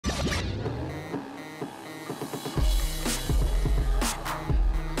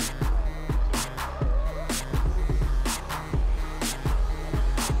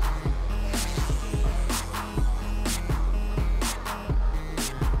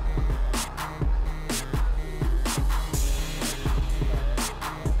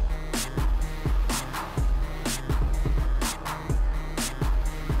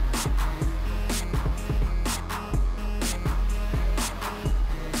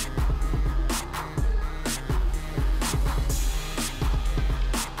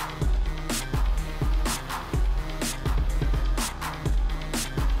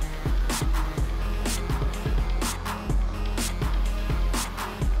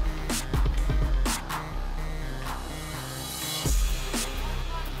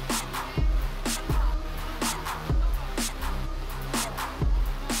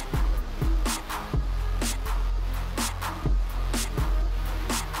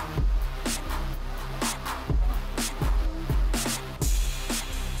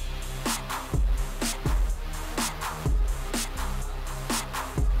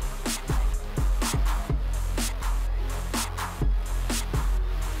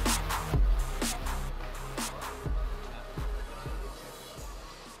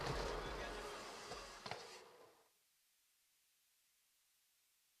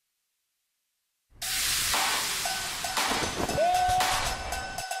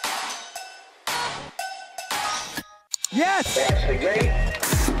Yes! How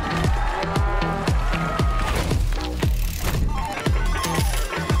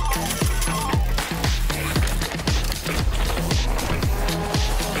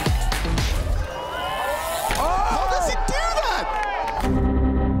does he do that?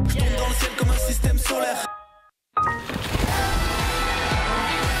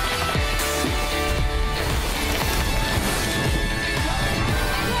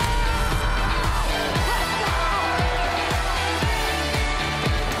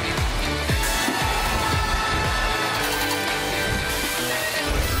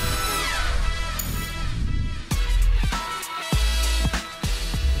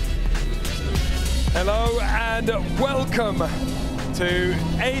 Hello and welcome to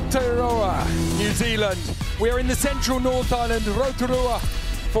Aotearoa, New Zealand. We are in the central North Island, Rotorua,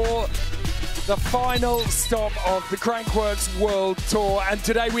 for the final stop of the Crankworx World Tour. And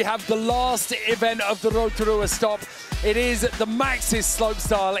today we have the last event of the Rotorua stop. It is the Maxxis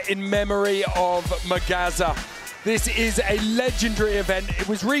Slopestyle in memory of McGazza. This is a legendary event. It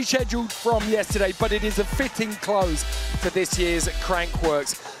was rescheduled from yesterday, but it is a fitting close to this year's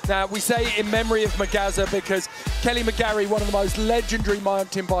Crankworx. Now, we say in memory of McGazza because Kelly McGarry, one of the most legendary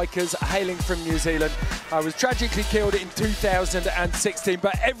mountain bikers hailing from New Zealand, was tragically killed in 2016.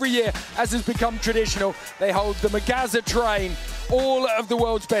 But every year, as has become traditional, they hold the McGazza train, all of the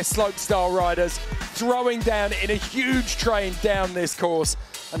world's best slopestyle riders throwing down in a huge train down this course,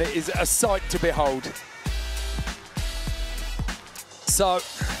 and it is a sight to behold. So,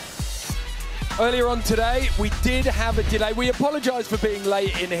 earlier on today, we did have a delay. We apologise for being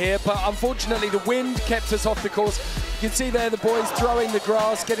late in here, but unfortunately the wind kept us off the course. You can see there the boys throwing the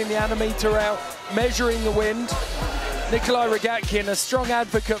grass, getting the anemometer out, measuring the wind. Nikolai Rogatkin, a strong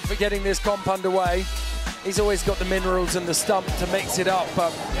advocate for getting this comp underway. He's always got the minerals and the stump to mix it up,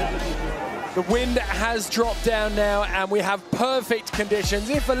 but the wind has dropped down now and we have perfect conditions.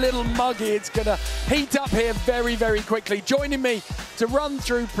 If a little muggy, it's gonna heat up here very, very quickly. Joining me to run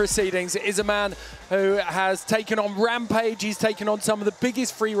through proceedings is a man who has taken on Rampage. He's taken on some of the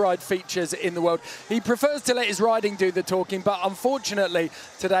biggest freeride features in the world. He prefers to let his riding do the talking, but unfortunately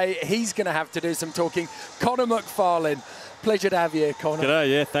today he's gonna have to do some talking. Connor McFarlane. Pleasure to have you here, Connor. G'day,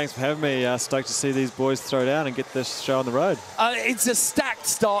 yeah, thanks for having me. Stoked to see these boys throw down and get this show on the road. It's a stacked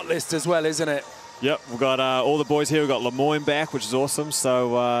start list as well, isn't it? Yep, we've got all the boys here. We've got Lemoyne back, which is awesome.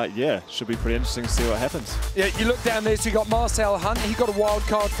 So, yeah, should be pretty interesting to see what happens. Yeah, you look down there, so you got Marcel Hunt. He got a wild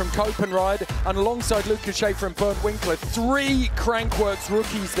card from Copenride, and alongside Lucas Schaefer and Bernd Winkler, 3 Crankworx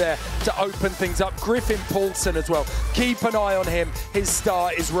rookies there to open things up. Griffin Paulson as well. Keep an eye on him. His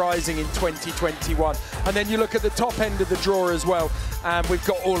star is rising in 2021. And then you look at the top end of the draw as well, and we've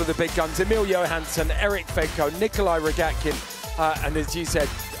got all of the big guns. Emil Johansson, Eric Fedko, Nikolai Rogatkin, and as you said,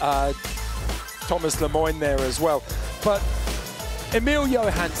 Thomas Lemoyne there as well. But Emil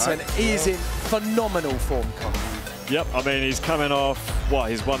Johansson is in phenomenal form, Connor. Yep, I mean, he's coming off,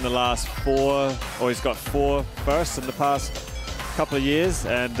 he's won the last 4, or he's got 4 firsts in the past couple of years,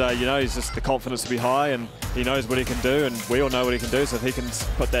 and, you know, he's just the confidence to be high, and he knows what he can do, and we all know what he can do, so if he can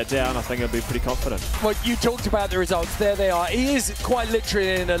put that down, I think he'll be pretty confident. Well, you talked about the results. There they are. He is quite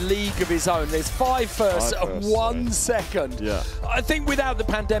literally in a league of his own. There's 5 firsts of 1 second. Yeah. I think without the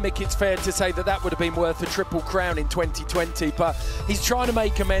pandemic, it's fair to say that that would have been worth a Triple Crown in 2020, but he's trying to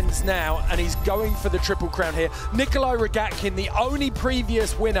make amends now, and he's going for the Triple Crown here. Nikolai Rogatkin, the only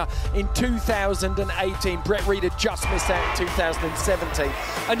previous winner in 2018. Brett Reed had just missed out in 2017.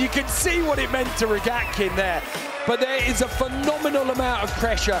 And you can see what it meant to Rogatkin there. But there is a phenomenal amount of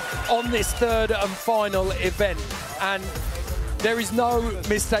pressure on this 3rd and final event. And there is no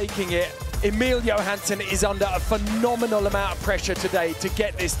mistaking it. Emil Johansson is under a phenomenal amount of pressure today to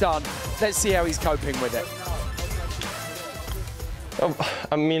get this done. Let's see how he's coping with it.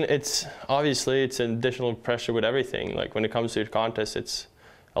 I mean, obviously it's an additional pressure with everything. Like when it comes to a contest, it's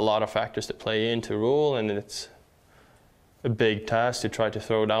a lot of factors that play into rule, and it's a big task to try to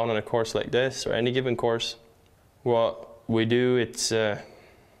throw down on a course like this or any given course. What we do, it's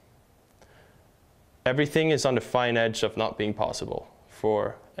everything is on the fine edge of not being possible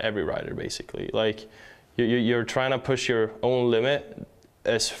for every rider, basically. Like you're trying to push your own limit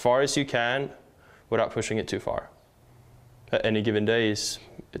as far as you can without pushing it too far. At any given day, it's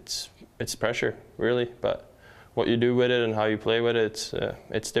pressure, really. But what you do with it and how you play with it,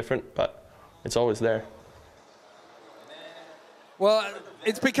 it's different, but it's always there. Well,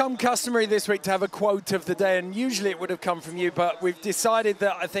 it's become customary this week to have a quote of the day, and usually it would have come from you, but we've decided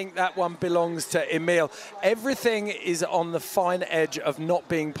that I think that one belongs to Emil. Everything is on the fine edge of not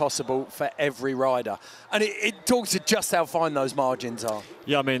being possible for every rider. And it talks to just how fine those margins are.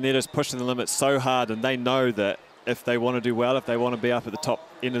 Yeah, I mean, they're just pushing the limits so hard, and they know that if they want to do well, if they want to be up at the top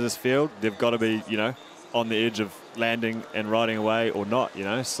end of this field, they've got to be, you know, on the edge of landing and riding away or not, you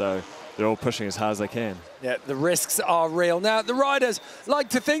know, so they're all pushing as hard as they can. Yeah, the risks are real. Now, the riders like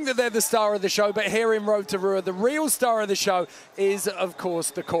to think that they're the star of the show, but here in Rotorua, the real star of the show is, of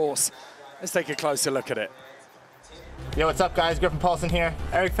course, the course. Let's take a closer look at it. Yo, what's up guys? Griffin Paulson here.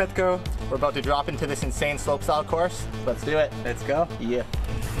 Eric Fetko. We're about to drop into this insane slopestyle course. Let's do it. Let's go. Yeah.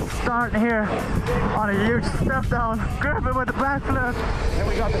 Starting here on a huge step down. Griffin with the back flip. Then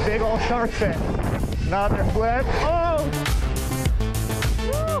we got the big old shark fin. Another flip. Oh!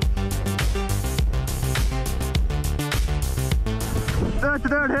 Woo! Third to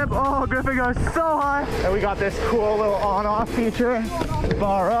third hip. Oh, Griffin goes so high. And we got this cool little on-off feature.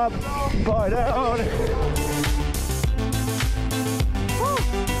 Bar up, bar down.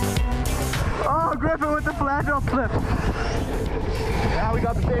 Oh, Griffin with the flat drop flip. Now we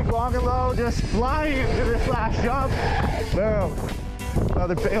got the big long and low, just flying into this last jump. Boom.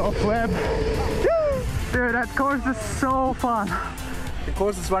 Another big old flip. Dude, that course is so fun. The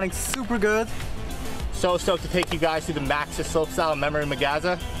course is running super good. So stoked to take you guys through the Maxxis slopestyle memory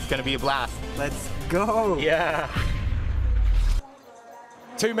McGazza. It's gonna be a blast. Let's go. Yeah.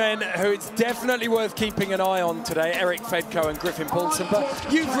 Two men who it's definitely worth keeping an eye on today, Eric Fedko and Griffin Paulson.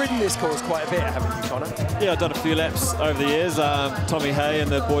 But you've ridden this course quite a bit, haven't you, Connor? Yeah, I've done a few laps over the years. Tommy Hay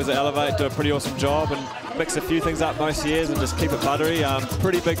and the boys at Elevate do a pretty awesome job and mix a few things up most years and just keep it buttery.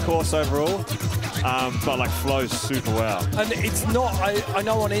 Pretty big course overall, but like flows super well. And it's not, I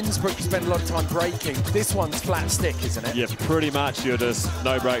know on Innsbruck you spend a lot of time braking. This one's flat stick, isn't it? Yeah, pretty much you're just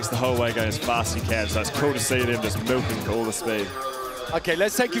no brakes the whole way going as fast as you can. So it's cool to see them just milking all the speed. Okay,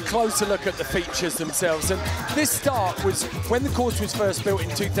 let's take a closer look at the features themselves. And this start was, when the course was first built in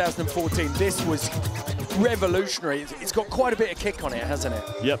 2014, this was revolutionary. It's got quite a bit of kick on it, hasn't it?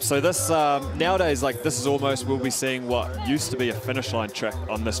 Yep, so this, nowadays, like this is almost, we'll be seeing what used to be a finish line trick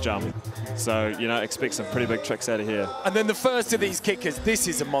on this jump. So, you know, expect some pretty big tricks out of here. And then the first of these kickers, this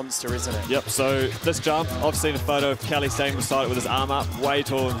is a monster, isn't it? Yep, so this jump, I've seen a photo of Kelly standing beside it with his arm up, way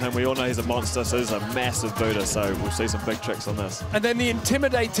taller than him. We all know he's a monster, so this is a massive Buddha, so we'll see some big tricks on this. And then the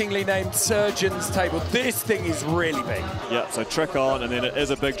intimidatingly named Surgeon's Table. This thing is really big. Yep, so trick on, and then it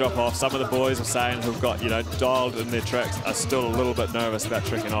is a big drop off. Some of the boys are saying who've got, you know, dialed in their tricks are still a little bit nervous about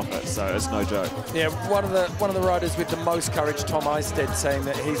tricking off it, so it's no joke. Yeah, one of the riders with the most courage, Tom Eisted, saying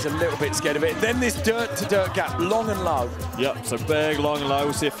that he's a little bit scared of it. Then this dirt to dirt gap, long and low. Yep, so big, long and low.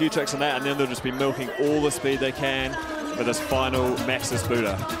 We'll see a few tricks on that, and then they'll just be milking all the speed they can for this final Maxxis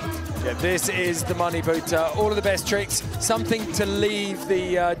Buddha. Yeah, this is the money Buddha. All of the best tricks, something to leave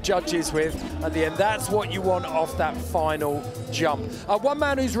the judges with at the end. That's what you want off that final jump. One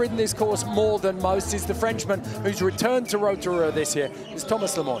man who's ridden this course more than most is the Frenchman who's returned to Rotorua this year. It's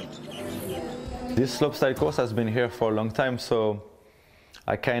Thomas Lemoyne. This slopestyle course has been here for a long time, so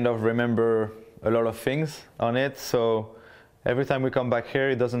I kind of remember a lot of things on it. So every time we come back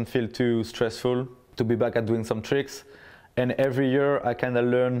here, it doesn't feel too stressful to be back at doing some tricks. And every year I kind of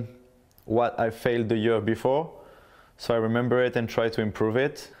learn what I failed the year before. So I remember it and try to improve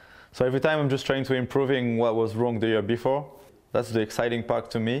it. So every time I'm just trying to improving what was wrong the year before. That's the exciting part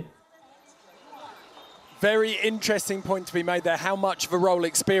to me. Very interesting point to be made there, how much of a role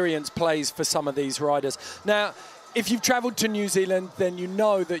experience plays for some of these riders. Now, if you've traveled to New Zealand, then you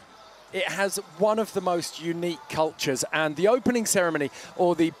know that it has one of the most unique cultures, and the opening ceremony,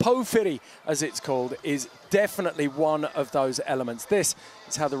 or the Pouwhiri as it's called, is definitely one of those elements. This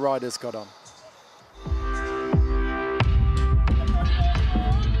is how the riders got on.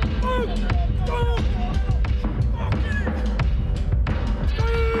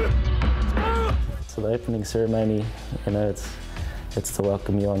 So the opening ceremony, you know, it's to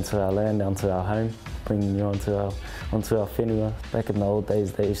welcome you onto our land, onto our home, bringing you onto our whenua. Back in the old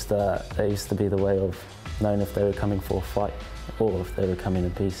days, they used to be the way of knowing if they were coming for a fight or if they were coming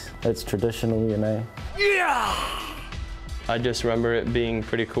in peace. It's traditional, you know. Yeah! I just remember it being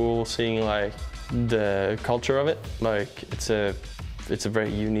pretty cool, seeing like the culture of it. Like it's a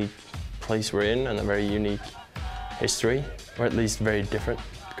very unique place we're in and a very unique history, or at least very different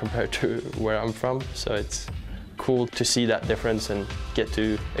compared to where I'm from. So it's cool to see that difference and get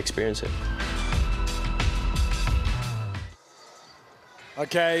to experience it.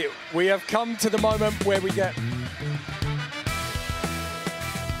 Okay, we have come to the moment where we get...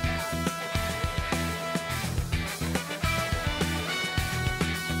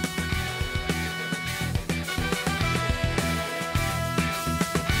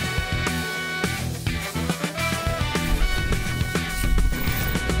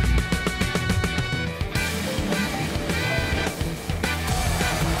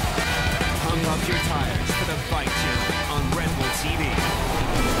 up your tires for the Bike Channel on Redwoods TV.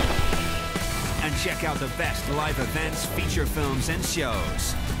 And check out the best live events, feature films, and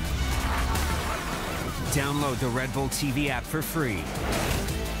shows. Download the Redwoods TV app for free.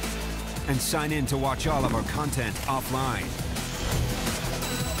 And sign in to watch all of our content offline.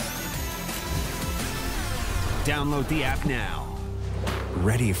 Download the app now.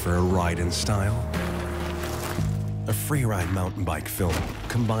 Ready for a ride in style? A freeride mountain bike film,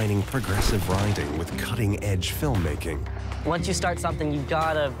 combining progressive riding with cutting-edge filmmaking. Once you start something, you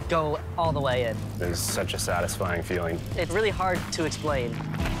gotta go all the way in. It's such a satisfying feeling. It's really hard to explain.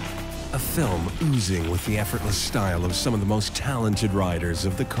 A film oozing with the effortless style of some of the most talented riders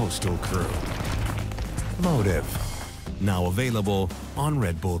of the coastal crew. Motive, now available on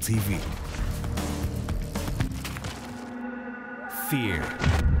Redwoods TV. Fear.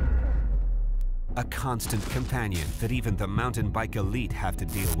 A constant companion that even the mountain bike elite have to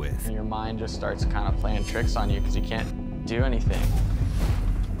deal with. And your mind just starts kind of playing tricks on you because you can't do anything.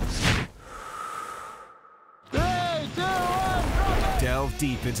 3, 2, 1, delve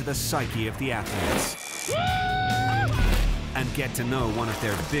deep into the psyche of the athletes. And get to know one of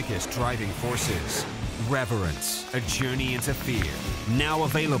their biggest driving forces. Reverence, a journey into fear. Now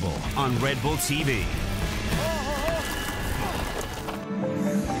available on Redwoods TV.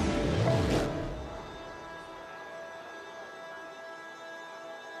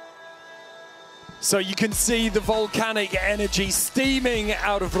 So you can see the volcanic energy steaming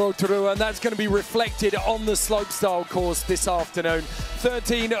out of Rotorua, and that's going to be reflected on the slopestyle course this afternoon.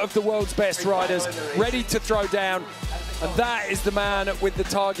 13 of the world's best riders ready to throw down, and that is the man with the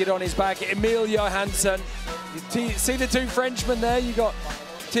target on his back, Emil Johansson. You see the two Frenchmen there? You got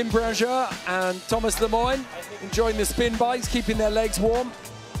Tim Branger and Thomas Lemoyne enjoying the spin bikes, keeping their legs warm.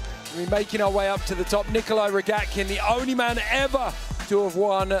 We're making our way up to the top. Nikolai Rogatkin, the only man ever to have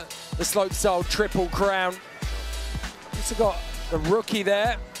won the slopestyle triple crown. Also got the rookie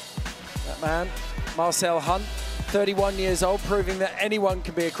there, that man, Marcel Hunt, 31 years old, proving that anyone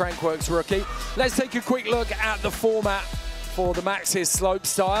can be a Crankworx rookie. Let's take a quick look at the format for the Maxxis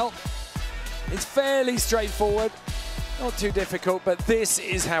slopestyle. It's fairly straightforward, not too difficult, but this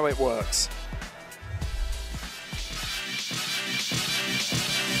is how it works.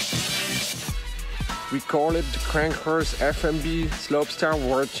 We call it the Crankworx FMBA Slopestyle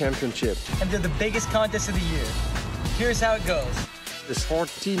World Championship. And they're the biggest contest of the year. Here's how it goes. The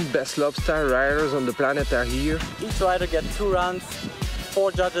 14 best slopestyle riders on the planet are here. Each rider gets 2 runs.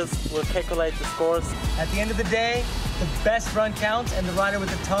 4 judges will calculate the scores. At the end of the day, the best run counts and the rider with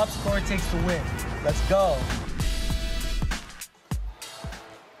the top score takes the win. Let's go.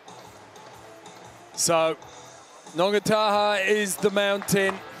 So, Nongataha is the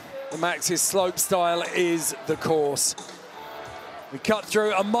mountain. The Maxxis slopestyle is the course. We cut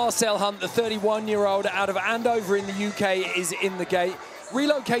through, and Marcel Hunt, the 31-year-old out of Andover in the UK, is in the gate.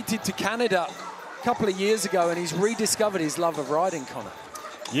 Relocated to Canada a couple of years ago, and he's rediscovered his love of riding, Connor.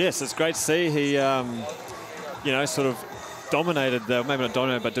 Yes, it's great to see. He, you know, sort of dominated, maybe not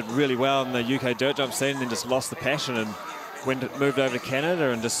dominated, but did really well in the UK dirt jump scene, and then just lost the passion and moved over to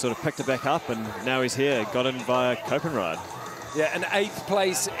Canada and just sort of picked it back up, and now he's here, got in via Copenhagen. Yeah, an 8th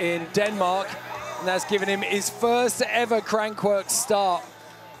place in Denmark, and that's given him his first ever Crankworx start.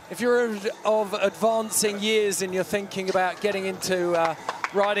 If you're of advancing years and you're thinking about getting into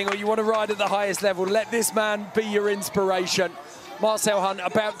riding, or you want to ride at the highest level, let this man be your inspiration. Marcel Hunt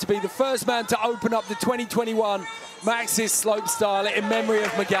about to be the first man to open up the 2021 Maxxis slopestyle in memory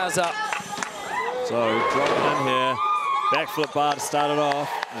of McGazza. So dropping in here, backflip bar to start it off,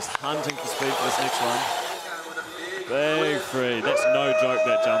 just hunting for speed for this next one. Big free, that's no joke,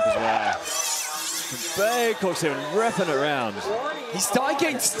 that jump as well. Big cork 7, ripping it round. He started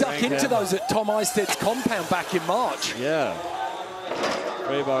getting stuck into those at Tom Eisted's compound back in March. Yeah.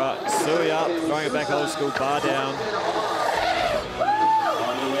 Free bar up, Sui up, throwing it back old school, bar down.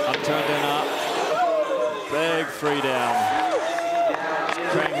 Upturn down up, big free down.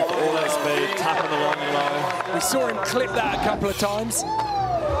 Cranking with all that speed, tapping the long and low. We saw him clip that a couple of times.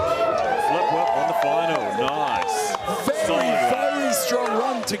 Flip whip on the final, nice. Very strong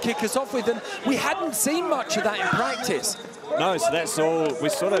run to kick us off with, and we hadn't seen much of that in practice. No, so that's all. We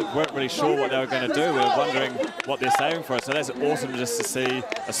sort of weren't really sure what they were going to do. We were wondering what they're saving for us. So that's awesome just to see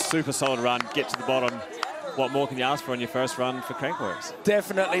a super solid run, get to the bottom. What more can you ask for on your first run for Crankworx?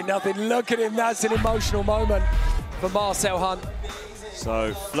 Definitely nothing. Look at him. That's an emotional moment for Marcel Hunt.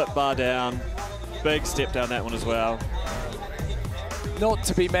 So flip bar down, big step down that one as well. Not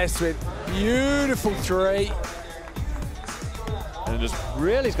to be messed with. Beautiful 3. And just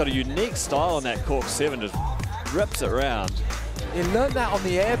really, he's got a unique style on that cork 7, just rips it around. He learned that on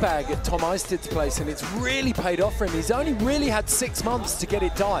the airbag at Tom Eisted's place, and it's really paid off for him. He's only really had 6 months to get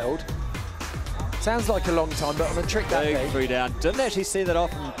it dialed. Sounds like a long time, but on a trick that big. 3 down. Didn't actually see that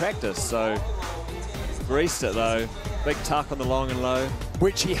off in practice, so greased it though. Big tuck on the long and low.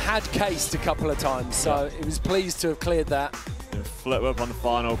 Which he had cased a couple of times, so he was pleased to have cleared that. And flip whip on the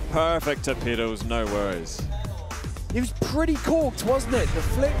final. Perfect tip pedals, no worries. It was pretty corked, wasn't it? The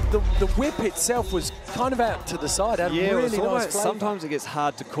flip, the whip itself was kind of out to the side. Had Yeah, really nice flavor. sometimes it gets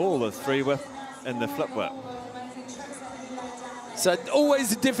hard to call the 3 whip and the flip whip. So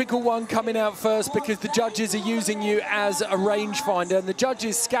always a difficult one coming out first because the judges are using you as a rangefinder, and the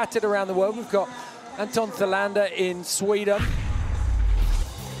judges scattered around the world. We've got Anton Thalander in Sweden.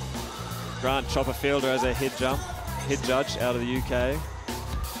 Grant Chopperfielder as a head judge out of the UK.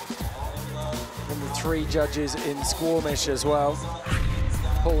 And the 3 judges in Squamish as well.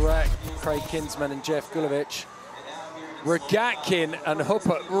 Paul Rack, Craig Kinsman and Jeff Gulovich. Rogatkin and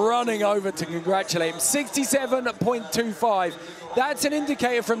Huppert running over to congratulate him. 67.25. That's an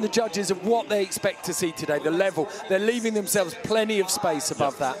indicator from the judges of what they expect to see today, the level. They're leaving themselves plenty of space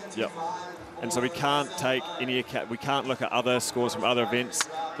above that. Yep. And so we can't take any account, we can't look at other scores from other events.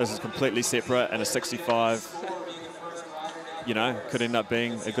 This is completely separate, and a 65, you know, could end up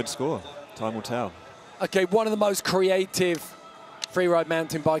being a good score. Time will tell. Okay, one of the most creative freeride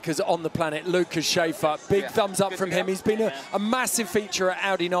mountain bikers on the planet, Lucas Schaefer. Big thumbs up from him. He's been a massive feature at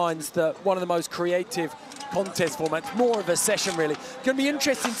Audi 9s, one of the most creative contest formats, more of a session really. Going to be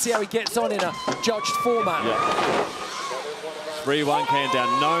interesting to see how he gets on in a judged format. Yeah. 3-1 can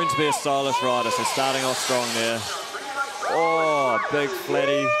down, known to be a stylish rider, so starting off strong there. Oh, big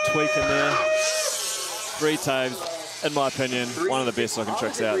flatty tweak in there. 3 tabs, in my opinion, one of the best looking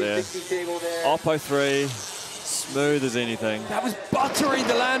tricks out there. Oppo 3, smooth as anything. That was buttery,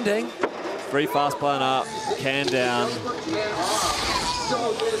 the landing. 3 fast plan up, can down.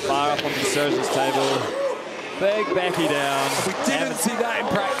 Fire up onto the surgeon's table. Big backy down. We didn't see that in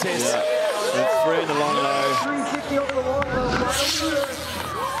practice. Yeah. And 3 in the long low.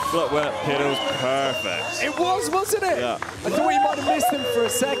 Flip whip, pedals, perfect. It was, wasn't it? Yeah. I thought you might have missed them for a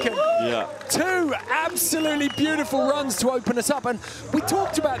second. Yeah. 2 absolutely beautiful runs to open us up. And we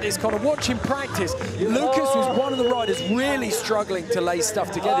talked about this, Connor, watching practice. Lucas was one of the riders really struggling to lay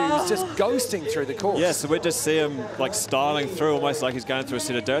stuff together. He was just ghosting through the course. Yeah, so we just see him like styling through, almost like he's going through a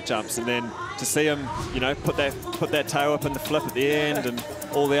set of dirt jumps. And then to see him, you know, put that tail up in the flip at the end and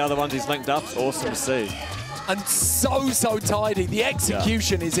all the other ones he's linked up, it's awesome to see. And so tidy. The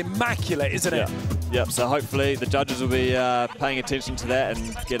execution is immaculate, isn't it? Yep, so hopefully the judges will be paying attention to that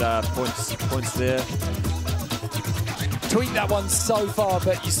and get points there. Tweaked that one so far,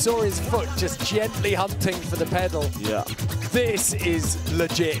 but you saw his foot just gently hunting for the pedal. Yeah. This is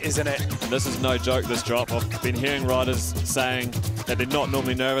legit, isn't it? This is no joke, this drop. I've been hearing riders saying that they're not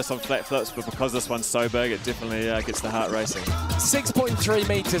normally nervous on flat flips, but because this one's so big, it definitely gets the heart racing. 6.3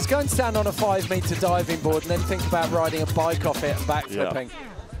 meters. Go and stand on a 5-meter diving board and then think about riding a bike off it and backflipping.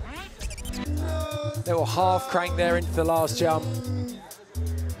 Yeah. Little half crank there into the last jump.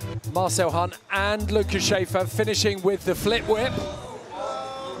 Marcel Hunt and Lucas Schaefer finishing with the flip whip.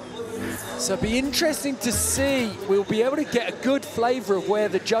 So it'll be interesting to see. We'll be able to get a good flavour of where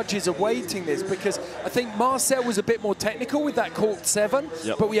the judges are weighting this, because I think Marcel was a bit more technical with that corked 7,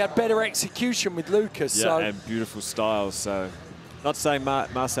 but we had better execution with Lucas. Yeah, and beautiful styles. So not saying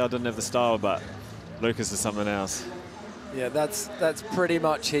Marcel didn't have the style, but Lucas is something else. Yeah, that's pretty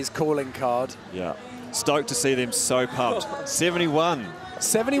much his calling card. Yeah. Stoked to see them so pumped. 71.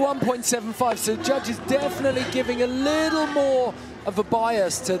 71.75, so the judge is definitely giving a little more of a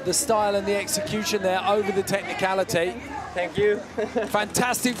bias to the style and the execution there over the technicality. Thank you.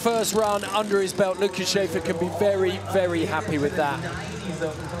 Fantastic first run under his belt. Lucas Schaefer can be very, very happy with that.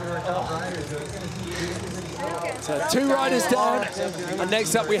 So 2 riders down, and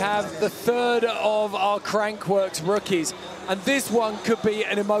next up we have the 3rd of our Crankworx rookies. And this one could be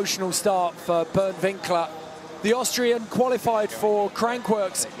an emotional start for Bernd Winkler. The Austrian qualified for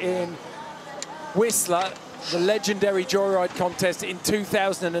Crankworx in Whistler, the legendary joyride contest in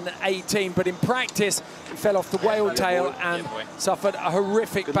 2018, but in practice he fell off the whale tail and suffered a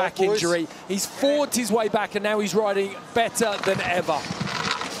horrific back injury. He's fought his way back and now he's riding better than ever.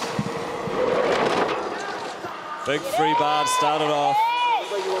 Big 3 bar started off.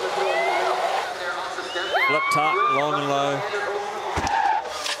 Flip tuck, long and low.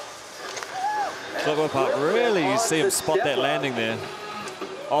 Flip whip up, really you see him spot that landing there.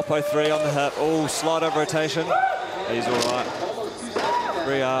 Oppo 3 on the hip, oh, slide over rotation. He's all right.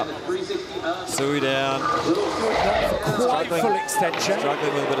 3 up, Sui down. Quite full extension.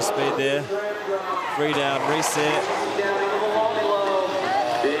 Struggling with a bit of speed there. 3 down, reset.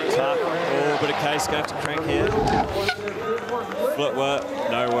 bit of case, going to crank here. Footwork,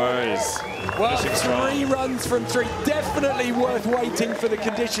 no worries. Well, 3 runs from 3, definitely worth waiting for the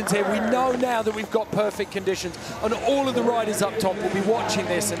conditions here. We know now that we've got perfect conditions, and all of the riders up top will be watching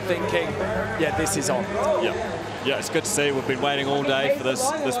this and thinking, yeah, this is on. Yeah, it's good to see. We've been waiting all day for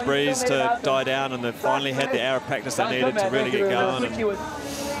this breeze to die down, and they've finally had the hour of practice they needed to really get going.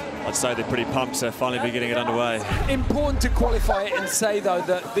 And I'd say they're pretty pumped to finally be getting it underway. Important to qualify it and say, though,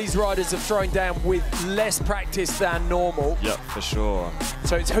 that these riders have thrown down with less practice than normal. Yep, for sure.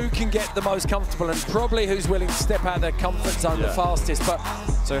 So it's who can get the most comfortable and probably who's willing to step out of their comfort zone the fastest. But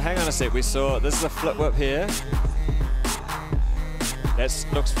so hang on a sec, we saw, this is a flip whip here. That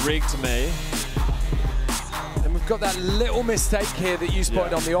looks rigged to me. And we've got that little mistake here that you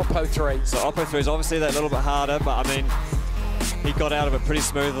spotted on the Oppo 3. So Oppo 3 is obviously that little bit harder, but I mean, he got out of it pretty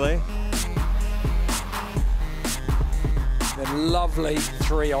smoothly. A lovely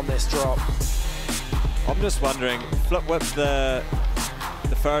 3 on this drop. I'm just wondering, flip whip the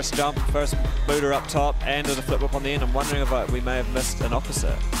first jump, first booter up top, and with a flip whip on the end. I'm wondering if we may have missed an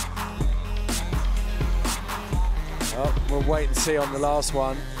opposite. Well, we'll wait and see on the last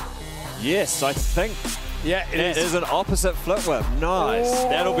one. Yes, I think it is an opposite flip whip. Nice. Oh,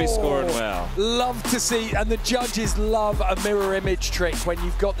 that'll be scoring well. Love to see, and the judges love a mirror image trick when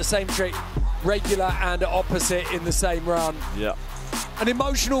you've got the same trick, regular and opposite in the same run. Yeah. An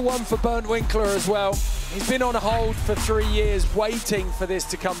emotional one for Bernd Winkler as well. He's been on hold for 3 years waiting for this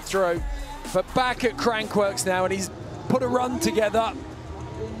to come through. But back at Crankworx now, and he's put a run together.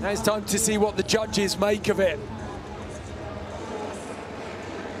 Now it's time to see what the judges make of it.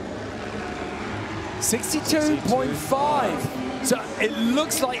 62.5. So it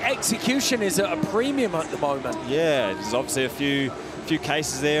looks like execution is at a premium at the moment. Yeah, there's obviously a few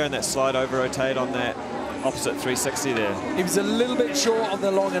cases there, and that slide over rotate on that opposite 360 there. He was a little bit short on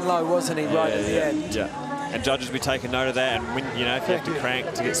the long and low, wasn't he, right at the end? Yeah, and judges will be taking note of that, and when, you know, if you have to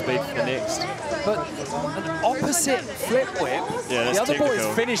crank to get speed for the next. But an opposite flip whip, yeah, the other technical. boys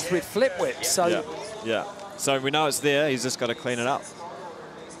finished with flip whips, so... Yeah, so we know it's there, he's just got to clean it up.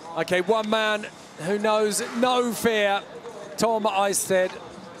 Okay, one man who knows no fear, Tom Eisted.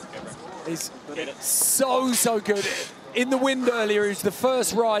 He's so good. In the wind earlier, he was the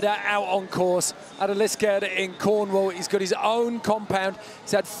first rider out on course at a Liskeard in Cornwall. He's got his own compound.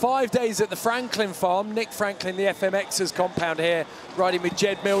 He's had 5 days at the Franklin farm, Nick Franklin, the FMX's compound here, riding with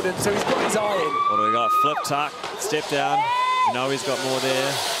Jed Milden, so he's got his eye in. What do we got? Flip tuck, step down. You know he's got more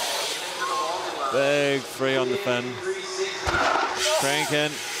there. Big 3 on the fin.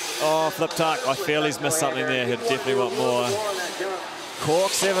 Cranking. Oh, flip tuck. I feel he's missed something there. He'll definitely want more.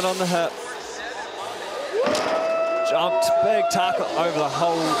 Cork 7 on the hip. Jumped, big tuck over the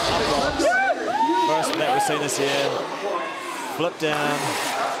whole box. First that we've seen this year. Flip down.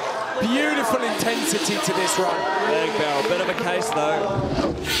 Beautiful intensity to this run. Big barrel, bit of a case though.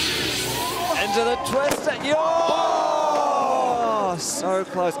 Into the twister. Oh, so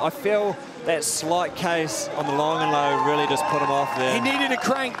close. I feel that slight case on the long and low really just put him off there. He needed a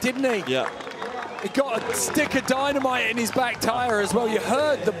crank, didn't he? Yeah. He got a stick of dynamite in his back tyre as well. You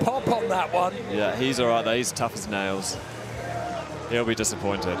heard the pop on that one. Yeah, he's all right though. He's tough as nails. He'll be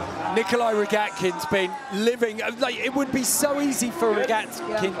disappointed. Nikolai Rogatkin's been living, like, it would be so easy for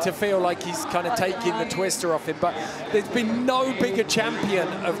Rogatkin to feel like he's kind of taking the twister off him, but there's been no bigger champion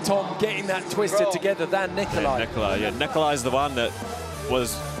of Tom getting that twister together than Nikolai. Nikolai's the one that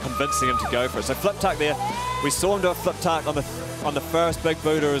was convincing him to go for it. So flip tuck there. We saw him do a flip tuck on the first big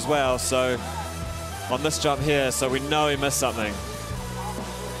booter as well, so on this jump here, so we know he missed something.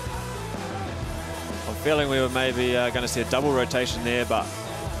 I'm feeling we were maybe going to see a double rotation there, but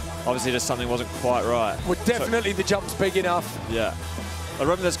obviously just something wasn't quite right. Well, definitely the jump's big enough. Yeah. I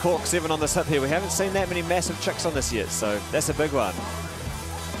remember there's Cork 7 on this hip here. We haven't seen that many massive tricks on this yet, so that's a big one.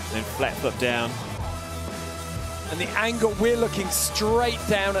 Then flat flip down. And the angle, we're looking straight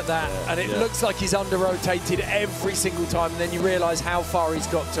down at that, and it looks like he's under-rotated every single time, and then you realise how far he's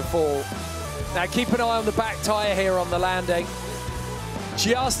got to fall. Now keep an eye on the back tyre here on the landing.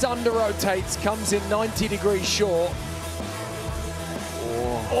 Just under-rotates, comes in 90 degrees short.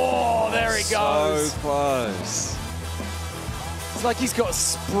 Oh, there he goes. So close. It's like he's got a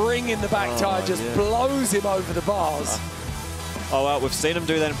spring in the back tyre, just blows him over the bars. Oh, well, we've seen him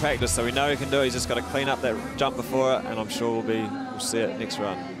do that in practice, so we know he can do it. He's just got to clean up that jump before it, and I'm sure we'll see it next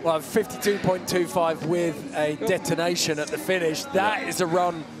run. Well, 52.25 with a detonation at the finish. That is a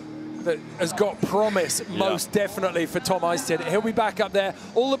run that has got promise, most definitely, for Tom Eisted. He'll be back up there.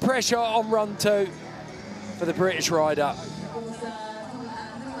 All the pressure on run 2 for the British rider.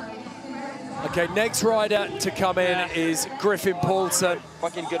 Okay, next rider to come in is Griffin Paulson.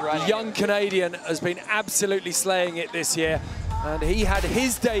 Fucking good rider. The young Canadian has been absolutely slaying it this year, and he had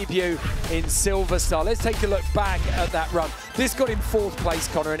his debut in Silverstyle. Let's take a look back at that run. This got him 4th place,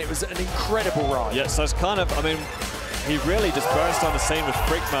 Connor, and it was an incredible ride. Yeah, so it's kind of, I mean, he really just burst on the scene with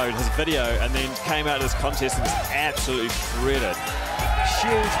Freak Mode, his video, and then came out of this contest and was absolutely shredded.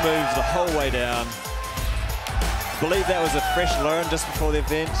 Huge moves the whole way down. I believe that was a fresh learn just before the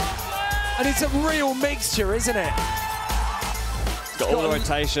event. And it's a real mixture, isn't it? He's got all the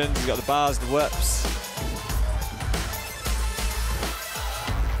rotations, he's got the bars, the whips.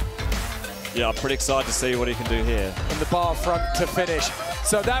 Yeah, I'm pretty excited to see what he can do here. And the bar front to finish.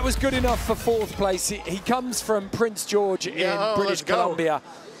 So that was good enough for 4th place. He comes from Prince George in British Columbia.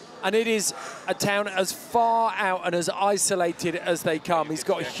 And it is a town as far out and as isolated as they come. He's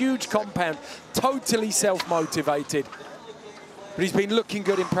got a huge compound, totally self-motivated. But he's been looking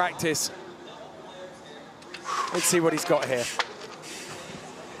good in practice. Let's see what he's got here.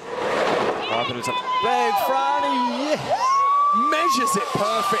 Up into some big fronty, yes! Measures it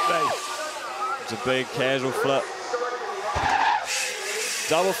perfectly. It's a big casual flip.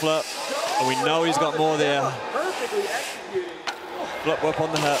 Double flip, and we know he's got more there. Flip whip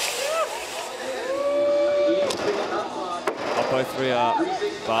on the hip. Up 03 up,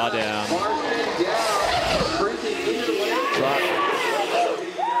 bar down. Drop,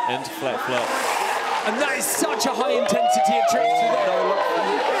 into flat flip. And that is such a high intensity of tricks to that.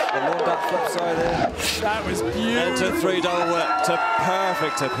 The long duck flip, sorry there. That was beautiful. Into 3 double whip to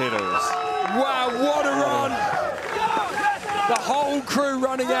perfect torpedoes. Wow, what a run. The whole crew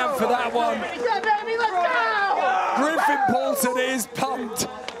running out for that one. Griffin Paulson is pumped.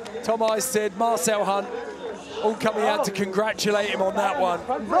 Tom Eisted, Marcel Hunt, all coming out to congratulate him on that one.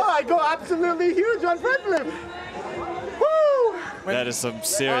 Bro, I go absolutely huge on front flip. Woo! That is some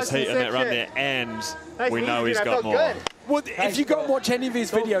serious heat in that run there, and we know he's got more. Good. Well, if you go and watch any of his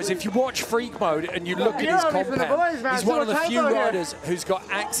videos, if you watch Freak Mode and you look at his compound, he's one of the few riders who's got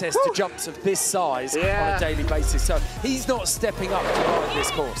access to jumps of this size on a daily basis. So he's not stepping up to ride this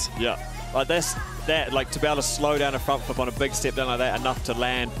course. Yeah, like like to be able to slow down a front flip on a big step down like that enough to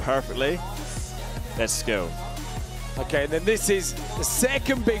land perfectly, that's skill. Okay, and then this is the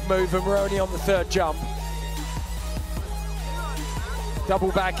second big move, and we're only on the 3rd jump.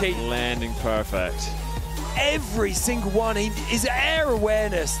 Double back E. Landing perfect. Every single one, his air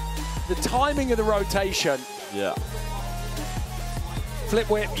awareness, the timing of the rotation. Yeah. Flip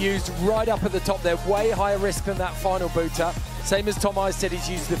whip used right up at the top there, way higher risk than that final booter. Same as Tom Ice said, he's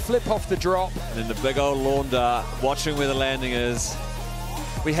used the flip off the drop. And then the big old lawn dart, watching where the landing is.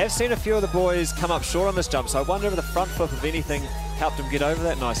 We have seen a few of the boys come up short on this jump, so I wonder if the front flip, if anything, helped him get over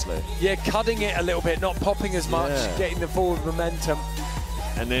that nicely. Yeah, cutting it a little bit, not popping as much, getting the forward momentum.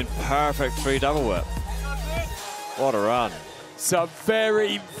 And then perfect 3 double whip. What a run. So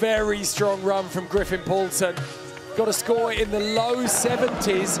very, very strong run from Griffin Paulson. Got a score in the low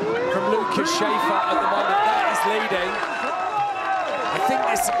 70s from Lucas Schaefer at the moment. That is leading. I think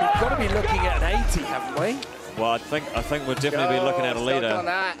we've got to be looking at an 80, haven't we? Well, I think we'll definitely be looking at a leader.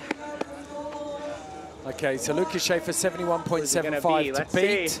 Okay, so Lucas Schaefer 71.75 to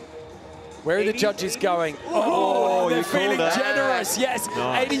beat. Where are the judges going? Oh, they're feeling generous. Yes,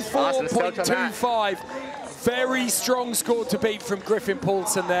 nice. 84.25. Very strong score to beat from Griffin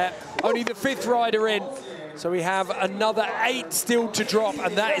Paulson there. Only the 5th rider in. So we have another 8 still to drop,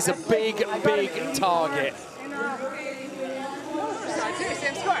 and that is a big, big target.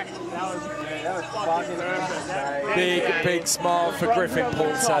 Big, big smile for Griffin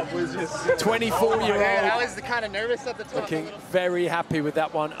Paulson. 24-year-old. I was kind of nervous at the top. Looking very happy with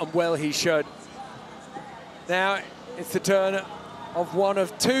that one, and well he should. Now it's the turn of one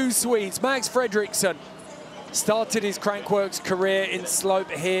of 2 Swedes. Max Fredriksson started his Crankworx career in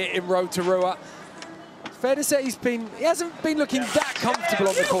slope here in Rotorua. Fair to say he hasn't been looking that comfortable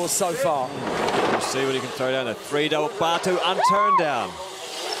on the course so far. We'll see what he can throw down. A 3 double bar 2 unturned down.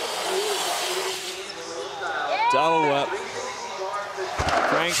 Double whip.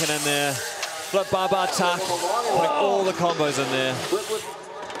 Cranking in there. Flip bar bar tuck. Putting all the combos in there.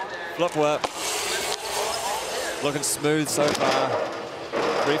 Flip whip. Looking smooth so far.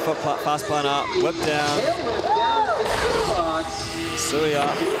 3 foot fast plant up. Whip down. Sui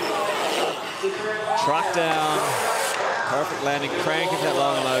up. Truck down. Perfect landing. Cranking that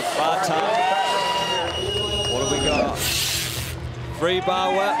long and low. Bar tuck. What have we got? 3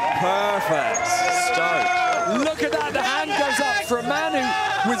 bar whip. Perfect. Stoked. Look at that, the hand goes up for a man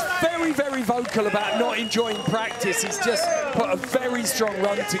who was very, very vocal about not enjoying practice. He's just put a very strong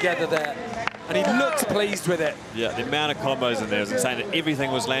run together there, and he looks pleased with it. Yeah, the amount of combos in there is insane.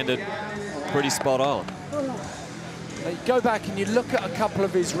 Everything was landed pretty spot on. You go back and you look at a couple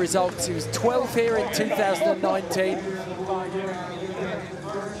of his results. He was 12th here in 2019.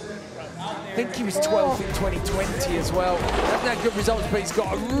 I think he was 12th in 2020 as well. Hasn't had good results, but he's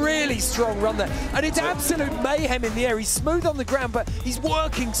got a really strong run there. And it's absolute mayhem in the air. He's smooth on the ground, but he's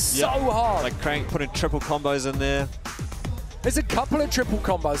working so hard. Like Crank putting triple combos in there. There's a couple of triple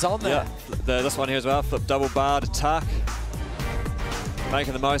combos, aren't there? Yeah, this one here as well. Flip double bar to tuck.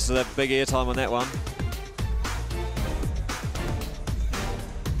 Making the most of that big air time on that one.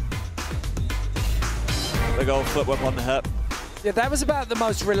 Big old flip whip on the hip. Yeah, that was about the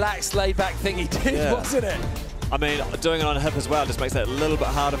most relaxed, laid-back thing he did, wasn't it? I mean, doing it on a hip as well just makes that a little bit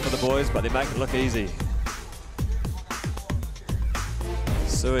harder for the boys, but they make it look easy.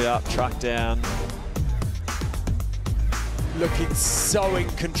 Sui up, truck down. Looking so in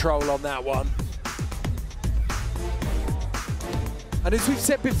control on that one. And as we've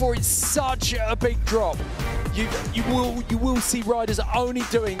said before, it's such a big drop. You will see riders only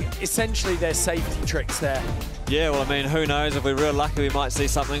doing essentially their safety tricks there. Yeah, well, I mean, who knows? If we're real lucky, we might see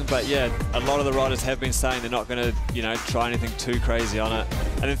something. But yeah, a lot of the riders have been saying they're not going to, you know, try anything too crazy on it.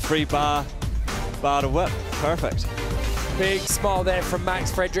 And then 3 bar to whip, perfect. Big smile there from Max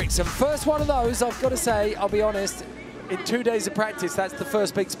Fredriksson. First one of those, I've got to say, I'll be honest, in 2 days of practice, that's the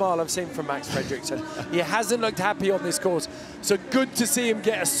first big smile I've seen from Max Fredriksson. He hasn't looked happy on this course, so good to see him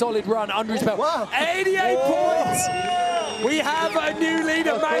get a solid run under his belt. Wow. 88 points! We have a new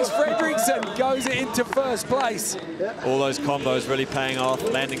leader. Max Fredriksson goes into first place. All those combos really paying off,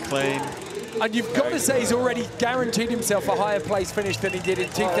 landing clean. And you've got to say he's already guaranteed himself a higher place finish than he did in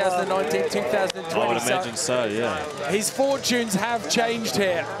 2019, 2020. I would imagine so, yeah. His fortunes have changed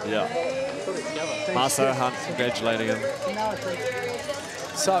here. Yeah. Marcel Hunt congratulating him.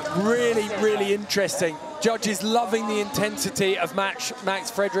 So really, really interesting. Judges loving the intensity of Max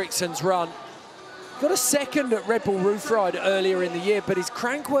Fredriksson's run. Got a second at Red Bull Roof Ride earlier in the year, but his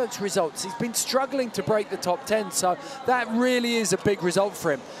Crankworx results, he's been struggling to break the top 10, so that really is a big result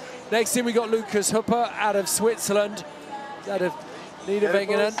for him. Next in, we got Lukas Hupper out of Switzerland, out of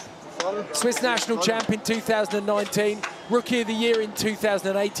Niederwegenen. Swiss national champ in 2019, rookie of the year in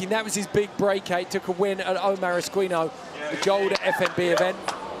 2018. That was his big breakout. Took a win at Omar Esquino, the gold at FMBA event.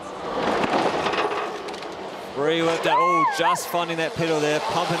 Re-whipped that, oh, just finding that pedal there,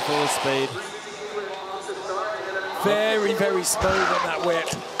 pumping full speed. Very, very smooth on that whip.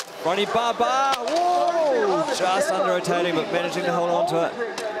 Ronnie Baba, whoa! Just under rotating, but managing to hold on to it.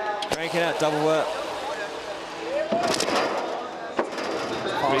 Cranking out double whip.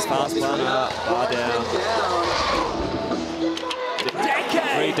 Pretty fast planner up, bar down.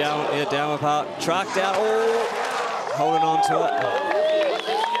 Decade! 3 down, yeah, downward part. Truck down, oh! Holding on to it.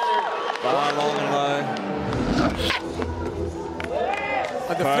 Bar long and low.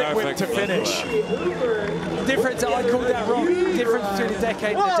 And the flip whip to finish. Difference, I called that wrong. Difference between a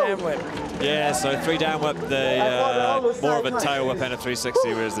decade and a down whip. Yeah, so 3 down whip, the more of a tail whip and a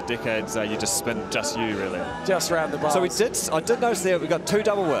 360, whereas the decades, you just spin just you, really. Just round the bars. So I did notice there we got 2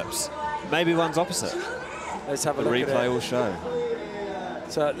 double whips. Maybe one's opposite. Let's have a look at it. The replay will show.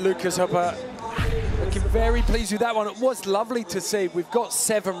 So Lukas Hupper looking very pleased with that one. It was lovely to see. We've got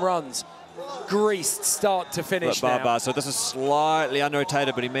 7 runs. Greased start to finish now. So this is slightly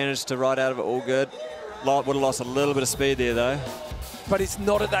under-rotated, but he managed to ride out of it all good. Would have lost a little bit of speed there, though. But it's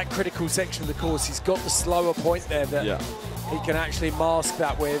not at that critical section of the course. He's got the slower point there that he can actually mask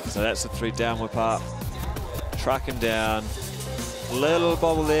that with. So that's the 3 downward part. Truck him down. Little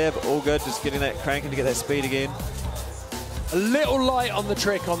bobble there, but all good. Just getting that cranking to get that speed again. A little light on the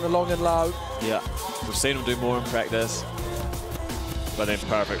trick on the long and low. Yeah, we've seen him do more in practice. But then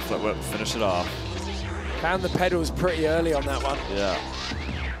perfect flip whip, finish it off. Found the pedals pretty early on that one. Yeah.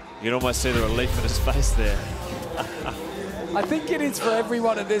 You can almost see the relief in his face there. I think it is for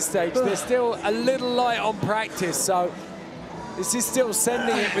everyone at this stage. There's still a little light on practice, so this is still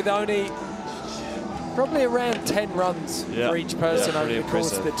sending it with only probably around 10 runs for each person over the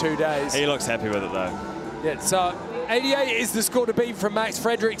course of the 2 days. He looks happy with it, though. Yeah, so 88 is the score to beat from Max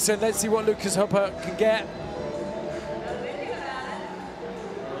Fredriksson. Let's see what Lukas Hupper can get.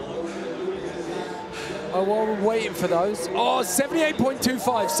 Oh, while we're waiting for those. Oh,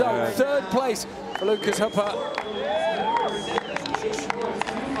 78.25, so 3rd place for Lukas Hupper.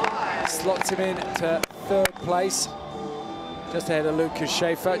 Slots him in to 3rd place. Just ahead of Lucas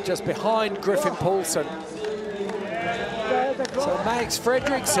Schaefer, just behind Griffin Paulson. So Max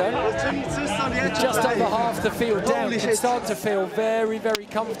Fredriksson, just under half the field down, can start to feel very, very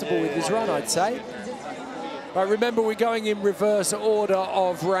comfortable with his run, I'd say. But remember, we're going in reverse order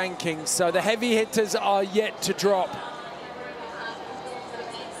of rankings, so the heavy hitters are yet to drop.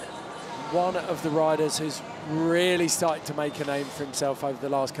 one of the riders who's really started to make a name for himself over the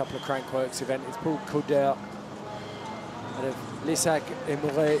last couple of Crankworx events. It's Paul Couder out of Lissac et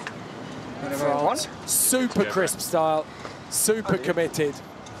Muret in France. Super crisp style, super committed.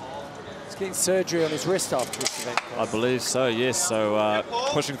 He's getting surgery on his wrist after this event. I believe so, yes. So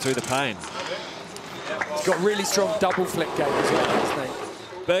pushing through the pain. He's got really strong double flip game as well, hasn't he?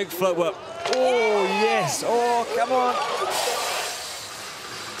 Big flip whip. Oh, yes. Oh, come on.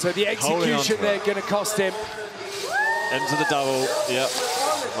 So the execution there going to cost him. Into the double, yep.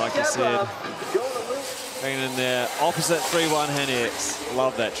 Like I said. Bringing in there. Opposite 3-1 hand X.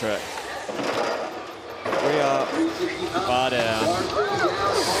 Love that trick. 3 up, bar down.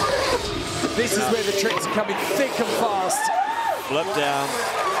 This is where the tricks are coming thick and fast. Flip down.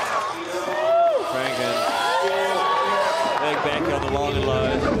 Cranking. Big back on the long and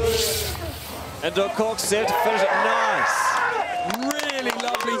low. Into a cork set to finish it. Nice. Really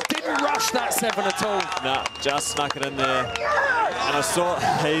lovely. Didn't rush that 7 at all. No, just snuck it in there. And I saw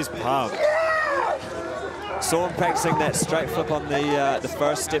he's pumped. Saw him practicing that straight flip on the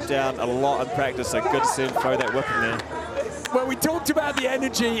first step down a lot in practice, so good to see him throw that whip in there. Well, we talked about the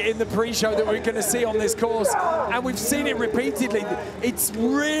energy in the pre-show that we're going to see on this course, and we've seen it repeatedly. It's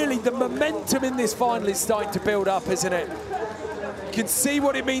really, the momentum in this final is starting to build up, isn't it? You can see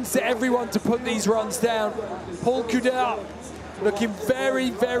what it means to everyone to put these runs down. Paul Couder looking very,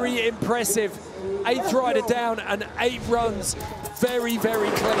 very impressive. 8th rider down and 8 runs. Very, very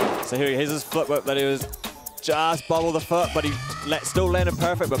clean. So here's his flip whip that he was just bobbled the foot, but he still landed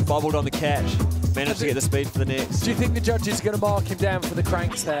perfect, but bobbled on the catch. Managed to get the speed for the next. Do you think the judges are going to mark him down for the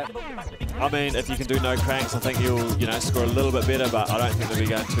cranks there? I mean, if you can do no cranks, I think you'll, score a little bit better, but I don't think they'll be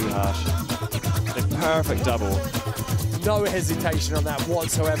going too harsh. A perfect double. No hesitation on that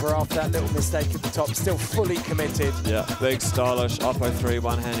whatsoever after that little mistake at the top. Still fully committed. Yeah, big stylish Oppo 3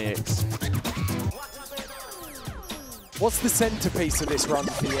 one-hand X. What's the centerpiece of this run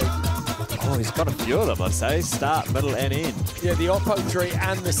for you? Oh, he's got a few of them, I'd say. Start, middle, and end. Yeah, the Oppo 3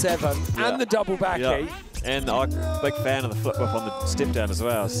 and the 7 and the double backy. Yeah. And I'm a big fan of the flip whip on the step down as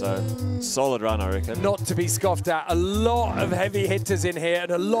well, so solid run, I reckon. Not to be scoffed at. A lot of heavy hitters in here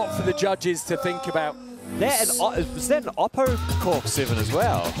and a lot for the judges to think about. Was that an Oppo Cork 7 as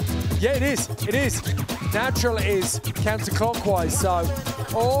well? Yeah, it is. It is. Natural is counterclockwise, so...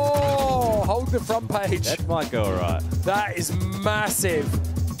 Oh, hold the front page. That might go all right. That is massive.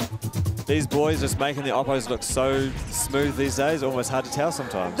 These boys just making the Oppos look so smooth these days, almost hard to tell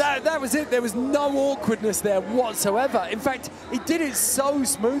sometimes. That was it. There was no awkwardness there whatsoever. In fact, he did it so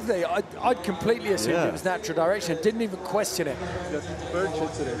smoothly. I'd completely assumed it was natural direction. Didn't even question it.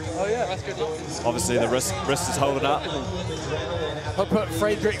 Oh yeah, that's good. Obviously, the wrist is holding up. I'll put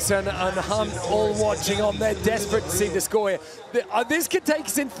Fredriksson and Hunt all watching on. They're desperate to see the score here. This could take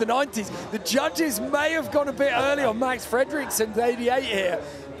us into the 90s. The judges may have gone a bit early on Max Fredriksson's 88 here,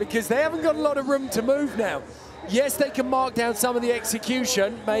 because they haven't got a lot of room to move now. Yes, they can mark down some of the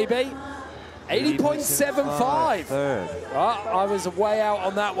execution, maybe. 80.75. I was way out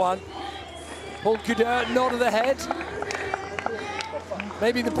on that one. Paul Couder, nod of the head.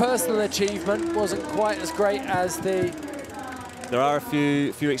 Maybe the personal achievement wasn't quite as great as the... There are a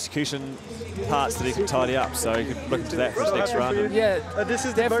few execution parts that he can tidy up, so he could look into that for his next run. Yeah, this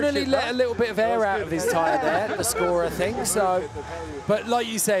is definitely let a little bit of air out of his tyre there, the scorer, I think. So, but like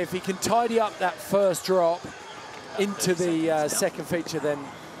you say, if he can tidy up that first drop into the second feature, then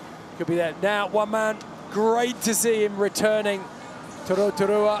could be there. Now, one man, great to see him returning to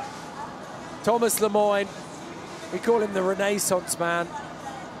Rotorua. Thomas Lemoyne, we call him the Renaissance man,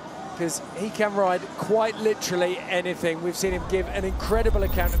 because he can ride quite literally anything. We've seen him give an incredible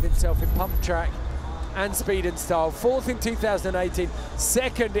account of himself in pump track and speed and style. 4th in 2018,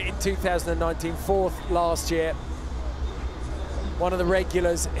 2nd in 2019, 4th last year. One of the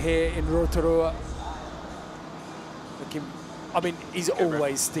regulars here in Rotorua. I mean, he's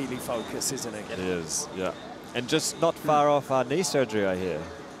always steely focused, isn't he? He is, yeah. And just not far off our knee surgery, I hear.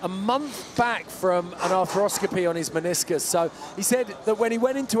 A month back from an arthroscopy on his meniscus. So he said that when he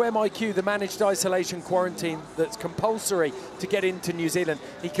went into MIQ, the managed isolation quarantine that's compulsory to get into New Zealand,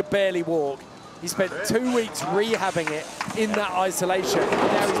 he could barely walk. He spent 2 weeks rehabbing it in that isolation. And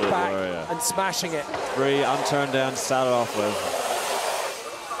now he's back and smashing it. 3 unturned down to start it off with.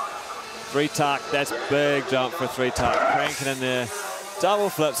 3 tuck, that's big jump for 3 tuck. Cranking in there. Double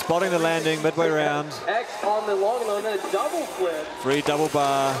flip, spotting the landing midway round. X on the long and then a double flip. 3 double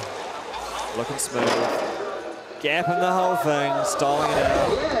bar, looking smooth. Gap in the whole thing, stalling it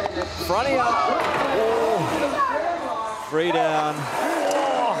out. Fronting up. Oh. 3 down.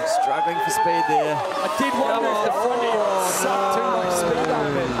 Struggling for speed there. I did wonder if the front end sucked too much speed out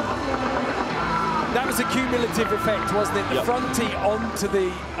of it. That was a cumulative effect, wasn't it? The front tee onto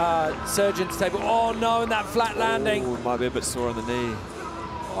the surgeon's table. Oh no, and that flat landing. Ooh, might be a bit sore on the knee.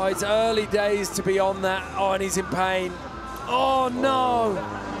 Oh, it's early days to be on that. Oh, and he's in pain. Oh no,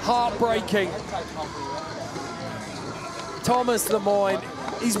 heartbreaking. Thomas Lemoyne,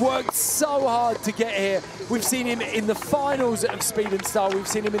 he's worked so hard to get here. We've seen him in the finals of Speed and Style. We've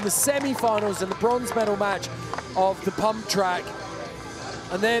seen him in the semi-finals and the bronze medal match of the pump track.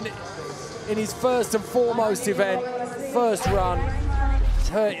 And then in his first and foremost event, first run, he's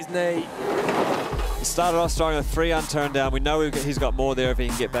hurt his knee. He started off strong with 3 unturned down. We know he's got more there if he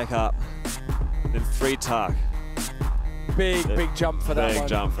can get back up. Then 3 tuck. Big jump for that one. Big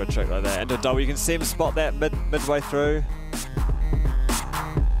jump for a trick like that. And a double, you can see him spot that midway through.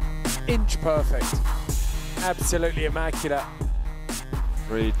 Inch perfect. Absolutely immaculate.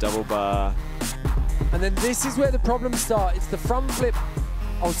 3 double bar. And then this is where the problems start. It's the front flip.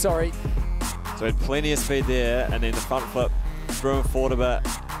 Oh, sorry. So he had plenty of speed there, and then the front flip, threw him forward a bit,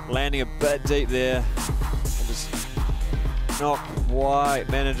 landing a bit deep there, and just not quite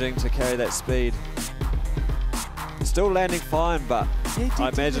managing to carry that speed. Still landing fine, but I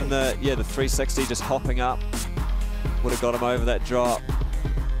imagine the 360 just hopping up would have got him over that drop,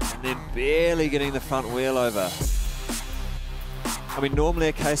 and then barely getting the front wheel over. I mean, normally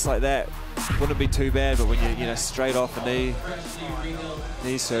a case like that wouldn't be too bad, but when you're straight off a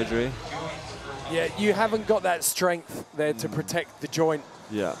knee surgery. Yeah, you haven't got that strength there to protect the joint.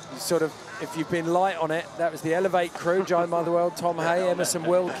 Yeah. You sort of, if you've been light on it, that was the Elevate crew, Giant Motherwell, Tom Hay, Emerson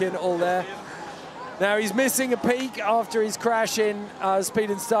Wilkin, all there. Now he's missing a peak after his crash in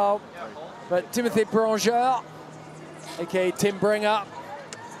Speed and Style, but Timothy Branger, aka Tim Bringer,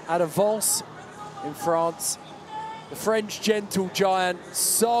 out of Vence in France. The French gentle giant,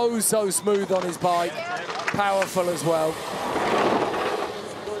 so smooth on his bike, powerful as well.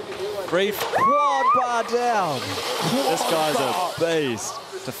 Brief quad bar down. This guy's a beast.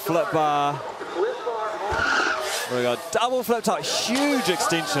 To flip bar. We got double flip top, huge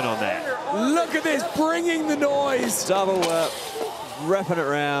extension on that. Look at this, bringing the noise. Double whip, wrapping it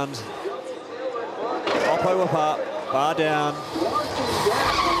round. Oppo whip up, bar down.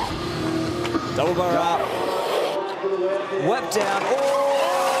 Double bar up. Whip down. Oh!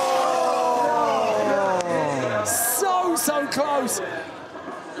 So close.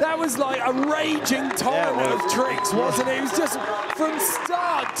 That was like a raging torrent of tricks, wasn't it? It was just from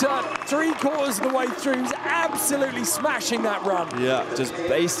start to 3/4 of the way through. He was absolutely smashing that run. Yeah, just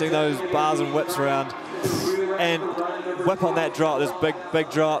basting those bars and whips around. And whip on that drop, this big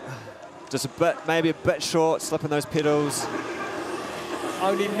drop. Just a bit, maybe a bit short, slipping those pedals.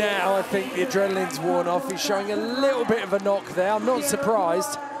 Only now, I think the adrenaline's worn off. He's showing a little bit of a knock there. I'm not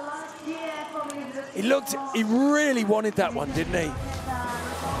surprised. He really wanted that one, didn't he?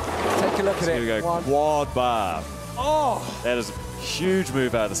 Take a look at it. Go quad bar. Oh! That is a huge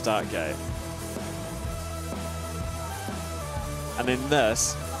move out of the start gate. And then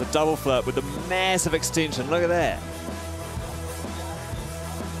this, the double flip with the massive extension. Look at that.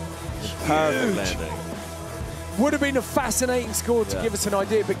 Perfect landing. Would have been a fascinating score to give us an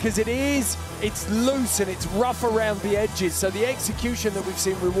idea, because it's loose and it's rough around the edges. So the execution that we've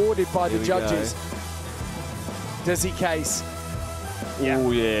seen rewarded by the judges. Does he case? Yeah.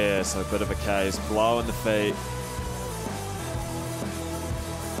 Oh yeah, so a bit of a case. Blowing the feet.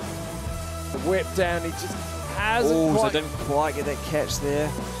 The whip down, he just hasn't quite... so didn't quite get that catch there.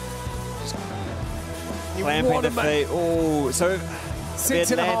 Just clamping the feet. Oh, so...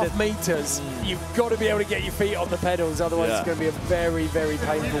 6.5 meters, you've got to be able to get your feet on the pedals, otherwise it's going to be a very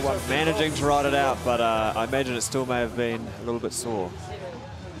painful one. Managing to ride it out, but I imagine it still may have been a little bit sore.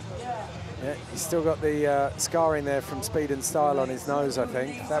 Yeah, he's still got the scarring there from Speed and Style on his nose, I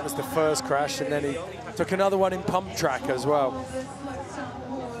think. That was the first crash, and then he took another one in pump track as well.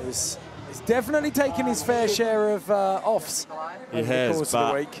 He's definitely taken his fair share of offs over the course of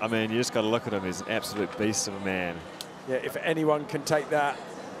the week. I mean, you just got to look at him. He's an absolute beast of a man. Yeah, if anyone can take that.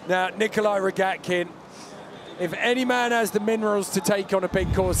 Now, Nikolai Rogatkin, if any man has the minerals to take on a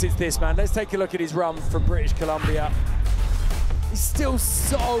big course, it's this man. Let's take a look at his run from British Columbia. He's still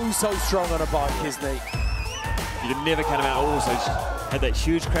so strong on a bike, isn't he? You can never count him out. Also, had that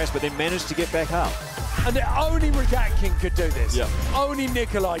huge crash, but then managed to get back up. And only Rogatkin could do this. Yep. Only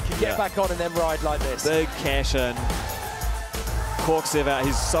Nikolai can get back on and then ride like this. Big cash in. Corks Ev out.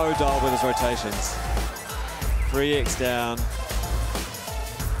 He's so dull with his rotations. 3x down.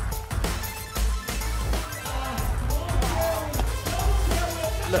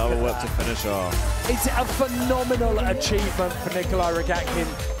 Double whip to finish off. It's a phenomenal achievement for Nikolai Rogatkin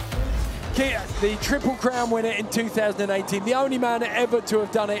the Triple Crown winner in 2018, the only man ever to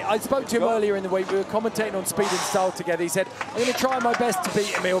have done it. I spoke to him earlier in the week. We were commentating on Speed and Style together. He said, I'm going to try my best to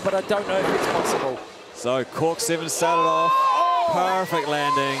beat Emil, but I don't know if it's possible. So Cork 7 started off. Perfect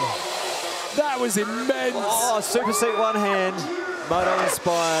landing. That was immense. Oh, super seat one hand. Moto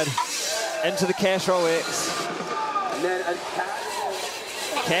inspired. Into the cash roll X.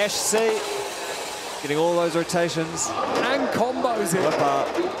 Cash seat. Getting all those rotations. And combos in. Flip up.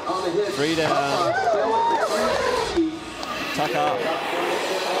 3 down. Tuck up.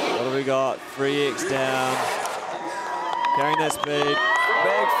 What do we got? 3X down. Carrying that speed.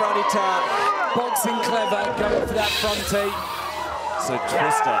 Big fronty tuck. Boxing clever, going for that fronty. So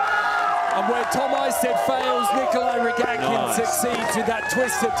Twister. And where Tom Eistedt fails, Nikolai Rogatkin succeeds with that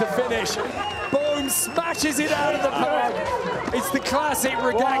Twister to finish. Boom, smashes it out of the park. It's the classic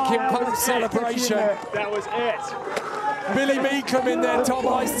Rogatkin post celebration. That was it. Billy Meekham in there, Tom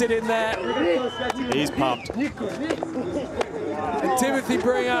Eistedt in there. He's pumped. And Timothy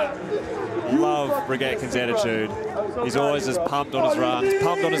Bringer. Love Rogatkin's attitude. He's always just pumped on his runs,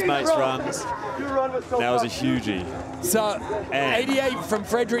 pumped on his mates' runs. That was a hugie. So, 88 from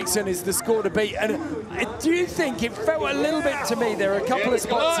Fredriksson is the score to beat. And do you think it felt a little bit to me, there are a couple of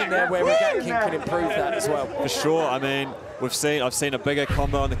spots in there where Rogatkin can improve that as well? For sure. I mean, I've seen a bigger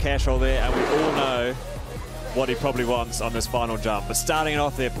combo on the cash roll there, and we all know what he probably wants on this final jump. But starting it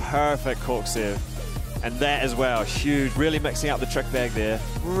off there, perfect cork serve. And that as well, huge, really mixing up the trick bag there.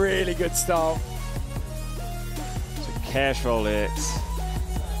 Really good style. So cash roll X.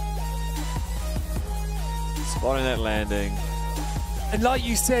 Spotting that landing. And like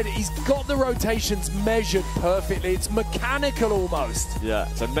you said, he's got the rotations measured perfectly. It's mechanical almost. Yeah,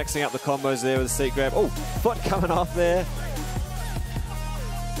 so mixing up the combos there with the seat grab. Oh, foot coming off there.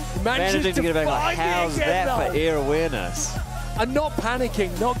 Managing to get it back. Like, how's that for air awareness? And not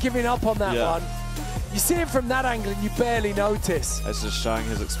panicking, not giving up on that one. You see it from that angle and you barely notice. That's just showing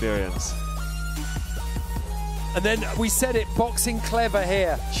his experience. And then we said it, boxing clever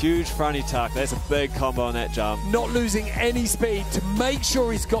here. Huge fronty tuck. That's a big combo on that jump. Not losing any speed to make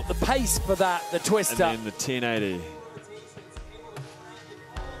sure he's got the pace for that, the twister. And then the 1080.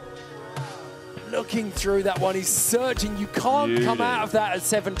 Looking through that one, he's searching. You can't come out of that at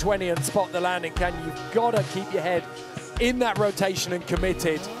 720 and spot the landing, can you? You've got to keep your head in that rotation and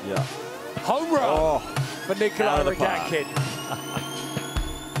committed. Yeah. Home run for Nikolai Rogatkin.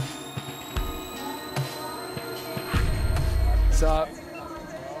 So,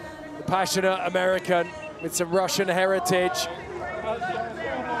 the passionate American with some Russian heritage.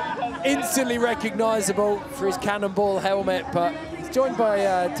 Instantly recognizable for his cannonball helmet, but he's joined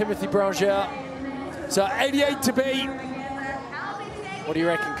by Timothy Branger. So 88 to beat. What do you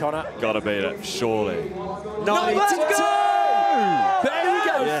reckon, Connor? Gotta beat it, surely. 92! There we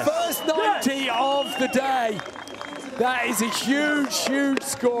go, first 90 of the day. That is a huge, huge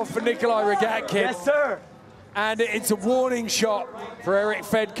score for Nikolai Rogatkin. Yes, sir. And it's a warning shot for Eric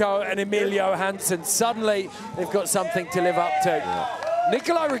Fedko and Emilio Hansen. Suddenly, they've got something to live up to. Yeah.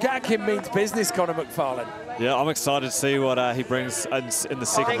 Nikolai Rogatkin means business, Connor McFarlane. Yeah, I'm excited to see what he brings in the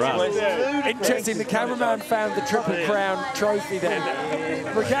second round. Interesting, the cameraman found the Triple Crown trophy then.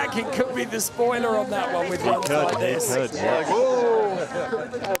 Rogatkin could be the spoiler on that one with runs like this.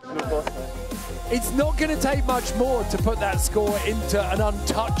 It's not going to take much more to put that score into an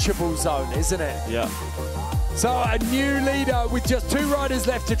untouchable zone, isn't it? Yeah. So a new leader with just 2 riders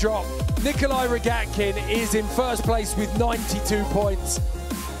left to drop. Nikolai Rogatkin is in first place with 92 points.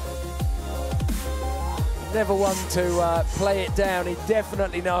 Never one to play it down. He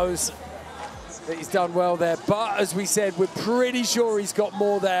definitely knows that he's done well there. But as we said, we're pretty sure he's got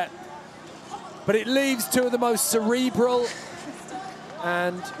more there. But it leaves 2 of the most cerebral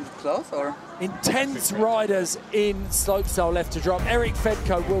and intense riders in slopestyle left to drop. Eric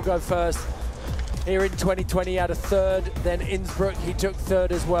Fedko will go first. Here in 2020, he had a 3rd, then Innsbruck, he took 3rd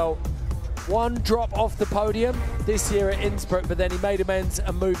as well. 1 drop off the podium this year at Innsbruck, but then he made amends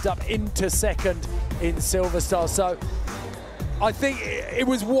and moved up into 2nd in Silverstar. So I think it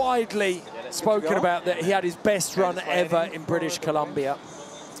was widely spoken about that he had his best run ever in British Columbia.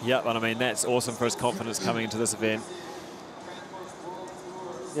 Yep, and I mean, that's awesome for his confidence coming into this event.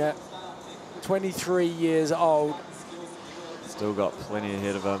 Yeah, 23 years old. Still got plenty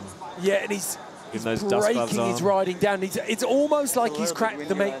ahead of him. Yeah, and he's breaking his riding down. It's almost like he's cracked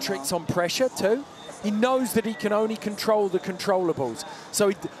the matrix on pressure too. He knows that he can only control the controllables.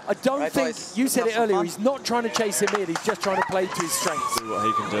 So I don't think, you said it earlier, he's not trying to chase him in, he's just trying to play to his strengths. See what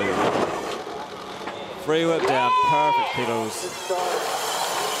he can do. Free whip down, perfect pedals.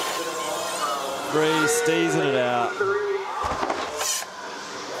 3, steezing it out.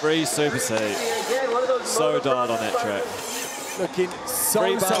 Free super seat. So dialed on that track. Looking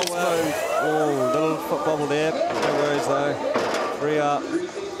so smooth. Oh, little foot bobble there. No worries though. Free up,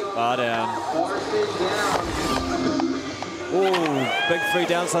 bar down. Oh, big free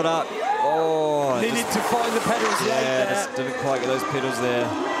downside up. Oh, needed to find the pedals late there. Just didn't quite get those pedals there.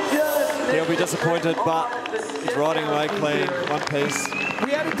 He'll be disappointed, but he's riding away clean, one piece.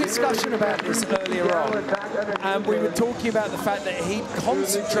 We had a discussion about this earlier on, and we were talking about the fact that he'd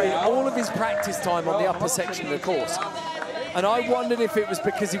concentrate all of his practice time on the upper section of the course. And I wondered if it was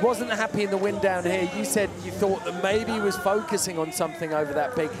because he wasn't happy in the wind down here. You said you thought that maybe he was focusing on something over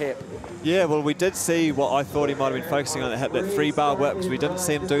that big hip. Yeah, well, we did see what I thought he might have been focusing on, that 3-bar whip, because we didn't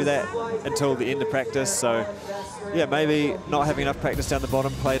see him do that until the end of practice. So, yeah, maybe not having enough practice down the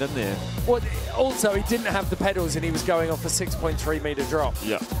bottom played in there. Well, also, he didn't have the pedals and he was going off a 6.3 metre drop.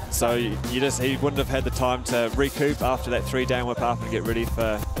 Yeah, so he wouldn't have had the time to recoup after that 3-down whip up and get ready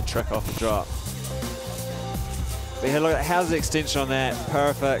for a trick off the drop. But yeah, look, how's the extension on that?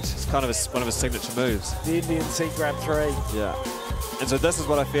 Perfect. It's kind of one of his signature moves. The Indian seat grab 3. Yeah. And so this is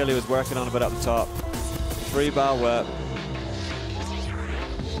what I feel he was working on a bit up the top. 3-bar whip.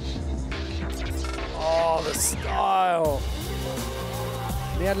 Oh, the style.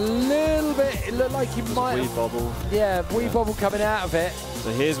 He had a little bit, it looked like he might have... Wee bobble. Yeah, wee bobble coming out of it.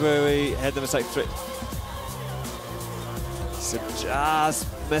 So here's where we had the mistake. So just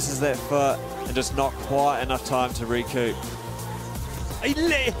misses that foot and just not quite enough time to recoup.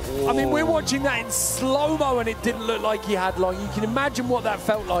 I mean, we're watching that in slow-mo and it didn't look like he had long. You can imagine what that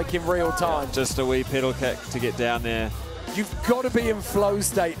felt like in real time. Just a wee pedal kick to get down there. You've got to be in flow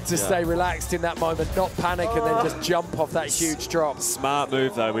state to stay relaxed in that moment, not panic and then just jump off that huge drop. Smart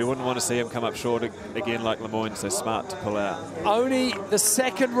move, though. We wouldn't want to see him come up short again like Lemoyne, so smart to pull out. Only the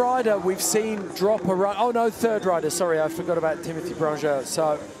second rider we've seen drop a run. Oh, no, third rider. Sorry, I forgot about Timothy Branger.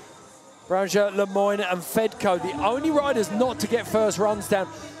 So, Branger, Lemoyne and Fedko, the only riders not to get first runs down.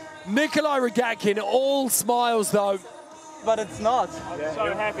 Nikolai Rogatkin, all smiles, though. But it's not. I'm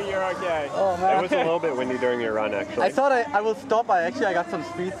so happy you're okay. Oh, man. It was a little bit windy during your run, actually. I thought I will stop. I got some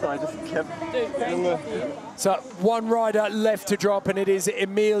speed, so I just kept... So one rider left to drop, and it is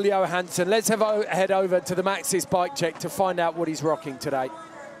Emil Johansson. Let's head over to the Maxxis bike check to find out what he's rocking today.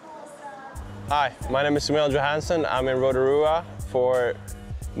 Hi, my name is Emil Johansson. I'm in Rotorua for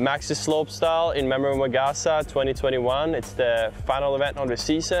Maxxis Slopestyle in memory of McGazza 2021. It's the final event of the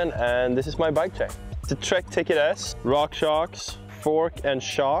season, and this is my bike check. It's a Trek Ticket S, rock shocks, fork and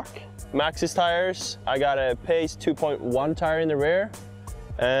shock. Maxxis tires, I got a Pace 2.1 tire in the rear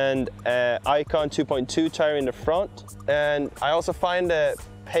and a Icon 2.2 tire in the front. And I also find the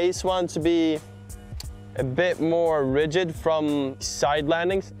Pace one to be a bit more rigid from side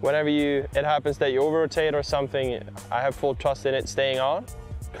landings. Whenever it happens that you over-rotate or something, I have full trust in it staying on.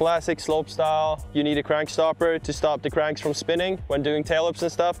 Classic slopestyle, you need a crank stopper to stop the cranks from spinning when doing tail-ups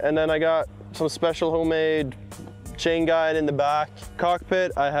and stuff. And then I got some special homemade chain guide in the back.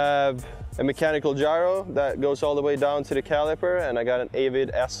 Cockpit, I have a mechanical gyro that goes all the way down to the caliper, and I got an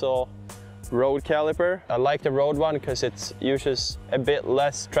Avid SL road caliper. I like the road one because it uses a bit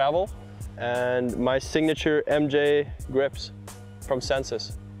less travel, and my signature MJ grips from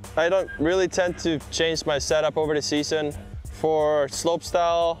Sensus. I don't really tend to change my setup over the season. For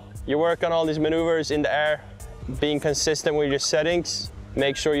slopestyle, you work on all these maneuvers in the air, being consistent with your settings.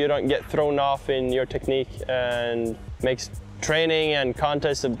 Make sure you don't get thrown off in your technique, and makes training and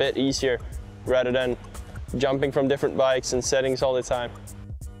contests a bit easier rather than jumping from different bikes and settings all the time.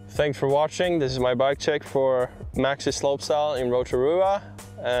 Thanks for watching. This is my bike check for Maxxis Slopestyle in Rotorua,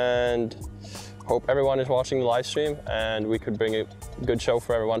 and hope everyone is watching the live stream and we could bring a good show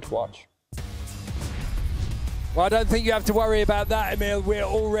for everyone to watch. Well, I don't think you have to worry about that, Emil. We're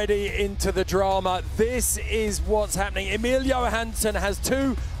already into the drama. This is what's happening. Emil Johansson has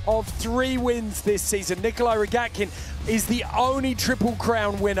 2 of 3 wins this season. Nikolai Rogatkin is the only Triple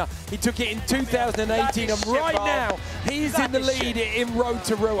Crown winner. He took it in 2018, and right now, he's in the lead in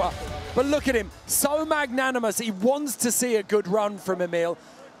Rotorua. But look at him, so magnanimous. He wants to see a good run from Emil.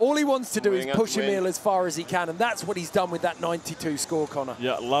 All he wants to do is push Emil as far as he can, and that's what he's done with that 92 score, Connor.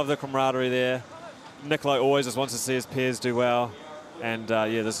 Yeah, love the camaraderie there. Nikolai always just wants to see his peers do well, and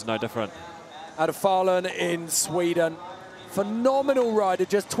yeah, this is no different. Out of Falun in Sweden. Phenomenal rider,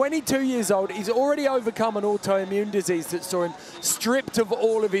 just 22 years old. He's already overcome an autoimmune disease that saw him stripped of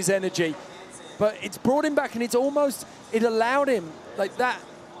all of his energy. But it's brought him back, and it's almost, it allowed him, like that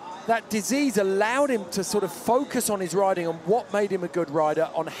that disease allowed him to sort of focus on his riding, on what made him a good rider,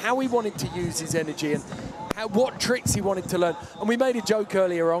 on how he wanted to use his energy and what tricks he wanted to learn. And we made a joke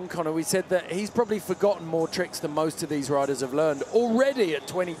earlier on, Connor. We said that he's probably forgotten more tricks than most of these riders have learned already at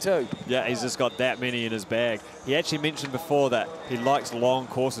 22. Yeah, he's just got that many in his bag. He actually mentioned before that he likes long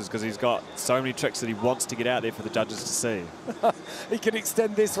courses because he's got so many tricks that he wants to get out there for the judges to see. He can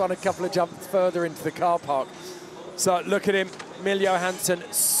extend this one a couple of jumps further into the car park. So look at him, Emilio Hansen,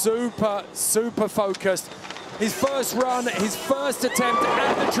 super, super focused. His first run, his first attempt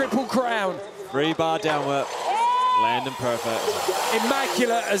at the Triple Crown. 3-bar down whip, landing perfect.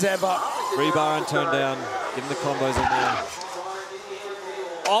 Immaculate as ever. 3-bar and turn down, getting the combos in there.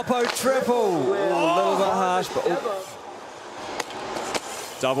 Oppo triple, ooh, a little bit harsh, but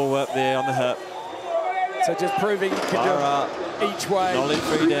double whip there on the hip. So just proving you can do it each way. Nollie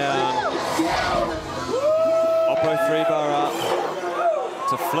 3 down. Oppo 3-bar up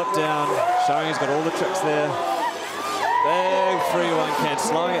to flip down, showing he's got all the tricks there. Big 3-1 can,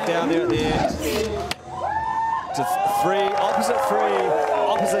 slowing it down there at the end. To 3,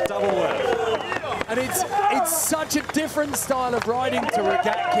 opposite double whip. And it's such a different style of riding to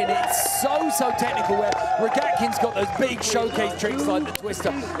Rogatkin. It's so technical, where Rogatkin's got those big showcase tricks like the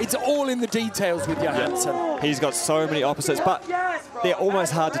twister. It's all in the details with Johansson. Yeah. He's got so many opposites, but they're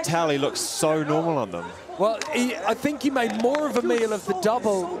almost hard to tell. He looks so normal on them. Well, I think he made more of a meal of the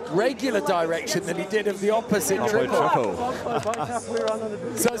double regular direction than he did of the opposite triple.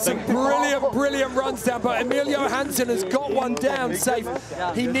 So some brilliant runs down, but Emilio Hansen has got one down safe.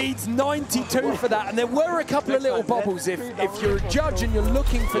 He needs 92 for that, and there were a couple of little bobbles. If you're a judge and you're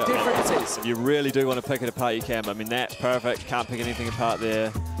looking for differences. If you really do want to pick it apart, you can. I mean, that's perfect. Can't pick anything apart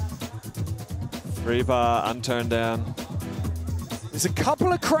there. 3-bar, unturned down. There's a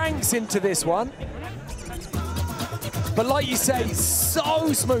couple of cranks into this one. But like you say,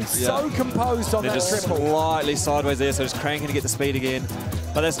 so smooth, so composed on that triple. Slightly sideways there, so just cranking to get the speed again.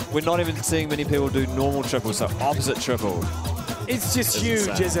 But we're not even seeing many people do normal triple, so opposite triple. It's just huge,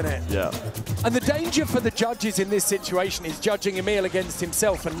 insane, isn't it? Yeah. And the danger for the judges in this situation is judging Emil against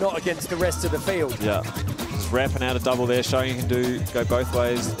himself and not against the rest of the field. Yeah. Just wrapping out a double there, showing you can go both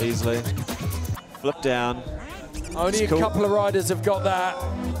ways easily. Flip down. Only a couple of riders have got that.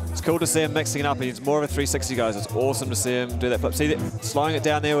 It's cool to see him mixing it up. He's more of a 360 guys. It's awesome to see him do that flip. See that, slowing it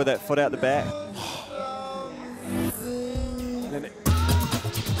down there with that foot out the back.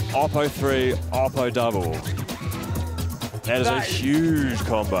 Oppo 3, Oppo double. That is a huge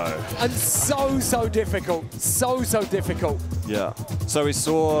combo. And so difficult. So difficult. Yeah. So we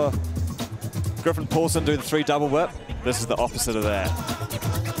saw Griffin Paulson do the 3 double whip. This is the opposite of that.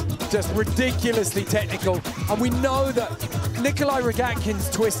 Just ridiculously technical. And we know that Nikolai Rogatkin's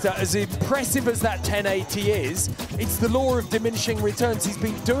twister, as impressive as that 1080 is, it's the law of diminishing returns. He's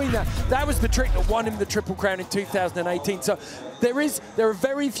been doing that. That was the trick that won him the Triple Crown in 2018. So there are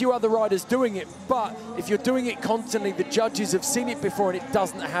very few other riders doing it, but if you're doing it constantly, the judges have seen it before and it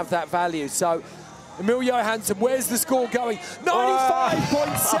doesn't have that value. So Emilio Hansen, where's the score going?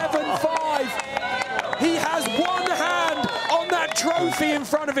 95.75. He has one hand on that trophy in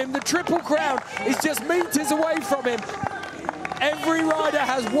front of him. The Triple Crown is just meters away from him. Every rider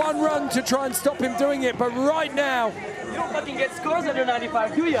has one run to try and stop him doing it, but right now... You don't fucking get scores under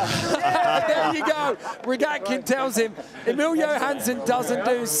 95, do ya? There you go. Rogatkin tells him Emilio Hansen doesn't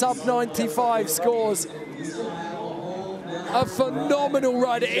do sub-95 scores. A phenomenal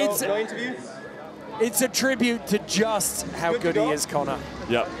rider. It's a tribute to just how good he is, Connor.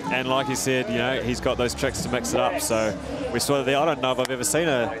 Yep, and like he said, you know, he's got those tricks to mix it up. So we saw that there. I don't know if I've ever seen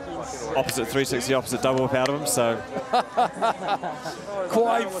a opposite 360, opposite double whip out of him. So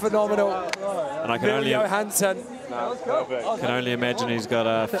quite phenomenal. And I can Emilio Hansen. Can only imagine he's got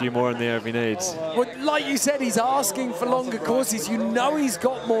a few more in there if he needs. Well, like you said, he's asking for longer courses. You know he's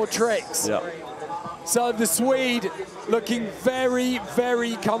got more tricks. Yep. So the Swede looking very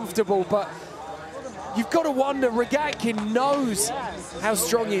comfortable, but you've got to wonder, Rogatkin knows how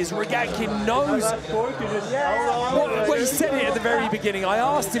strong he is. Rogatkin knows. Well, he said it at the very beginning. I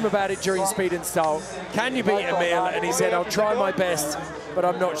asked him about it during Speed and Style. Can you beat Emil? And he said, I'll try my best, but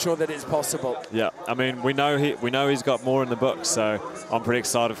I'm not sure that it's possible. Yeah, I mean, we know he's got more in the book, so I'm pretty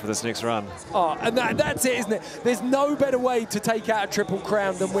excited for this next run. Oh, and that's it, isn't it? There's no better way to take out a Triple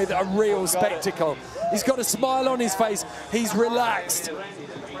Crown than with a real spectacle. He's got a smile on his face. He's relaxed.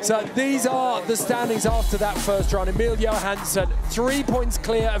 So these are the standings after that first run. Emilio Hansen, 3 points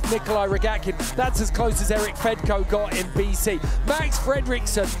clear of Nikolai Rogatkin. That's as close as Eric Fedko got in BC. Max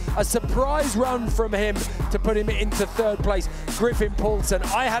Fredriksson, a surprise run from him to put him into 3rd place. Griffin Paulson,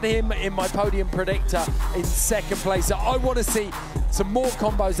 I had him in my podium predictor in 2nd place. So I want to see some more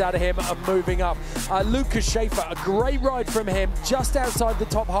combos out of him and moving up. Lucas Schaefer, a great ride from him, just outside the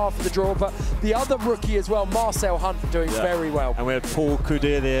top half of the draw, but the other rookie as well, Marcel Hunt, doing very well. And we had Paul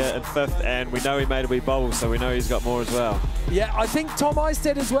Couder there in 5th, and we know he made a wee bubble, so we know he's got more as well. Yeah, I think Tom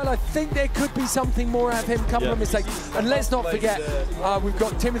Eistedt as well. I think there could be something more out of him. Couple of mistakes. And let's not forget, we've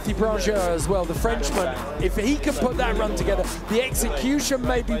got Timothy Brangeur as well, the Frenchman. If he can put that run together, the execution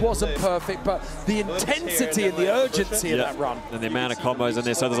maybe wasn't perfect, but the intensity and the urgency of that run. And the amount of combos in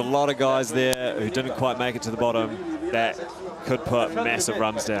there. So there's a lot of guys there who didn't quite make it to the bottom that could put massive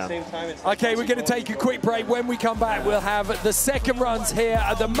runs down. Okay, we're going to take a quick break. When we come back, we'll have the second runs here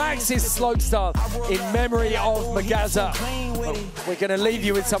at the Maxxis Slopestyle in memory of McGazza. We're going to leave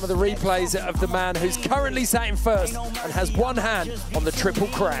you with some of the replays of the man who's currently sat in first and has one hand on the Triple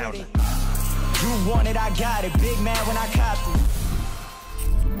Crown. You want it, I got it. Big man when I cop it.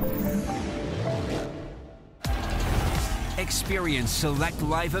 Experience select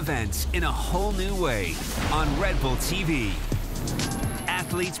live events in a whole new way on Red Bull TV.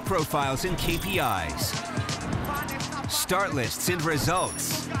 Athletes' profiles and KPIs. Start lists and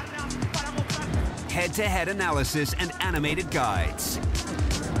results. Head-to-head analysis and animated guides.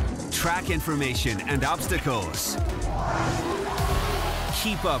 Track information and obstacles.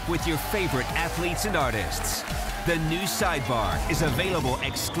 Keep up with your favorite athletes and artists. The new sidebar is available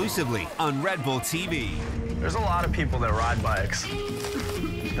exclusively on Red Bull TV. There's a lot of people that ride bikes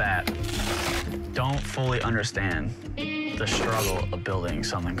that don't fully understand the struggle of building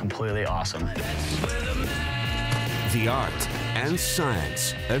something completely awesome. The art and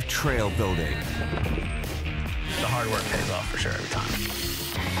science of trail building. The hard work pays off for sure every time.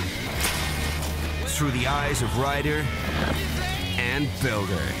 Through the eyes of rider and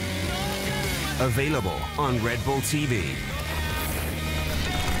builder. Available on Red Bull TV.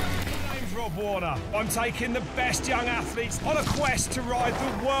 Rob Warner. I'm taking the best young athletes on a quest to ride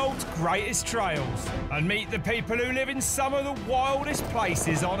the world's greatest trails and meet the people who live in some of the wildest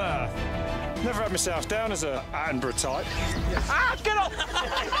places on Earth. Never had myself down as a Attenborough type. Ah, get off!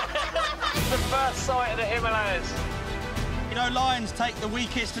 The first sight of the Himalayas. You know, lions take the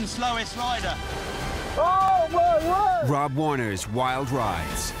weakest and slowest rider. Oh, my word! Rob Warner's Wild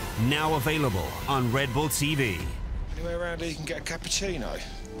Rides. Now available on Red Bull TV. Anywhere around here you can get a cappuccino.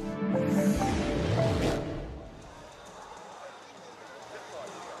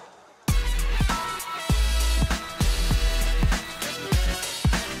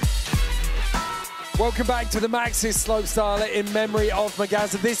 Welcome back to the Maxxis Slopestyle in memory of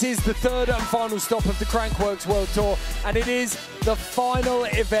McGazza. This is the third and final stop of the Crankworx World Tour, and it is the final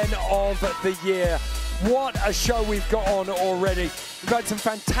event of the year. What a show we've got on already. We've had some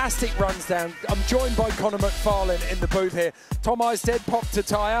fantastic runs down. I'm joined by Conor McFarlane in the booth here. Tom Eistedt popped a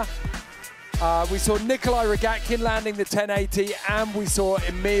tyre. We saw Nikolai Rogatkin landing the 1080, and we saw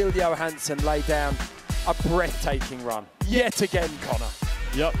Emil Johansson lay down a breathtaking run. Yet again, Conor.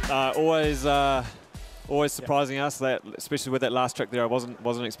 Yep, always surprising us, that, especially with that last trick there. I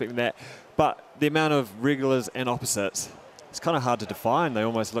wasn't expecting that. But the amount of regulars and opposites, it's kind of hard to define. They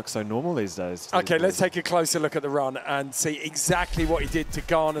almost look so normal these days. Okay, let's take a closer look at the run and see exactly what he did to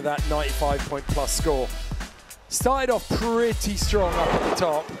garner that 95-point-plus score. Started off pretty strong up at the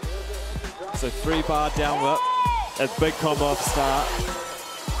top. So 3-bar downward, a big combo off start,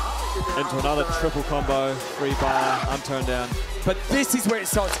 into another triple combo, 3-bar, unturned down. But this is where it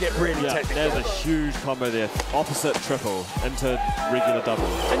starts to get really technical. There's a huge combo there. Opposite triple into regular double.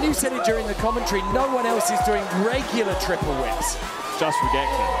 And you said it during the commentary, no one else is doing regular triple whips. Just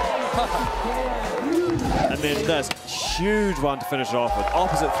Rogatkin. And then this huge one to finish it off with.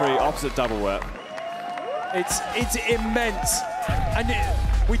 Opposite 3, opposite double whip. It's immense. And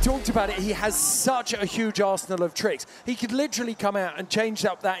we talked about it, he has such a huge arsenal of tricks. He could literally come out and change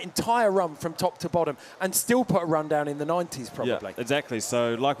up that entire run from top to bottom and still put a run down in the 90s probably. Yeah, exactly.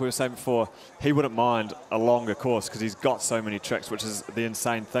 So like we were saying before, he wouldn't mind a longer course because he's got so many tricks, which is the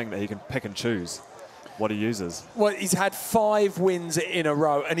insane thing, that he can pick and choose what he uses. Well, he's had 5 wins in a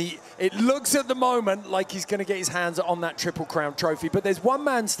row, and it looks at the moment like he's going to get his hands on that Triple Crown trophy, but there's one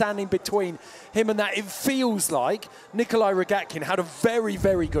man standing between him and that. It feels like Nikolai Rogatkin had a very,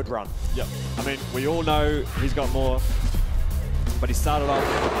 very good run. Yep. I mean, we all know he's got more, but he started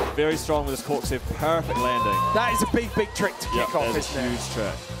off very strong with his corkscrew, perfect landing. That is a big, big trick to kick off, isn't it? Huge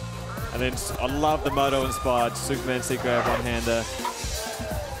trick. And then I love the moto-inspired Superman seat grab one-hander.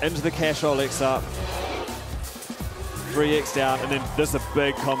 Into the cash roll X up. 3X down, and then there's a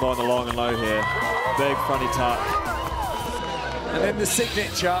big combo on the long and low here. Big fronty tuck. And then the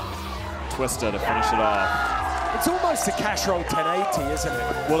signature. Twister to finish it off. It's almost a cash roll 1080, isn't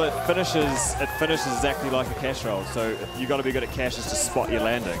it? Well, it finishes exactly like a cash roll, so you've got to be good at cashes to spot your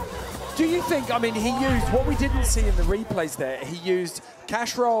landing. Do you think, I mean, he used, what we didn't see in the replays there, he used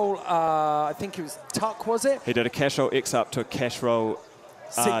cash roll, I think it was tuck, was it? He did a cash roll X up to a cash roll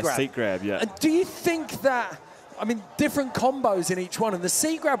seat grab, yeah. And do you think that, I mean, different combos in each one, and the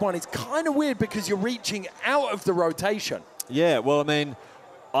seat grab one is kind of weird because you're reaching out of the rotation. Yeah, well, I mean,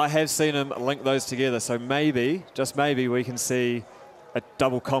 I have seen him link those together, so maybe, just maybe, we can see a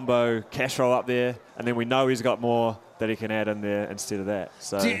double combo cash roll up there, and then we know he's got more that he can add in there instead of that.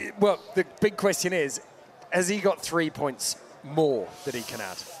 So, well, the big question is, has he got 3 points more that he can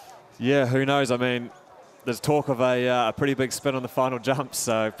add? Yeah, who knows? I mean, there's talk of a pretty big spin on the final jump,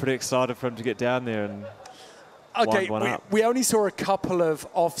 so pretty excited for him to get down there and okay, one up. We only saw a couple of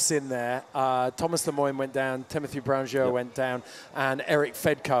offs in there. Thomas Lemoyne went down, Timothy Brown-Joe went down, and Eric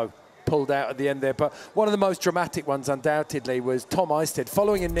Fedko pulled out at the end there. But one of the most dramatic ones, undoubtedly, was Tom Eisted.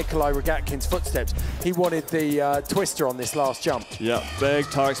 Following in Nikolai Rogatkin's footsteps, he wanted the twister on this last jump. Yeah, big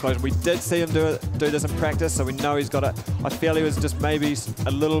tire explosion. We did see him do this in practice, so we know he's got it. I feel he was just maybe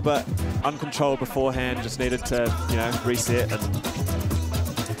a little bit uncontrolled beforehand, just needed to, you know, reset and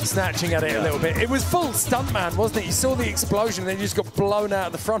snatching at it a little bit. It was full stuntman, wasn't it? You saw the explosion, and then you just got blown out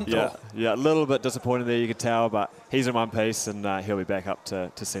of the front door. Yeah, a little bit disappointed there, you could tell, but he's in one piece, and he'll be back up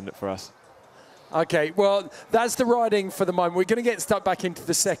to send it for us. Okay, well, that's the riding for the moment. We're going to get stuck back into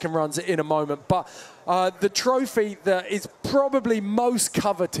the second runs in a moment, but the trophy that is probably most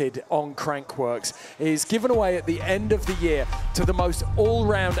coveted on Crankworx is given away at the end of the year to the most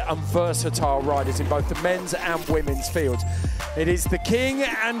all-round and versatile riders in both the men's and women's fields. It is the king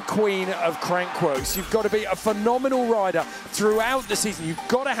and queen of Crankworx. You've got to be a phenomenal rider throughout the season. You've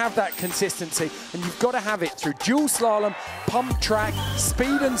got to have that consistency, and you've got to have it through dual slalom, pump track,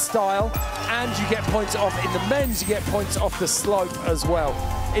 speed and style, and you get points off in the men's, you get points off the slope as well.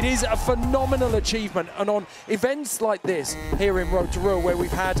 It is a phenomenal achievement, and on events like this here in Rotorua, where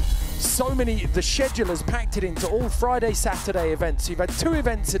we've had so many, the schedulers packed it into all Friday, Saturday events. You've had 2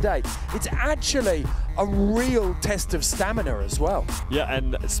 events a day. It's actually a real test of stamina as well. Yeah,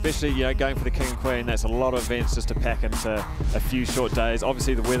 and especially, you know, going for the king and queen, that's a lot of events just to pack into a few short days.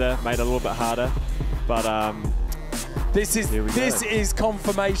 Obviously, the weather made it a little bit harder, but this is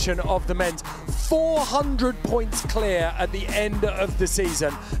confirmation of the men's. 400 points clear at the end of the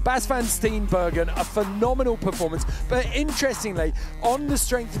season. Bas van Steenbergen, a phenomenal performance, but interestingly, on the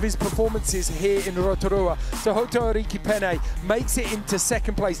strength of his performances here in Rotorua, Tohoto Rikipene makes it into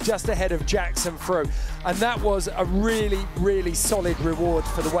second place just ahead of Jackson Frew. And that was a really, really solid reward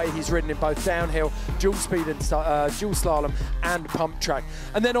for the way he's ridden in both downhill, dual speed and dual slalom and pump track.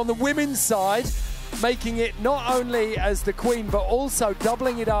 And then on the women's side, making it not only as the queen, but also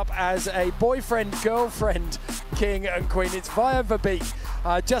doubling it up as a boyfriend-girlfriend king and queen. It's Via Verbeek,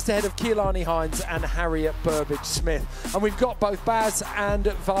 just ahead of Keelani Hines and Harriet Burbage-Smith. And we've got both Baz and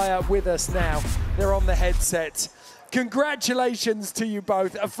Via with us now. They're on the headset. Congratulations to you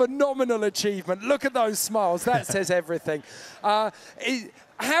both. A phenomenal achievement. Look at those smiles. That says everything. How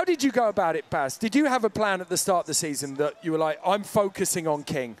did you go about it, Baz? Did you have a plan at the start of the season that you were like, I'm focusing on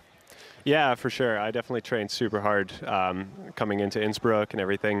king? Yeah, for sure. I definitely trained super hard coming into Innsbruck and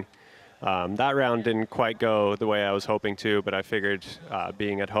everything. That round didn't quite go the way I was hoping to, but I figured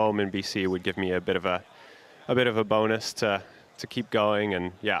being at home in BC would give me a bit of a bonus to keep going,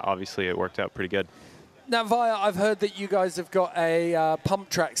 and yeah, obviously it worked out pretty good. Now, Via, I've heard that you guys have got a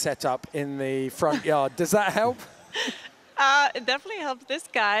pump track set up in the front yard. Does that help? It definitely helped this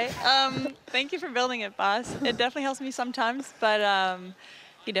guy. Thank you for building it, boss. It definitely helps me sometimes, but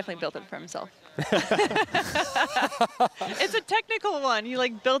he definitely built it for himself. It's a technical one. He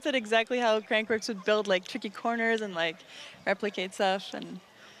like built it exactly how Crankworx would build like tricky corners and like replicate stuff, and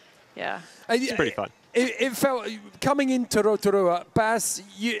yeah. It's pretty fun. It felt, coming into Rotorua, Baz,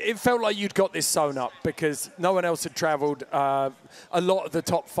 it felt like you'd got this sewn up because no one else had travelled. A lot of the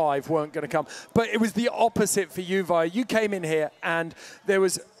top 5 weren't going to come. But it was the opposite for you, Via. You came in here and there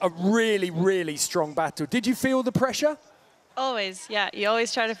was a really, really strong battle. Did you feel the pressure? Always, yeah. You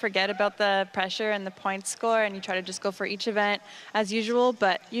always try to forget about the pressure and the point score, and you try to just go for each event as usual,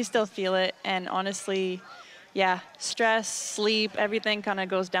 but you still feel it. And honestly, yeah, stress, sleep, everything kind of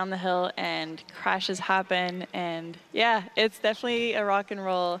goes down the hill and crashes happen. And yeah, it's definitely a rock and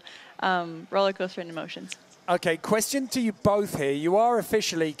roll roller coaster in emotions. Okay, question to you both here. You are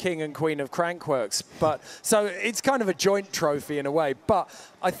officially king and queen of Crankworx, but so it's kind of a joint trophy in a way, but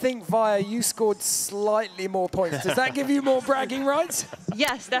I think, Via, you scored slightly more points. Does that give you more bragging rights?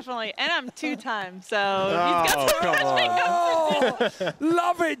 Yes, definitely. And I'm 2-time, so Oh, he's got some come on.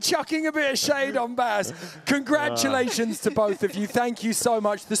 Love it, chucking a bit of shade on Baz. Congratulations to both of you. Thank you so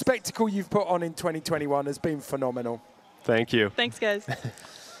much. The spectacle you've put on in 2021 has been phenomenal. Thank you. Thanks, guys.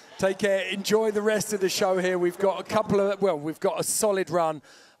 Take care. Enjoy the rest of the show here. We've got a couple of, well, we've got a solid run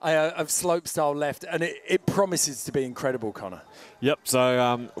of slopestyle left, and it promises to be incredible, Connor. Yep,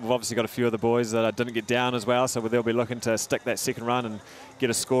 so we've obviously got a few of the boys that didn't get down as well, so they'll be looking to stick that second run and get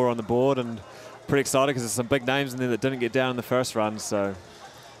a score on the board, and pretty excited because there's some big names in there that didn't get down in the first run, so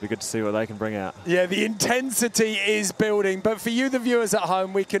be good to see what they can bring out. Yeah, the intensity is building, but for you, the viewers at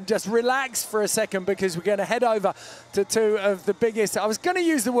home, we can just relax for a second because we're going to head over to two of the biggest, I was going to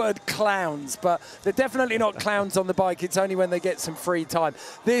use the word clowns, but they're definitely not clowns on the bike. It's only when they get some free time.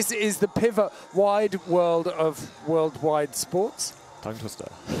 This is the pivot wide world of worldwide sports. Tongue twister.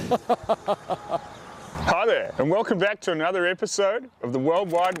 Hi there, and welcome back to another episode of the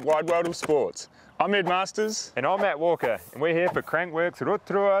Worldwide Wide World of Sports. I'm Ed Masters. And I'm Matt Walker, and we're here for Crankworx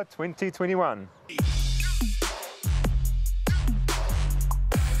Rotorua 2021.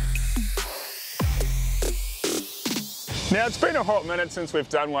 Now, it's been a hot minute since we've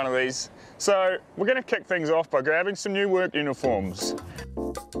done one of these, so we're going to kick things off by grabbing some new work uniforms.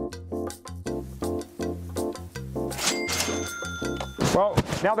 Well,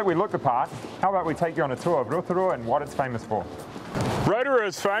 now that we look the part, how about we take you on a tour of Rotorua and what it's famous for? Rotorua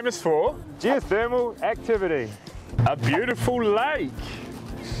is famous for geothermal activity. A beautiful lake.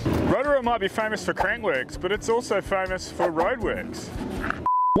 Rotorua might be famous for Crankworx, but it's also famous for roadworks.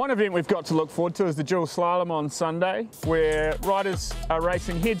 One event we've got to look forward to is the dual slalom on Sunday, where riders are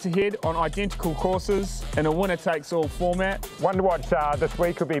racing head-to-head on identical courses in a winner-takes-all format. One to watch this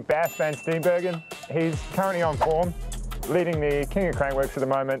week will be Bas van Steenbergen. He's currently on form, leading the king of Crankworx at the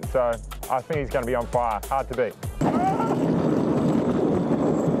moment, so I think he's going to be on fire. Hard to beat.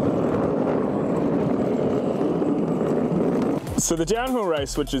 So the downhill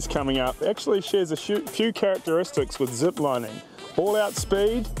race, which is coming up, actually shares a few characteristics with zip lining. All-out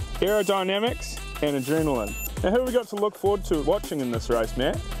speed, aerodynamics, and adrenaline. Now, who have we got to look forward to watching in this race,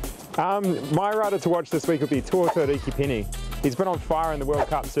 Matt? My rider to watch this week will be Tuatara Penny. He's been on fire in the World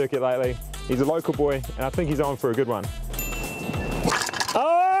Cup circuit lately. He's a local boy, and I think he's on for a good one.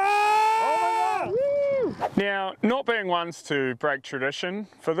 Oh my God! Now, not being ones to break tradition,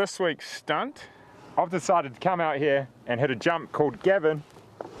 for this week's stunt, I've decided to come out here and hit a jump called Gavin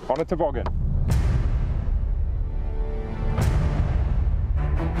on a toboggan.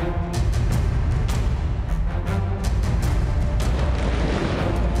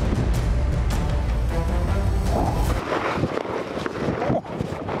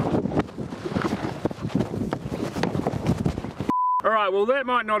 Alright, well that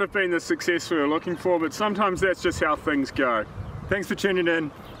might not have been the success we were looking for, but sometimes that's just how things go. Thanks for tuning in.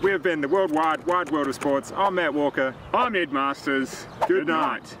 We have been the Worldwide Wide World of Sports. I'm Matt Walker. I'm Ed Masters. Good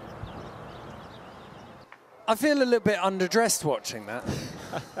night. I feel a little bit underdressed watching that.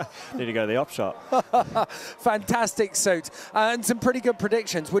 Need to go to the op shop. Fantastic suit. And some pretty good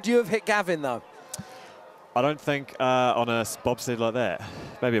predictions. Would you have hit Gavin, though? I don't think on a bobsled like that.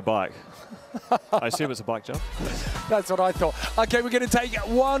 Maybe a bike. I assume it's a bike jump. That's what I thought. Okay, we're going to take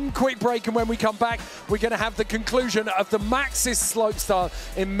one quick break, and when we come back, we're going to have the conclusion of the Maxxis Slopestyle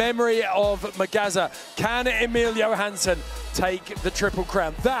in memory of McGazza. Can Emil Johansson take the Triple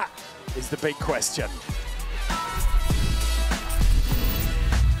Crown? That is the big question.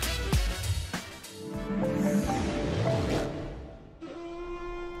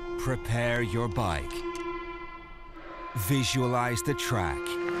 Prepare your bike. Visualize the track.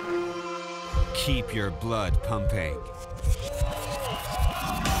 Keep your blood pumping.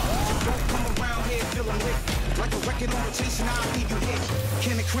 Like a record on rotation, I'll leave you hit.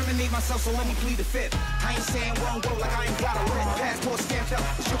 Can't incriminate myself, so let me plead the fifth. I ain't saying one go like I ain't got a red passport stamped up.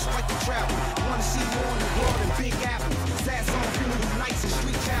 It looks like the travel. Wanna see more in the world than Big Apple. That's on funeral nights and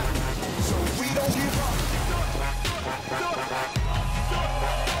street chapel. So we don't give up.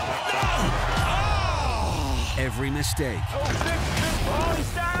 Every mistake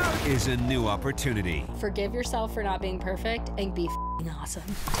is a new opportunity. Forgive yourself for not being perfect and be awesome.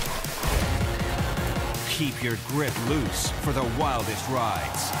 Keep your grip loose for the wildest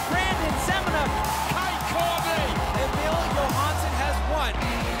rides. Brandon Semina, Kai Corby, Emil Johansson has won.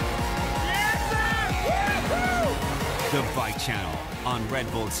 The Bike Channel on Red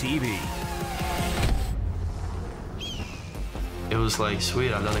Bull TV. It was like,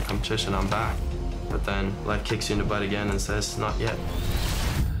 sweet, I've done the competition, I'm back. but then life kicks you in the butt again and says, not yet.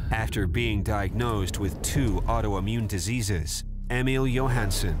 After being diagnosed with 2 autoimmune diseases, Emil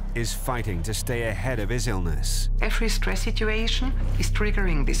Johansson is fighting to stay ahead of his illness. Every stress situation is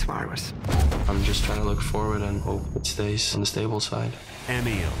triggering this virus. I'm just trying to look forward and hope it stays on the stable side.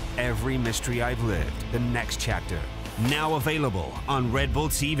 Emil, Every Mystery I've Lived, the next chapter. Now available on Red Bull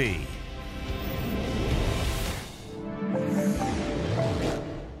TV.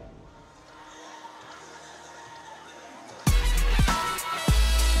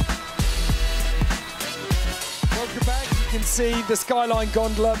 Welcome back. You can see the Skyline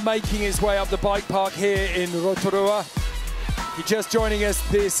gondola making his way up the bike park here in Rotorua. If you're just joining us,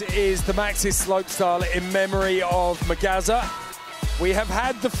 this is the Maxxis Slopestyle in memory of McGazza. We have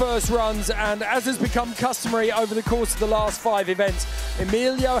had the first runs, and as has become customary over the course of the last 5 events,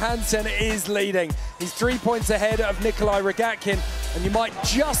 Emil Johansson is leading. He's 3 points ahead of Nikolai Rogatkin, and you might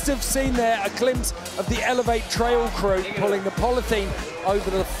just have seen there a glimpse of the Elevate Trail crew pulling the polythene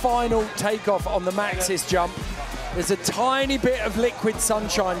over the final takeoff on the Maxxis jump. There's a tiny bit of liquid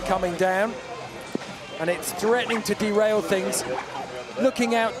sunshine coming down, and it's threatening to derail things.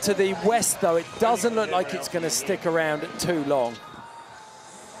 Looking out to the west, though, it doesn't look like it's going to stick around too long.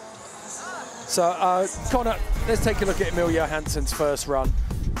 So, Connor, let's take a look at Emil Johansson's first run.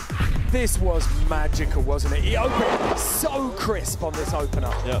 This was magical, wasn't it? He opened so crisp on this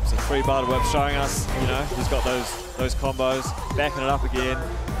opener. Yep, so 3-bar whip showing us, you know, he's got those combos, backing it up again,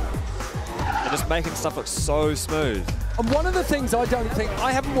 and just making stuff look so smooth. And one of the things I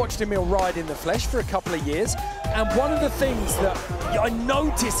haven't watched Emil ride in the flesh for a couple of years, and one of the things that I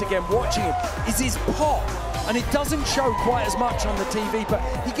notice again watching him is his pop. And it doesn't show quite as much on the TV, but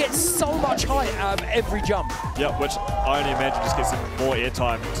he gets so much height out of every jump. Yep, which I only imagine just gives him more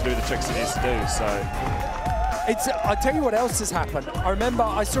airtime to do the tricks he needs to do, so. I'll tell you what else has happened. I remember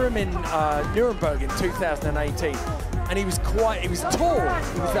I saw him in Nuremberg in 2018, and he was tall, he was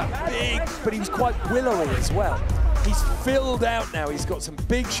that big, but he was quite willowy as well. He's filled out now, he's got some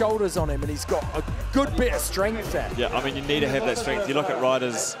big shoulders on him, and he's got a good bit of strength there. Yeah, I mean, you need to have that strength. You look at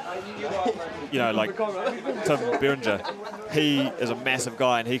riders, you know, like Tim Berenger, he is a massive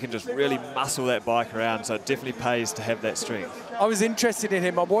guy and he can just really muscle that bike around, so it definitely pays to have that strength. I was interested in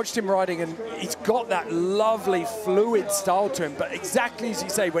him. I watched him riding, and he's got that lovely fluid style to him, but exactly as you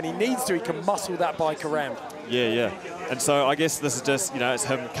say, when he needs to, he can muscle that bike around. Yeah. And so I guess this is just, you know, it's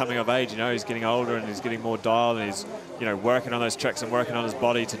him coming of age, you know, he's getting older and he's getting more dialed, and he's, you know, working on those tricks and working on his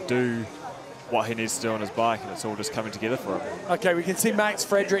body to do what he needs to do on his bike, and it's all just coming together for him. Okay, we can see Max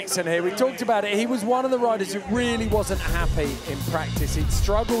Fredriksson here. We talked about it. He was one of the riders who really wasn't happy in practice. He'd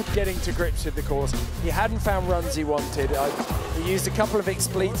struggled getting to grips with the course. He hadn't found runs he wanted. He used a couple of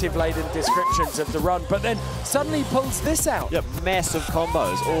expletive-laden descriptions of the run, but then suddenly he pulls this out. Yep, massive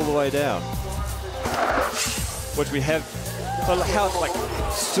combos all the way down, which we have, like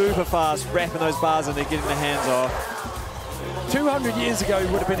super fast, wrapping those bars in there, getting the hands off. 200 years ago, he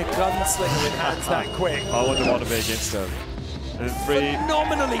would have been a gunslinger with hands that quick. I wouldn't want to be against him. And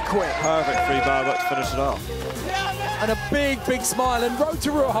phenomenally quick. Perfect 3-bar whip to finish it off. And a big, big smile. And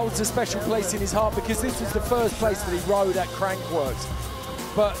Rotorua holds a special place in his heart because this was the first place that he rode at Crankworx.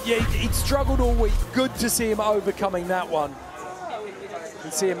 But yeah, he'd struggled all week. Good to see him overcoming that one. You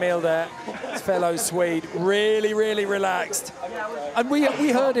can see Emil there, his fellow Swede, really, really relaxed. And we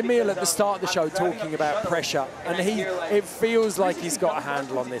heard Emil at the start of the show talking about pressure, and it feels like he's got a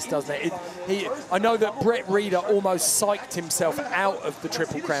handle on this, doesn't it? I know that Brett Reeder almost psyched himself out of the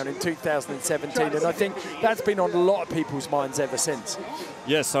Triple Crown in 2017, and I think that's been on a lot of people's minds ever since.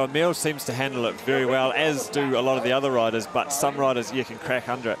 Yeah, so Emil seems to handle it very well, as do a lot of the other riders, but some riders, you can crack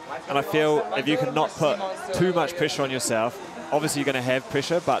under it. And I feel if you can not put too much pressure on yourself, obviously you're going to have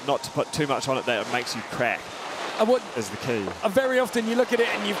pressure, but not to put too much on it that it makes you crack. And what is the key? Very often you look at it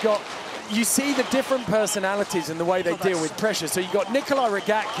and you see the different personalities and the way they deal with pressure. So you've got Nikolai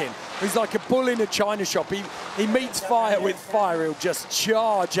Rogatkin, who's like a bull in a china shop. He meets fire with fire, he'll just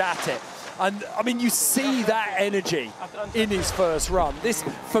charge at it. And I mean, you see that energy in his first run.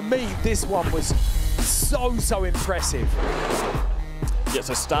 For me, this one was so impressive. Yeah,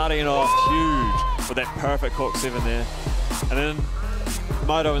 so starting it off huge with that perfect cork 7 there. And then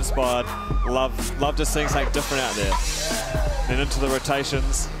moto inspired, love just seeing something different out there. Then into the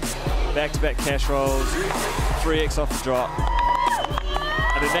rotations, back-to-back cash rolls, 3x off the drop.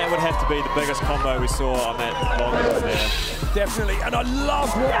 And then And that would have to be the biggest combo we saw on that long run there. Definitely, and I love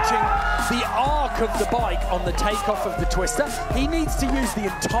watching the arc of the bike on the takeoff of the twister. He needs to use the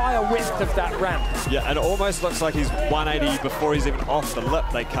entire width of that ramp. Yeah, and it almost looks like he's 180 before he's even off the lip.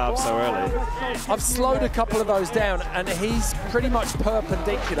 They carved so early. I've slowed a couple of those down, and he's pretty much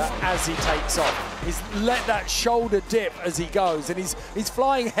perpendicular as he takes off. He's let that shoulder dip as he goes, and he's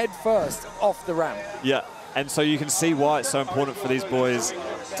flying head first off the ramp. Yeah, and so you can see why it's so important for these boys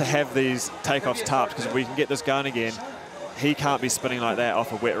to have these takeoffs tarped, because if we can get this going again, he can't be spinning like that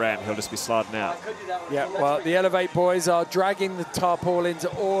off a wet ramp. He'll just be sliding out. Yeah, well, the Elevate boys are dragging the tarpaulins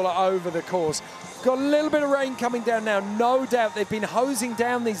all over the course. Got a little bit of rain coming down now. No doubt they've been hosing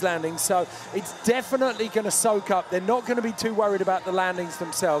down these landings, so it's definitely going to soak up. They're not going to be too worried about the landings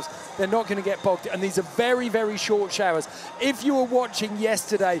themselves. They're not going to get bogged. And these are very, very short showers. If you were watching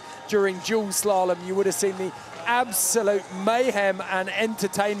yesterday during dual slalom, you would have seen the absolute mayhem and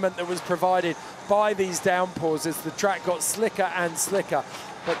entertainment that was provided by these downpours as the track got slicker and slicker.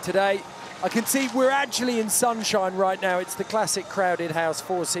 But today, I can see we're actually in sunshine right now. It's the classic crowded house,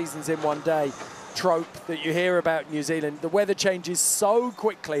 4 seasons in one day trope that you hear about New Zealand. The weather changes so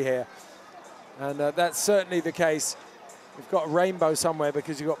quickly here, and that's certainly the case. We've got a rainbow somewhere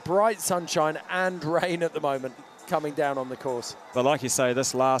because you've got bright sunshine and rain at the moment coming down on the course. But like you say,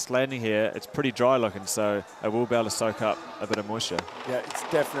 this last landing here, it's pretty dry looking, so it will be able to soak up a bit of moisture. Yeah, it's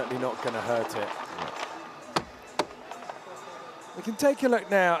definitely not going to hurt it. We can take a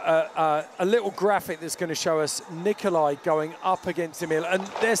look now at a little graphic that's going to show us Nikolai going up against Emil and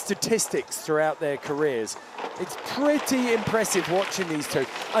their statistics throughout their careers. It's pretty impressive watching these two.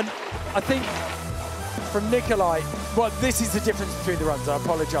 And I think from Nikolai, well, this is the difference between the runs, I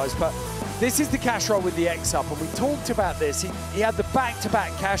apologise, but this is the cash roll with the X up, and we talked about this. He had the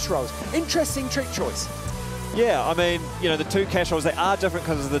back-to-back cash rolls. Interesting trick choice. Yeah, I mean, you know, the two cash rolls, they are different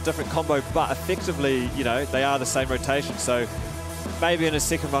because of the different combo, but effectively, you know, they are the same rotation. So maybe in his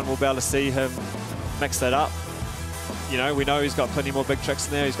second run, we'll be able to see him mix that up. You know, we know he's got plenty more big tricks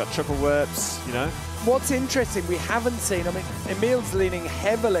in there. He's got triple whips, you know. What's interesting, we haven't seen, I mean, Emil's leaning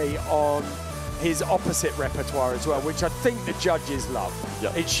heavily on his opposite repertoire as well, which I think the judges love.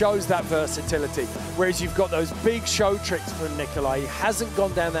 Yep. It shows that versatility. Whereas you've got those big show tricks from Nikolai. He hasn't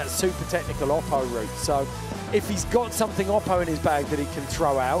gone down that super technical oppo route. So if he's got something oppo in his bag that he can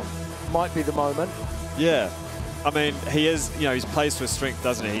throw out, might be the moment. Yeah. I mean, he is, you know, he's plays to his strength,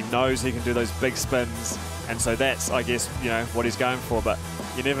 doesn't he? He knows he can do those big spins. And so that's, I guess, you know, what he's going for. But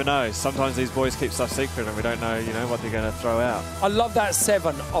you never know. Sometimes these boys keep stuff secret and we don't know, you know, what they're going to throw out. I love that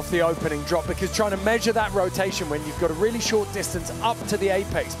 7 off the opening drop, because trying to measure that rotation when you've got a really short distance up to the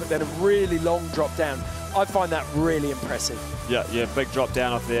apex, but then a really long drop down, I find that really impressive. Yeah, big drop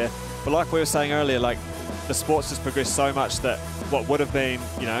down off there. But like we were saying earlier, like, the sport's just progressed so much that what would have been,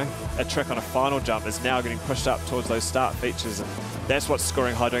 you know, a trick on a final jump is now getting pushed up towards those start features. And that's what's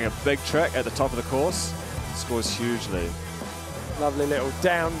scoring high. Doing a big trick at the top of the course scores hugely. Lovely little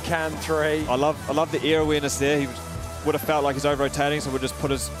down can 3. I love the air awareness there. He would have felt like he's over-rotating, so we'll just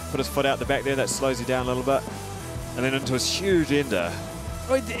put his foot out the back there. That slows you down a little bit. And then into his huge ender.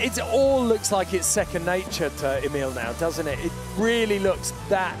 It all looks like it's second nature to Emil now, doesn't it? It really looks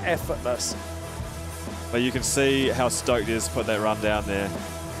that effortless. But you can see how stoked he is to put that run down there.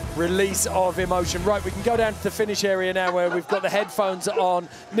 Release of emotion. Right, we can go down to the finish area now where we've got the headphones on.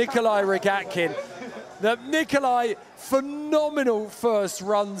 Nikolai Rogatkin. Nikolai, phenomenal first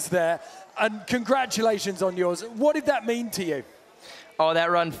runs there. And congratulations on yours. What did that mean to you? Oh, that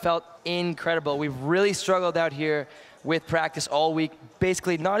run felt incredible. We've really struggled out here with practice all week.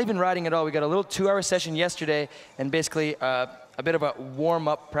 Basically, not even riding at all. We got a little 2-hour session yesterday and basically a bit of a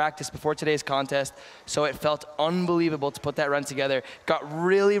warm-up practice before today's contest, so it felt unbelievable to put that run together. Got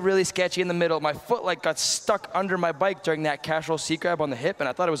really, really sketchy in the middle. My foot like got stuck under my bike during that cash roll seat grab on the hip, and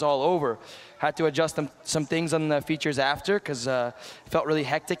I thought it was all over. Had to adjust some things on the features after because it felt really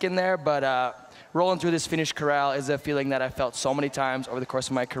hectic in there, but rolling through this finish corral is a feeling that I felt so many times over the course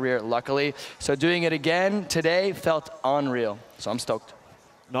of my career, luckily. So doing it again today felt unreal, so I'm stoked.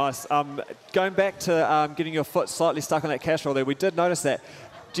 Nice. Going back to getting your foot slightly stuck on that cash roll there, we did notice that.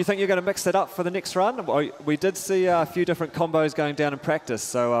 Do you think you're going to mix that up for the next run? We did see a few different combos going down in practice,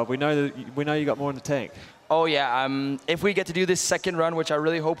 so we know you got more in the tank. Oh yeah, if we get to do this second run, which I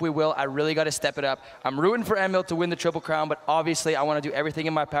really hope we will, I really got to step it up. I'm rooting for Emil to win the Triple Crown, but obviously I want to do everything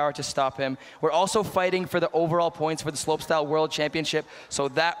in my power to stop him. We're also fighting for the overall points for the Slopestyle World Championship, so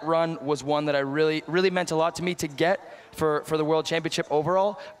that run was one that I really meant a lot to me to get for the World Championship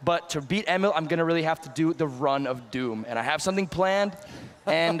overall. But to beat Emil, I'm going to really have to do the run of doom, and I have something planned,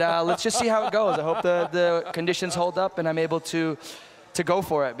 and let's just see how it goes. I hope the conditions hold up and I'm able to to go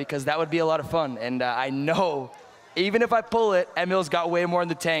for it because that would be a lot of fun. And I know even if I pull it, Emil's got way more in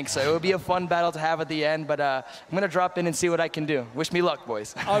the tank, so it would be a fun battle to have at the end, but I'm going to drop in and see what I can do. Wish me luck,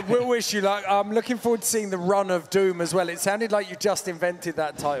 boys. I will wish you luck. I'm looking forward to seeing the Run of Doom as well. It sounded like you just invented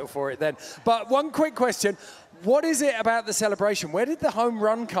that title for it then. But one quick question. What is it about the celebration? Where did the home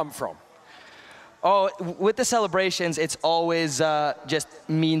run come from? Oh, with the celebrations, it's always just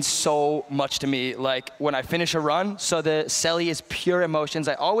means so much to me. Like when I finish a run, so the celly is pure emotions.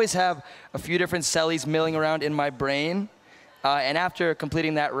 I always have a few different cellies milling around in my brain. And after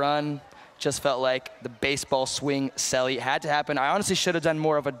completing that run, just felt like the baseball swing celly had to happen. I honestly should have done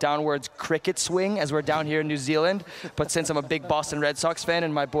more of a downwards cricket swing as we're down here in New Zealand. But since I'm a big Boston Red Sox fan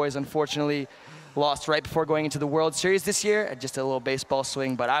and my boys unfortunately lost right before going into the World Series this year, just a little baseball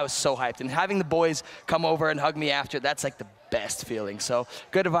swing, but I was so hyped. And having the boys come over and hug me after, that's like the best feeling. So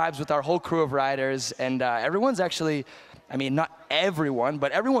good vibes with our whole crew of riders, and everyone's actually, I mean, not everyone,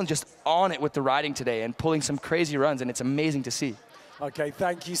 but everyone's just on it with the riding today and pulling some crazy runs, and it's amazing to see. Okay,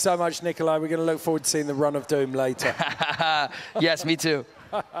 thank you so much, Nikolai. We're going to look forward to seeing the Run of Doom later. Yes, me too.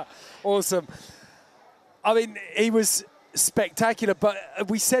 Awesome. I mean, he was spectacular, but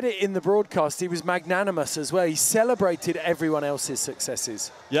we said it in the broadcast, he was magnanimous as well. He celebrated everyone else's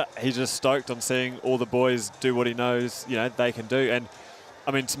successes. Yeah, he's just stoked on seeing all the boys do what he knows, you know, they can do. And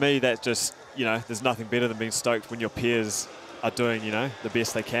I mean, to me, that's just, you know, there's nothing better than being stoked when your peers are doing, you know, the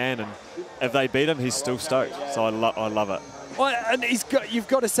best they can. And if they beat him, he's still stoked. So I love it. Well, and you've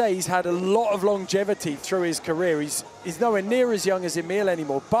got to say he's had a lot of longevity through his career. He's nowhere near as young as Emil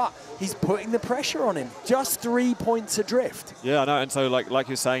anymore, but he's putting the pressure on him. Just 3 points adrift. Yeah, I know. And so like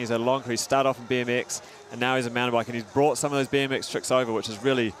you're saying, he's had a long career. He started off in BMX, and now he's a mountain bike, and he's brought some of those BMX tricks over, which has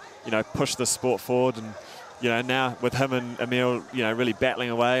really, you know, pushed the sport forward. And, you know, now with him and Emil, you know, really battling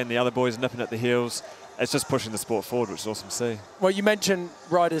away, and the other boys nipping at the heels, it's just pushing the sport forward, which is awesome to see. Well, you mentioned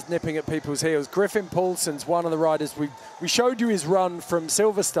riders nipping at people's heels. Griffin Paulson's one of the riders. We showed you his run from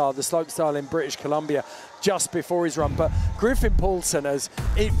Silverstar, the slopestyle in British Columbia, just before his run. But Griffin Paulson,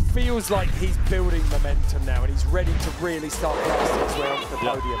 it feels like he's building momentum now, and he's ready to really start blasting his way onto the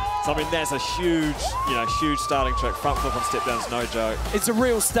podium. So, I mean, that's a huge, you know, huge starting trick. Front flip on step down's no joke. It's a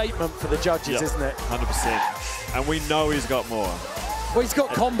real statement for the judges, isn't it? 100%. And we know he's got more. Well, he's got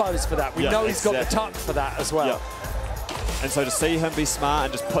combos for that. We know he's got the tuck for that as well. And so to see him be smart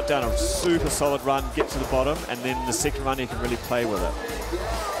and just put down a super solid run, get to the bottom, and then the second run he can really play with it.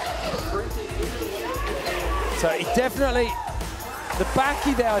 So he definitely, the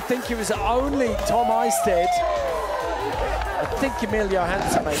backy there, I think it was only Tom Eisted. I think Emil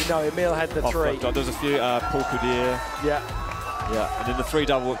Johansson maybe. No, Emil had the three. There was a few, Paul Coudier. Yeah. And then the three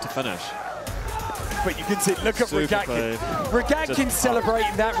double to finish. But you can see, look at Rogatkin. Rogatkin's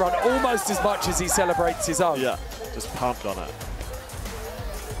celebrating that run almost as much as he celebrates his own. Yeah, just pumped on it.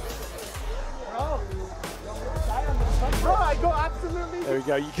 Bro, I go absolutely. There we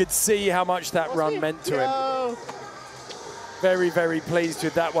go. You could see how much that run meant to him. Very, very pleased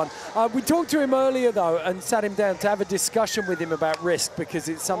with that one. We talked to him earlier, though, and sat him down to have a discussion with him about risk, because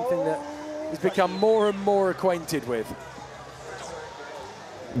it's something that he's become more and more acquainted with.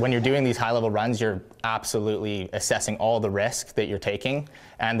 When you're doing these high-level runs, you're absolutely assessing all the risk that you're taking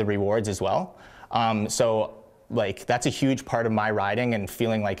and the rewards as well. So, like, that's a huge part of my riding and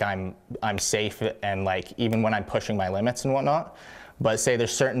feeling like I'm safe, and like even when I'm pushing my limits and whatnot. But say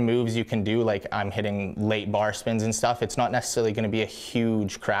there's certain moves you can do, like I'm hitting late bar spins and stuff. It's not necessarily going to be a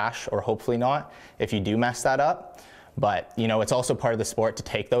huge crash, or hopefully not, if you do mess that up. But you know, it's also part of the sport to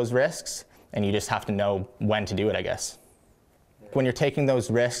take those risks, and you just have to know when to do it, I guess. When you're taking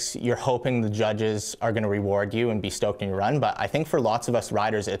those risks, you're hoping the judges are going to reward you and be stoked in your run. But I think for lots of us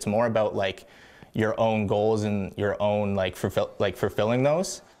riders, it's more about like your own goals and your own fulfilling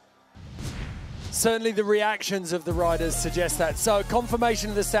those. Certainly the reactions of the riders suggest that. So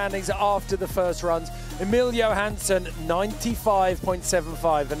confirmation of the standings after the first runs. Emil Johansson,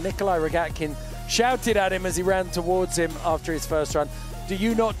 95.75, and Nikolai Rogatkin shouted at him as he ran towards him after his first run, do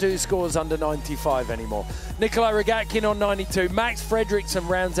you not do scores under 95 anymore? Nikolai Rogatkin on 92. Max Fredriksson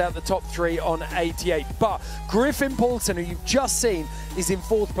rounds out the top three on 88. But Griffin Paulson, who you've just seen, is in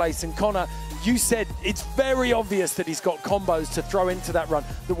fourth place. And Connor, you said it's very obvious that he's got combos to throw into that run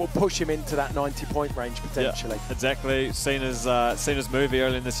that will push him into that 90-point range potentially. Yeah, exactly. Seen his movie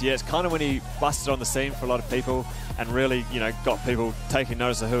earlier in this year. It's kind of when he busted on the scene for a lot of people and really, you know, got people taking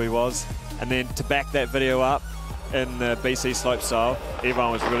notice of who he was. And then to back that video up, in the BC slopestyle,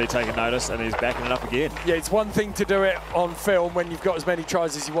 everyone was really taking notice, and he's backing it up again. Yeah, it's one thing to do it on film when you've got as many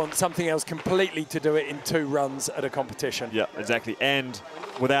tries as you want, something else completely to do it in 2 runs at a competition. Yeah, exactly. And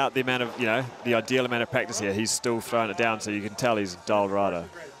without the amount of, the ideal amount of practice here, he's still throwing it down, so you can tell he's a dialed rider.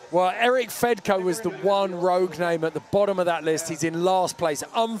 Well, Eric Fedko was the one rogue name at the bottom of that list. He's in last place,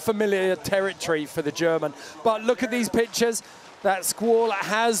 unfamiliar territory for the German. But look at these pictures. That squall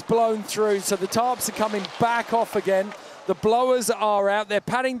has blown through, so the tarps are coming back off again. The blowers are out. They're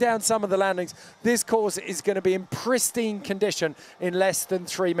patting down some of the landings. This course is going to be in pristine condition in less than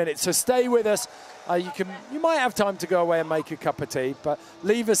 3 minutes. So stay with us. You might have time to go away and make a cup of tea, but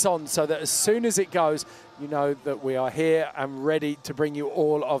leave us on so that as soon as it goes, you know that we are here and ready to bring you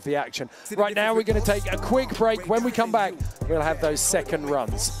all of the action. Right now, we're going to take a quick break. When we come back, we'll have those second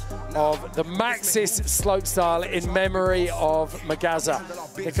runs of the Maxxis slopestyle in memory of McGazza.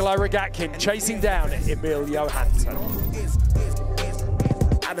 Nikolai Rogatkin chasing down Emil Johansson.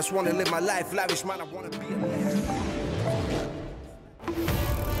 I just want to live my life lavish, man. I want to be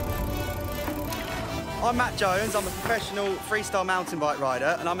I'm Matt Jones, I'm a professional freestyle mountain bike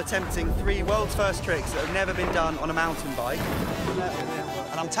rider, and I'm attempting 3 world's first tricks that have never been done on a mountain bike.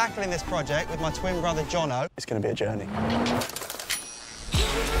 And I'm tackling this project with my twin brother Jono. It's going to be a journey.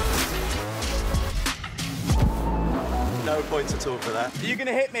 No points at all for that. Are you going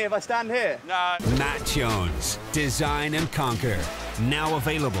to hit me if I stand here? No. Matt Jones, Design and Conquer, now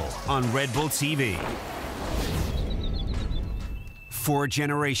available on Red Bull TV. 4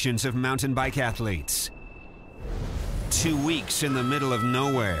 generations of mountain bike athletes. 2 weeks in the middle of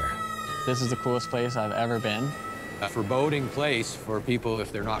nowhere. This is the coolest place I've ever been. A foreboding place for people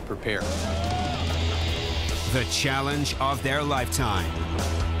if they're not prepared. The challenge of their lifetime.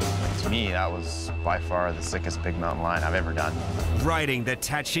 To me, that was by far the sickest big mountain line I've ever done. Riding the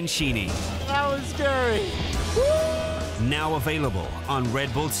Tachincini. That was scary. Woo! Now available on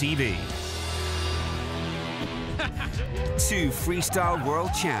Red Bull TV. 2 freestyle world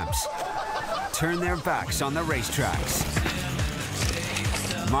champs turn their backs on the racetracks.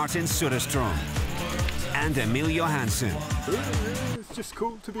 Martin Söderström and Emil Johansson. It's just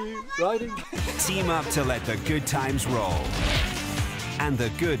cool to be riding. Team up to let the good times roll and the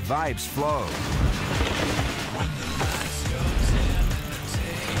good vibes flow.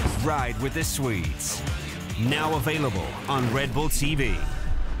 Ride with the Swedes. Now available on Red Bull TV.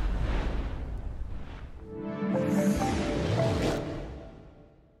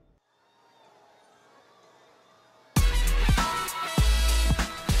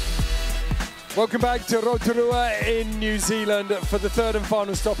 Welcome back to Rotorua in New Zealand for the 3rd and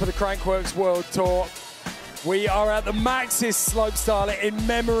final stop of the Crankworx World Tour. We are at the Maxxis slopestyle in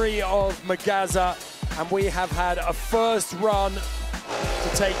memory of McGazza, and we have had a first run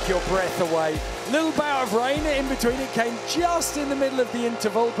to take your breath away. Little bout of rain in between. It came just in the middle of the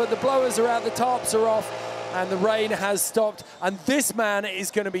interval, but the blowers are out, the tarps are off, and the rain has stopped, and this man is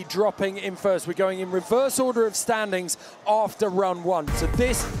going to be dropping in first. We're going in reverse order of standings after run 1. So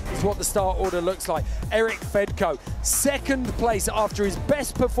this is what the start order looks like. Eric Fedko, 2nd place after his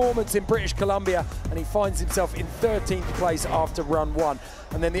best performance in British Columbia, and he finds himself in 13th place after run 1.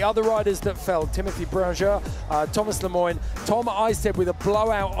 And then the other riders that fell, Timothy Branger, Thomas Lemoyne, Tom Eisted with a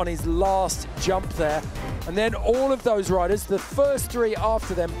blowout on his last jump there. And then all of those riders, the first 3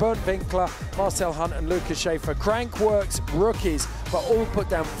 after them, Bernd Winkler, Marcel Hunt and Lucas Schaefer, Crankworx rookies, but all put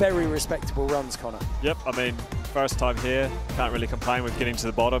down very respectable runs, Connor. Yep, I mean, first time here, can't really complain with getting to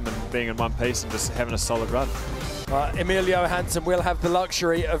the bottom and being in one piece and just having a solid run. Emil Johansson will have the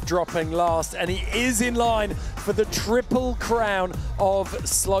luxury of dropping last, and he is in line for the triple crown of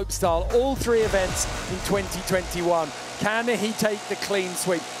slopestyle, all 3 events in 2021. Can he take the clean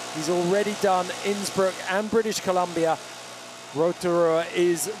sweep? He's already done Innsbruck and British Columbia. Rotorua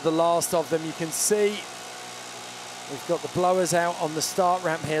is the last of them. You can see we've got the blowers out on the start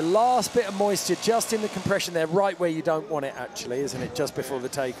ramp here. Last bit of moisture just in the compression there, right where you don't want it actually, isn't it, just before the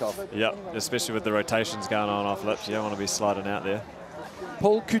takeoff? Yep, especially with the rotations going on off lips. You don't want to be sliding out there.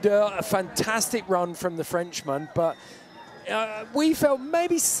 Paul Coudert, a fantastic run from the Frenchman, but we felt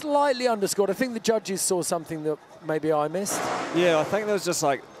maybe slightly underscored. I think the judges saw something that maybe I missed. Yeah, I think there was just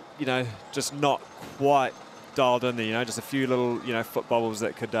like, just not quite dialed in there, just a few little, foot bobbles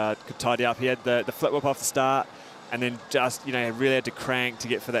that could tidy up. He had the flip whip off the start, and then just, really had to crank to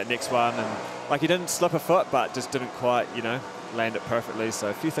get for that next one. And like he didn't slip a foot, but just didn't quite, land it perfectly. So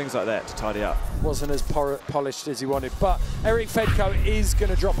a few things like that to tidy up. Wasn't as polished as he wanted. But Eric Fedko is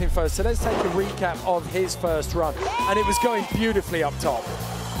going to drop in first. So let's take a recap of his first run. And it was going beautifully up top.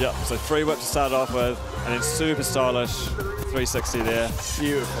 Yep, so 3 whips to start off with, and then super stylish 360 there.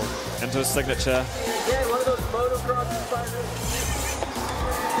 Beautiful. Into his signature. Yeah, one of those moto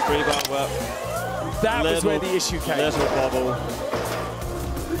 3-bar whip. That was where the issue came. Little bobble.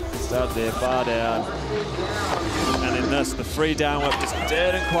 Start there, bar down. And then this, the free down whip, just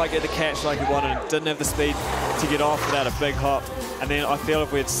didn't quite get the catch like he wanted. Didn't have the speed to get off without a big hop. And then I feel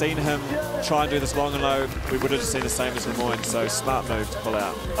if we had seen him try and do this long and low, we would have just seen the same as Lemoyne. So smart move to pull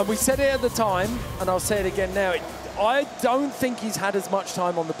out. And we said it at the time, and I'll say it again now. I don't think he's had as much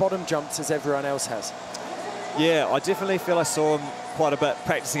time on the bottom jumps as everyone else has. Yeah, I definitely feel I saw him quite a bit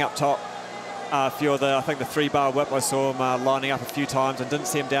practicing up top. A few of the, I think the 3-bar whip, I saw him lining up a few times and didn't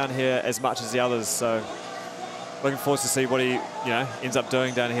see him down here as much as the others. So looking forward to see what he, ends up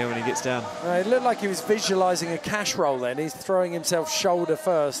doing down here when he gets down. It looked like he was visualising a cash roll then. He's throwing himself shoulder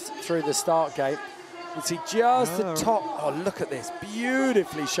first through the start gate. You see just the top. Oh, look at this.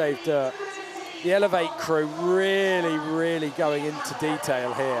 Beautifully shaved dirt. The Elevate crew really, really going into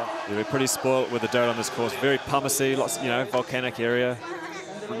detail here. Yeah, we're pretty spoilt with the dirt on this course. Very pumicey, lots, volcanic area.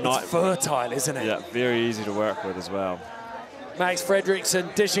 It's fertile, isn't it? Yeah, very easy to work with as well. Max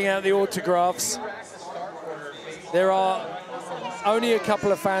Fredriksson dishing out the autographs. There are only a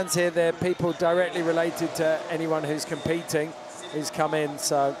couple of fans here. They're people directly related to anyone who's competing, who's come in.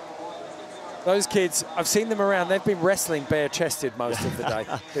 So those kids, I've seen them around. They've been wrestling bare-chested most of the day.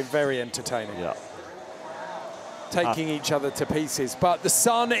 Been very entertaining. Yeah. Taking each other to pieces. But the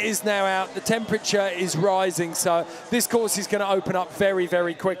sun is now out. The temperature is rising. So this course is going to open up very,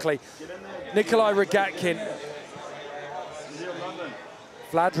 very quickly. Nikolai Rogatkin.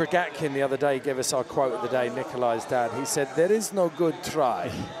 Vlad Rogatkin the other day gave us our quote of the day, Nikolai's dad. He said, there is no good try.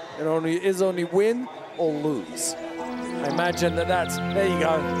 There is only win or lose. I imagine that's, there you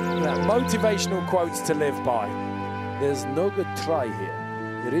go, that motivational quotes to live by. There's no good try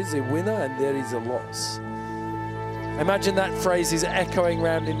here. There is a winner and there is a loss. I imagine that phrase is echoing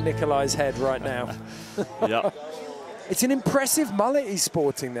around in Nikolai's head right now. Yep. It's an impressive mullet he's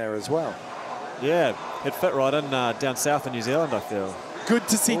sporting there as well. Yeah, it fit right in down south in New Zealand, I feel. Good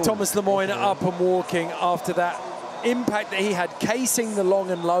to see Thomas Lemoyne up and walking after that impact that he had casing the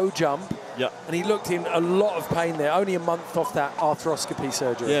long and low jump. Yep. And he looked in a lot of pain there, only a month off that arthroscopy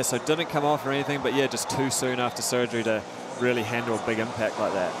surgery. Yeah, so didn't come off or anything, but yeah, just too soon after surgery to really handle a big impact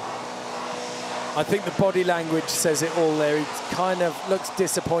like that. I think the body language says it all there. He kind of looks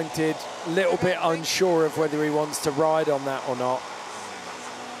disappointed, a little bit unsure of whether he wants to ride on that or not.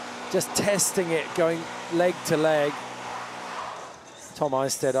 Just testing it, going leg to leg. Tom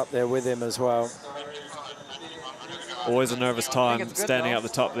Eistedt up there with him as well. Always a nervous time, standing up the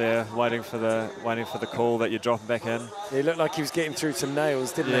top there, waiting for the call that you're dropping back in. He looked like he was getting through some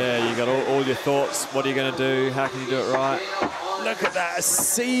nails, didn't he? Yeah, you got all your thoughts. What are you going to do? How can you do it right? Look at that, a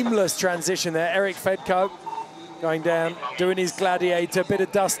seamless transition there. Eric Fedko going down, doing his gladiator, bit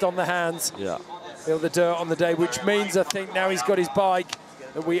of dust on the hands. Yeah. Feel the dirt on the day, which means I think now he's got his bike,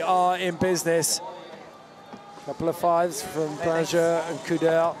 that we are in business. Couple of fives from Branger and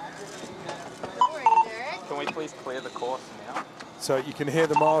Coudert. Can we please clear the course now? So you can hear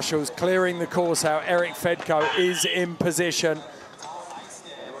the marshals clearing the course out. Eric Fedko is in position.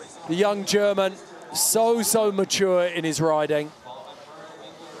 The young German, so mature in his riding.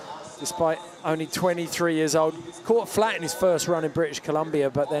 Despite only 23 years old. Caught flat in his first run in British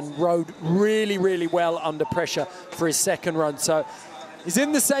Columbia, but then rode really, really well under pressure for his second run. So he's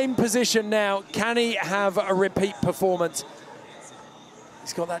in the same position now. Can he have a repeat performance?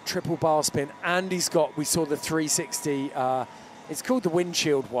 He's got that triple bar spin, and he's got, we saw the 360, it's called the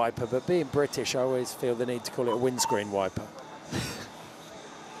windshield wiper, but being British, I always feel the need to call it a windscreen wiper.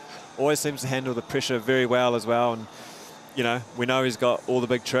 Always seems to handle the pressure very well as well, and we know he's got all the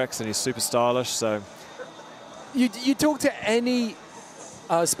big tricks and he's super stylish, so. You talk to any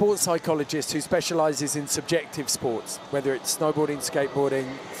sports psychologist who specializes in subjective sports, whether it's snowboarding, skateboarding,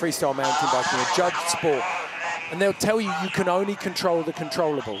 freestyle mountain biking, a judged sport, and they'll tell you can only control the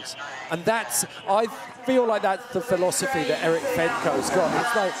controllables. And that's, I feel like that's the philosophy that Eric Fedko's got.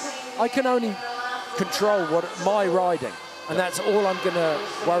 It's like, I can only control my riding, and that's all I'm going to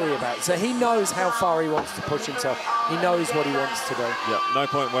worry about. So he knows how far he wants to push himself. He knows what he wants to do. Yeah, no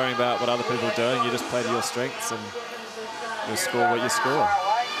point worrying about what other people are doing. You just play to your strengths and you'll score what you score.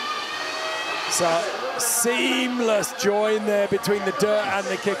 So seamless join there between the dirt and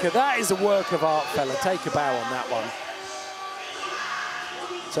the kicker. That is a work of art, fella. Take a bow on that one.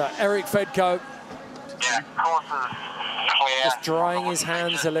 So Eric Fedko just drying his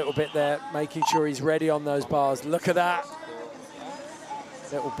hands a little bit there, making sure he's ready on those bars. Look at that.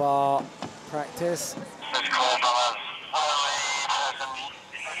 Little bar practice.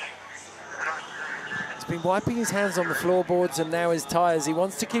 He's been wiping his hands on the floorboards and now his tyres. He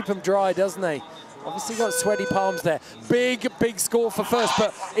wants to keep them dry, doesn't he? Obviously got sweaty palms there. Big score for first,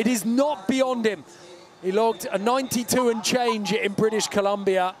 but it is not beyond him. He logged a 92 and change in British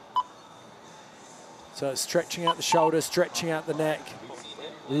Columbia. So stretching out the shoulder, stretching out the neck.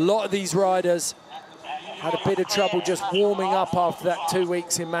 A lot of these riders had a bit of trouble just warming up after that 2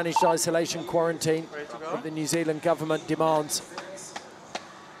 weeks in managed isolation quarantine that the New Zealand government demands.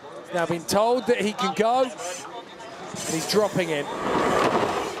 He's now been told that he can go, and he's dropping in.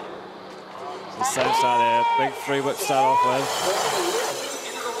 The same start there, big free whip start off with.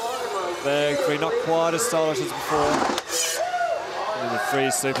 Big free, not quite as stylish as before. And the free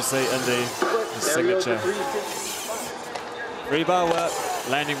super seat Indy, his signature. Free bar whip,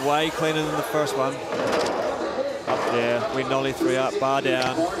 landing way cleaner than the first one. Up there, we nollie three up, bar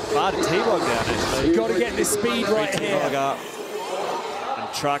down. Bar to T-log down actually. You've got to get this speed right here. Up.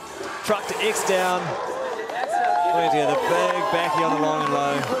 And truck to X down. Putting together big backy on the long and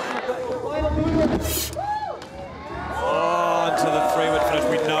low. Oh, into the free whip finish.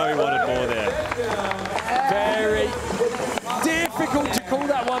 We know he wanted more there. Very difficult to call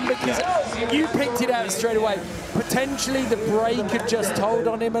that one because you picked it out straight away. Potentially the brake had just told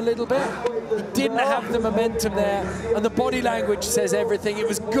on him a little bit. He didn't have the momentum there, and the body language says everything. It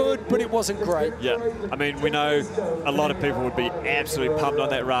was good, but it wasn't great. Yeah, I mean, we know a lot of people would be absolutely pumped on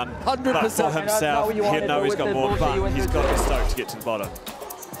that run. 100%. But for himself, he'd know he's got more, but he's got to be stoked to get to the bottom.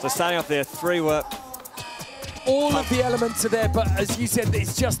 So starting off there, three whip. All of the elements are there, but as you said,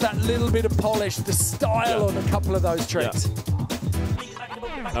 it's just that little bit of polish, the style on a couple of those tricks.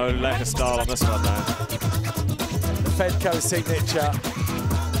 Yeah. No lack of style on this one, though. The Fedco signature,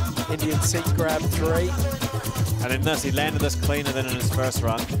 Indian seat grab 3. And in this, he landed this cleaner than in his first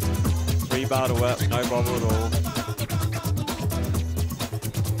run. 3 bar to whip, no bobble at all.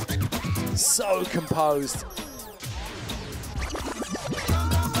 So composed.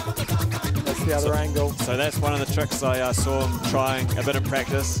 That's the other angle. So that's one of the tricks I saw him trying a bit in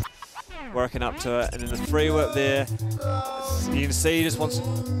practice, working up to it. And then the free whip there, you can see he just wants,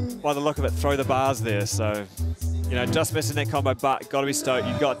 by the look of it, throw the bars there. So, you know, just missing that combo, but got to be stoked.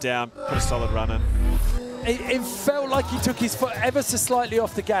 You got down, put a solid run in. It felt like he took his foot ever so slightly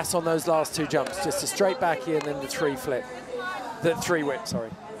off the gas on those last 2 jumps, just a straight back here and then the 3 flip. The 3 whip, sorry.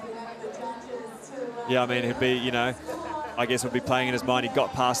 Yeah, I mean, he'd be, you know, I guess would be playing in his mind. He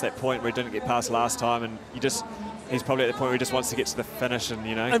got past that point where he didn't get past last time, and he's probably at the point where he just wants to get to the finish and,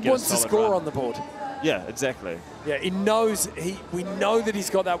 you know, and get wants a solid to score run. on the board. Yeah, exactly. Yeah, he knows, we know that he's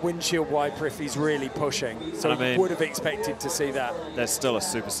got that windshield wiper if he's really pushing. So I mean, he would have expected to see that. That's still a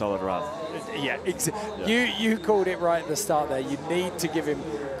super solid run. Yeah, you called it right at the start there. You need to give him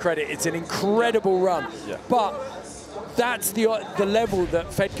credit. It's an incredible run. Yeah. But that's the level that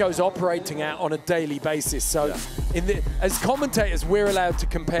Fedco's operating at on a daily basis. So as commentators, we're allowed to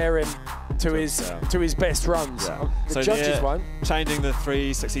compare him to his best runs. Yeah. The So judges won't. Changing the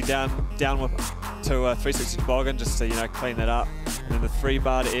 360 down whip to a 360 toboggan just to, you know, clean that up. And then the 3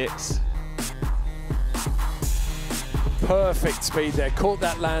 bar to X. Perfect speed there. Caught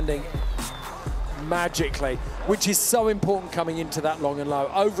that landing magically, which is so important coming into that long and low.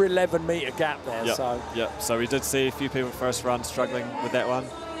 Over 11-meter gap there. So we did see a few people first run struggling with that one.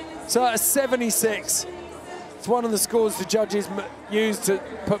 So a 76. It's one of the scores the judges use to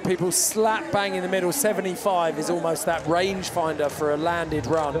put people slap bang in the middle. 75 is almost that rangefinder for a landed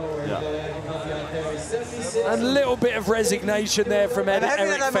run. Yeah. A little bit of resignation there from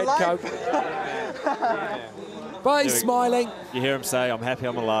Eric Fedco. But he's smiling. You hear him say, "I'm happy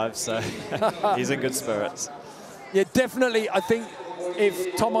I'm alive," so he's in good spirits. Yeah, definitely. I think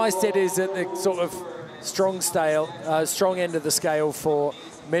if Tom Eistedt is at the sort of strong end of the scale for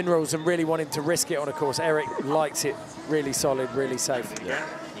minerals and really wanting to risk it on a course, Eric likes it really solid, really safe. Yeah.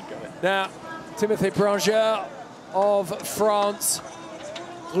 Now, Timothy Branger of France,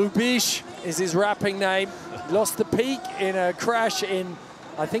 Rubisch is his rapping name. Lost the peak in a crash in,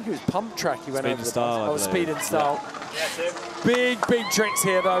 I think it was pump track he went over. Speed and style. Yeah. Big tricks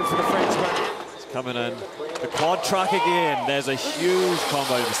here though for the Frenchman. It's coming in. The quad truck again. There's a huge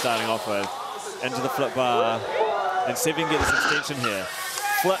combo to be starting off with. Into the flip bar. And see if we can get this extension here.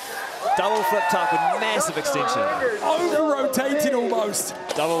 Double flip tuck with massive extension. Over-rotated almost.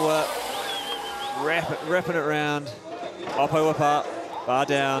 Double whip. Wrapping it round. Oppo whip up. Bar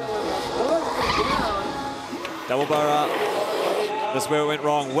down. Double bar up. This is where it went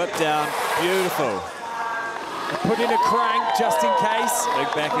wrong. Whip down. Beautiful. Put in a crank just in case.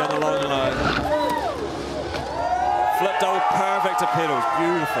 Big backy on the long and low. Flip double perfect to pedals.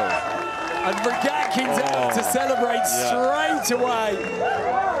 Beautiful. And Regatkin's out to celebrate straight away.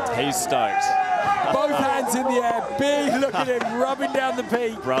 He's stoked. Both hands in the air, Big, look at him rubbing down the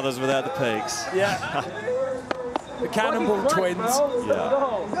peak. Brothers without the peaks. Yeah. The Cannonball twins.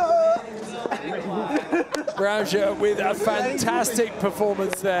 Yeah. Brown shirt with a fantastic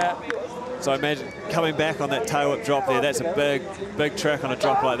performance there. So imagine coming back on that tail whip drop there. That's a big trick on a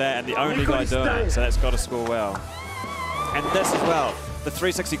drop like that, and the only guy doing it. So that's got to score well. And this as well, the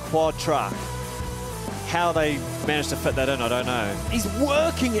 360 quad truck. How they managed to fit that in, I don't know. He's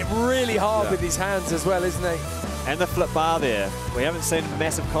working it really hard with his hands as well, isn't he? And the flip bar there. We haven't seen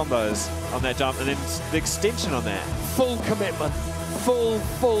massive combos on that jump, and then the extension on that. Full commitment.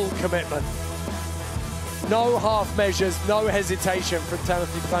 Full commitment. No half measures, no hesitation from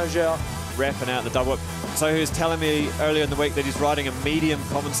Timothy Plangeur. Wrapping out the double whip. So he was telling me earlier in the week that he's riding a medium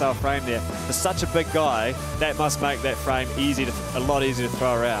common sail frame there. For such a big guy, that must make that frame a lot easier to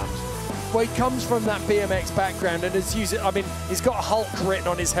throw around. Well, he comes from that BMX background and has used it. I mean, he's got Hulk written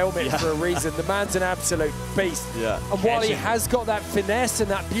on his helmet for a reason. The man's an absolute beast. Yeah. And while he has got that finesse and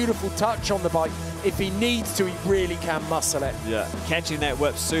that beautiful touch on the bike, if he needs to, he really can muscle it. Yeah. Catching that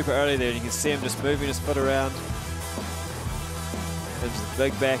whip super early there, and you can see him just moving his foot around. Into the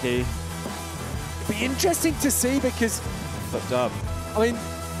big backy. It'd be interesting to see because... Flipped up. I mean,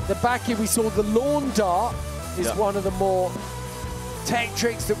 the backy, we saw the lawn dart is one of the more tech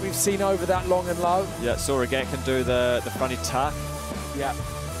tricks that we've seen over that long and low. Yeah, saw Regat can do the fronty tuck. Yeah,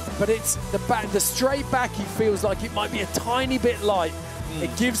 but it's the straight backy feels like it might be a tiny bit light.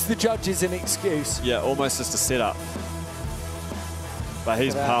 It gives the judges an excuse. Yeah, almost just a setup. But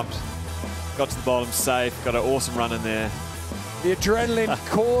he's pumped. Got to the bottom safe, got an awesome run in there. The adrenaline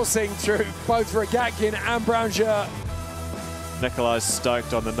coursing through both Regatkin and Brownshire. Nikolai's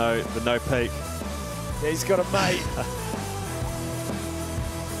stoked on the no peak. Yeah, he's got a mate.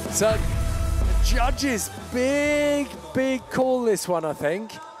 So, the judges, big call this one, I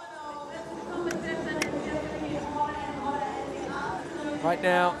think. Right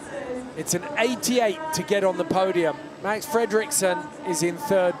now, it's an 88 to get on the podium. Max Fredriksson is in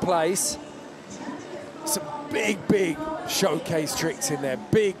third place. Some big showcase tricks in there.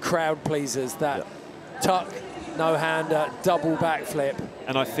 Big crowd pleasers. That tuck, no-hander, double backflip.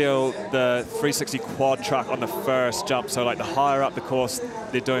 And I feel the 360 quad truck on the first jump, so like the higher up the course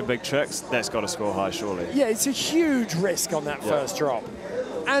they're doing big tricks, that's got to score high, surely. Yeah, it's a huge risk on that first drop.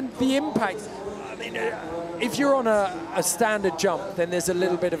 And the impact, I mean, if you're on a standard jump, then there's a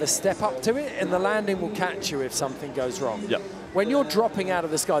little bit of a step up to it, and the landing will catch you if something goes wrong. Yep. When you're dropping out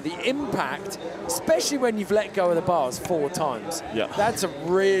of the sky, the impact, especially when you've let go of the bars 4 times, that's a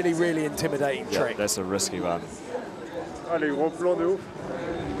really intimidating trick. That's a risky one.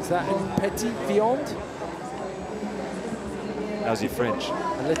 Is that une petite viande? How's your French?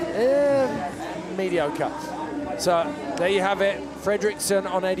 Mediocre. So there you have it. Fredriksson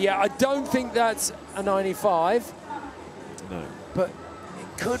on 88. I don't think that's a 95. No. But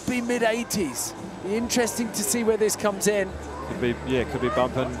it could be mid-80s. Be interesting to see where this comes in. Could be, yeah, could be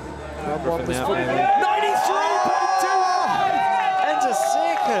bumping. 93.25! Into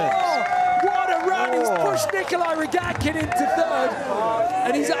second! What a run! He's pushed Nikolai Regatkin into third,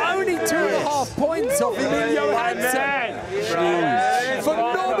 and he's only 2.5 points off Emilio Hansen.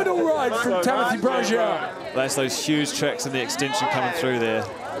 Phenomenal ride from Timothy Brozier. That's those huge tricks and the extension coming through there.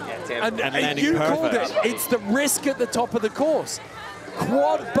 And landing you perfect. called it. It's the risk at the top of the course.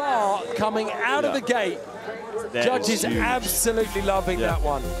 Quad bar coming out of the gate. That Judges absolutely loving that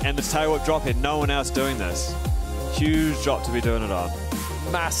one. And the tail whip drop here, no one else doing this. Huge drop to be doing it on.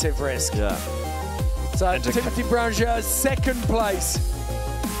 Massive risk. Yeah. So Timothy Brozier, second place.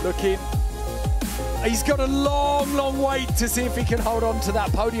 Looking. He's got a long wait to see if he can hold on to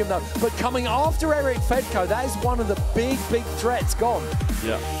that podium though. But coming after Eric Fedko, that is one of the big threats gone.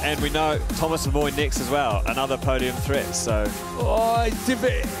 Yeah, and we know Thomas Lemoyne next as well, another podium threat, so.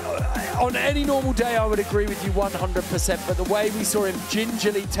 On any normal day, I would agree with you 100%, but the way we saw him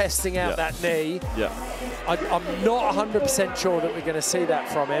gingerly testing out that knee, I'm not 100% sure that we're going to see that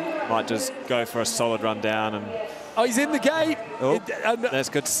from him. Might just go for a solid run down and. Oh, he's in the gate. Oh, that's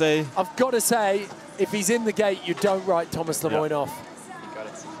good to see. I've got to say, if he's in the gate, you don't write Thomas Lemoyne off.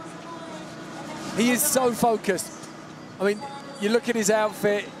 He is so focused. I mean, you look at his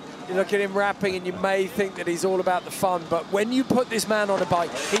outfit, you look at him rapping, and you may think that he's all about the fun, but when you put this man on a bike,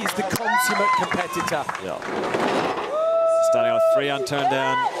 he's the consummate competitor. Yeah. Starting off 3 unturned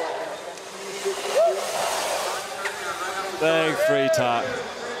down. Big 3 tuck.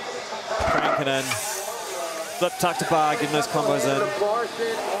 Cranking in. Flip tuck to bar, getting those combos in.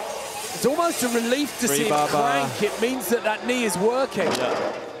 It's almost a relief to see him crank. It means that that knee is working.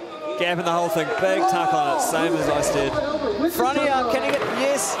 Yeah. Gapping the whole thing, big tuck on it, same as I said. Fronty up, can you get,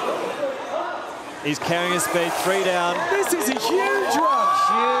 yes. He's carrying his speed, 3 down. This is a huge run.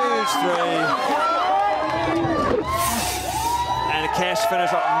 Huge 3. And a cash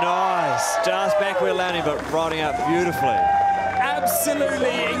finish up, nice. Just back wheel landing, but riding out beautifully.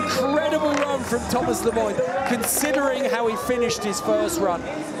 Absolutely incredible run from Thomas Lemoine, considering how he finished his first run.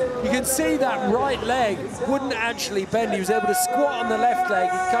 You can see that right leg wouldn't actually bend. He was able to squat on the left leg.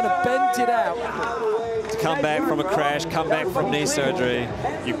 He kind of bent it out. To come back from a crash, come back from knee surgery,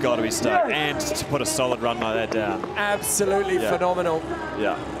 you've got to be stoked. And to put a solid run like that down. Absolutely phenomenal.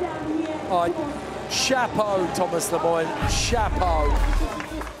 Yeah. Chapeau, Thomas Lemoine, chapeau.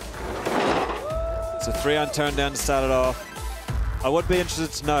 So 3 unturned down to start it off. I would be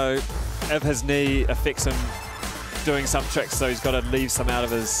interested to know if his knee affects him doing some tricks, so he's got to leave some out of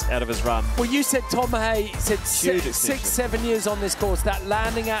his run. Well, you said Tom Hay said 6, 7 years on this course. That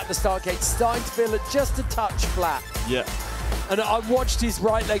landing at the start gate starting to feel it just a touch flat. Yeah. And I watched his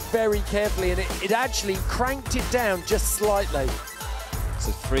right leg very carefully, and it actually cranked it down just slightly.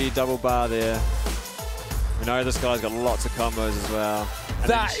 So 3 double bar there. We know this guy's got lots of combos as well. And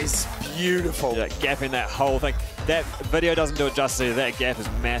that is beautiful. Yeah, gapping that whole thing. That video doesn't do it justice. That gap is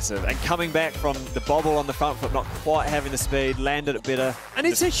massive. And coming back from the bobble on the front foot, not quite having the speed, landed it better. And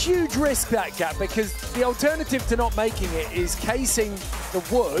it's a huge risk, that gap, because the alternative to not making it is casing the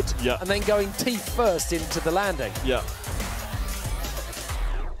wood and then going teeth first into the landing. Yeah.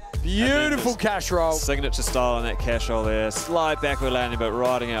 Beautiful cash roll. Signature style on that cash roll there. Slide backward landing, but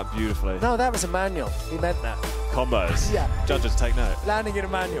riding out beautifully. No, that was a manual. He meant that. Combos. Yeah. Judges take note. Landing in a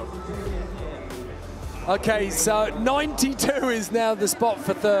manual. Okay, so 92 is now the spot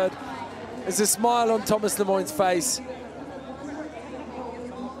for third. There's a smile on Thomas Lemoine's face.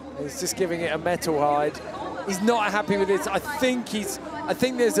 He's just giving it a metal hide. He's not happy with it. I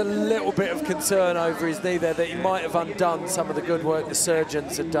think there's a little bit of concern over his knee there, that he might have undone some of the good work the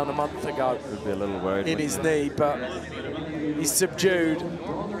surgeons had done a month ago. Would be a little worried in his knee, but he's subdued.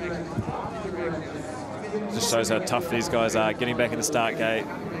 Just shows how tough these guys are, getting back in the start gate.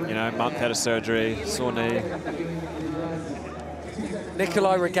 You know, month out of surgery, sore knee.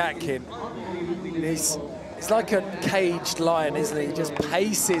 Nikolai Rogatkin, he's like a caged lion, isn't he? He just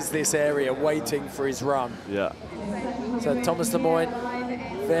paces this area waiting for his run. Yeah. So Thomas Lemoine,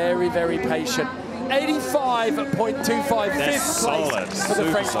 very, very patient. 85.25, fifth place for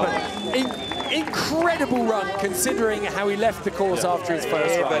the Frenchman. Incredible run, considering how he left the course after his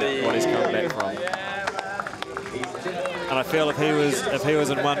first run. What he's coming back from. And I feel if he was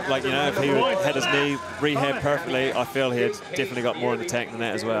in one, like, you know, if he had his knee rehabbed perfectly, I feel he had definitely got more in the tank than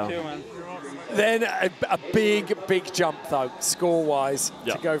that as well. Then a big, big jump, though, score-wise,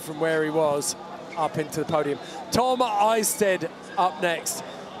 to go from where he was up into the podium. Tom Eisted up next.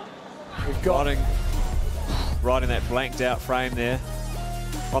 We've got... Riding that blanked-out frame there.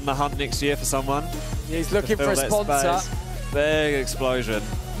 On the hunt next year for someone. Yeah, he's looking for a sponsor. Space. Big explosion.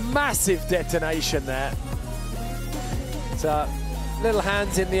 Massive detonation there. So, little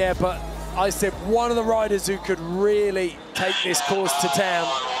hands in the air, but Eisted, one of the riders who could really take this course to town.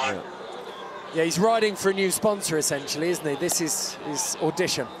 Yeah, he's riding for a new sponsor, essentially, isn't he? This is his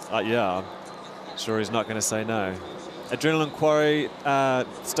audition. Yeah, I'm sure he's not going to say no. Adrenaline Quarry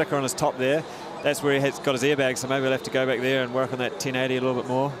sticker on his top there. That's where he's got his airbag, so maybe we'll have to go back there and work on that 1080 a little bit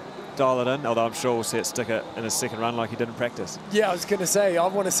more. Dial it in, although I'm sure we'll see it stick it in his second run like he did in practice. Yeah, I was going to say, I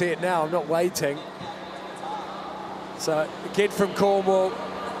want to see it now. I'm not waiting. So, the kid from Cornwall,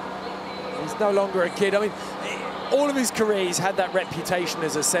 he's no longer a kid. I mean, all of his career, he's had that reputation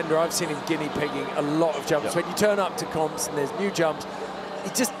as a sender. I've seen him guinea pigging a lot of jumps. When you turn up to comps and there's new jumps, he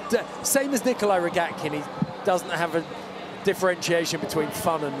just, same as Nikolai Rogatkin, he doesn't have a differentiation between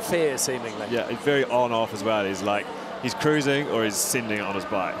fun and fear, seemingly. Yeah, he's very on-off as well. He's like, he's cruising or he's sending it on his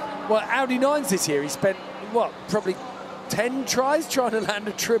bike. Well, Audi 9s this year, he spent, what, probably 10 tries trying to land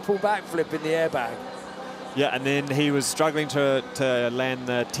a triple backflip in the airbag. Yeah, and then he was struggling to land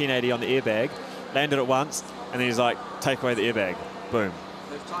the 1080 on the airbag, landed it once, and then he's like, take away the airbag. Boom.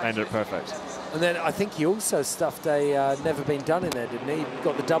 Landed it perfect. And then I think he also stuffed a never been done in there, didn't he? He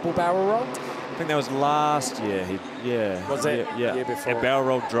got the double barrel roll. I think that was last year. Was it? Yeah. Year before. A barrel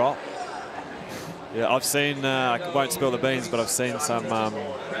roll drop. Yeah, I've seen, I won't spill the beans, but I've seen some,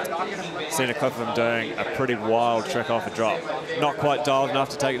 seen a clip of him doing a pretty wild trick off a drop. Not quite dialed enough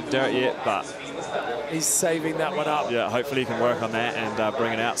to take it to dirt yet, but he's saving that one up. Yeah, hopefully he can work on that and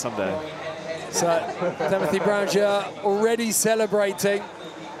bring it out someday. So, Timothy Brownshire already celebrating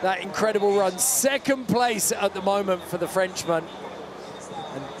that incredible run. Second place at the moment for the Frenchman.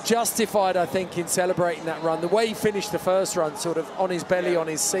 And justified, I think, in celebrating that run. The way he finished the first run, sort of on his belly, on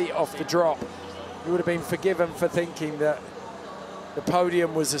his seat, off the drop, he would have been forgiven for thinking that the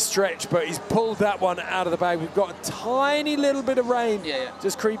podium was a stretch, but he's pulled that one out of the bag. We've got a tiny little bit of rain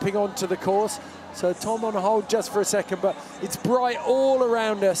just creeping onto the course. So Tom on hold just for a second, but it's bright all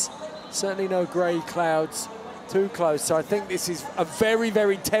around us. Certainly no grey clouds too close. So I think this is a very,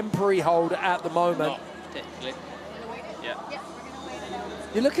 very temporary hold at the moment.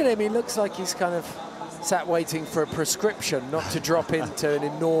 You look at him, he looks like he's kind of sat waiting for a prescription not to drop into an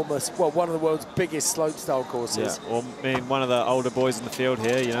enormous, well, one of the world's biggest slopestyle courses. Yeah, well, I mean, one of the older boys in the field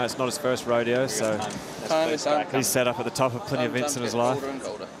here, you know, it's not his first rodeo, so he's set up at the top of plenty of events in his life.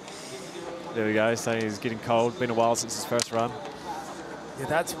 There we go, saying he's getting cold. Been a while since his first run. Yeah,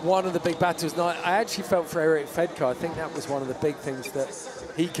 that's one of the big battles. And I actually felt for Eric Fedko. I think that was one of the big things that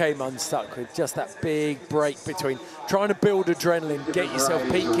he came unstuck with, just that big break between trying to build adrenaline, get yourself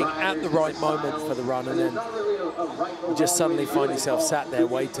peaking at the right moment for the run, and then you just suddenly find yourself sat there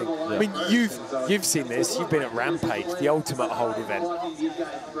waiting. Yeah. I mean, you've seen this. You've been at Rampage, the ultimate hold event.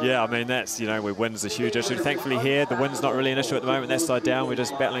 Yeah, I mean, that's, you know, where wind's a huge issue. Thankfully here, the wind's not really an issue at the moment. That side down, we're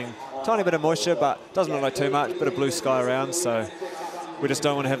just battling a tiny bit of moisture, but doesn't look like too much. Bit of blue sky around, so we just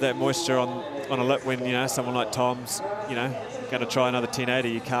don't want to have that moisture on a lip when, you know, someone like Tom's, you know, going to try another 1080.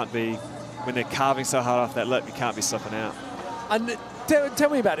 You can't be, when they're carving so hard off that lip, you can't be slipping out. And tell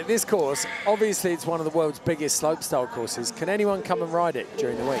me about it. This course, obviously it's one of the world's biggest slopestyle courses. Can anyone come and ride it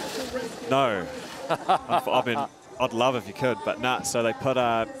during the week? No. I'd love if you could, but nah. So they put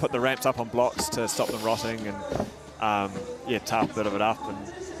the ramps up on blocks to stop them rotting, and yeah, tarp a bit of it up.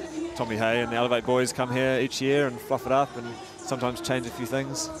 And Tommy Hay and the Elevate boys come here each year and fluff it up and sometimes change a few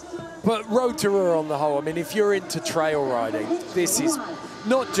things. But Rotorua on the whole, I mean, if you're into trail riding, this is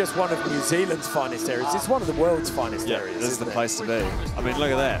not just one of New Zealand's finest areas, it's one of the world's finest areas. This is the place to be. I mean,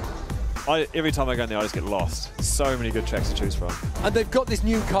 look at that. Every time I go in there, I just get lost. So many good tracks to choose from. And they've got this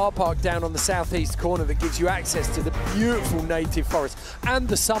new car park down on the southeast corner that gives you access to the beautiful native forest and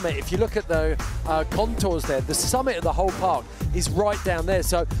the summit. If you look at the contours there, the summit of the whole park is right down there.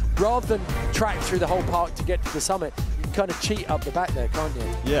 So rather than track through the whole park to get to the summit, you can kind of cheat up the back there, can't you?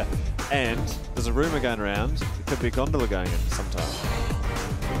 Yeah, and there's a rumour going around, there could be a gondola going in sometime.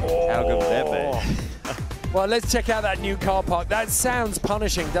 Oh. How good would that be? Well, let's check out that new car park. That sounds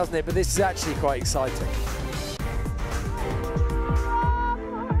punishing, doesn't it? But this is actually quite exciting.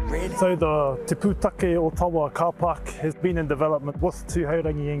 Really? So the Te Pūtake Ottawa car park has been in development with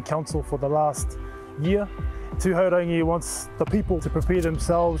Tūhaurangi in council for the last year. Tūhaurangi wants the people to prepare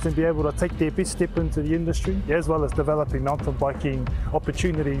themselves and be able to take their best step into the industry, as well as developing mountain biking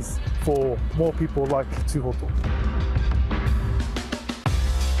opportunities for more people like Tūhoto.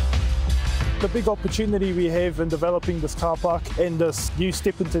 The big opportunity we have in developing this car park and this new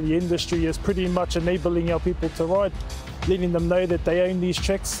step into the industry is pretty much enabling our people to ride, letting them know that they own these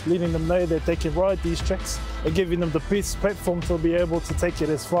tracks, letting them know that they can ride these tracks, and giving them the best platform to be able to take it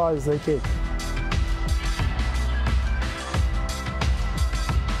as far as they can.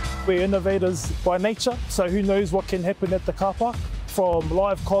 We're innovators by nature, so who knows what can happen at the car park, from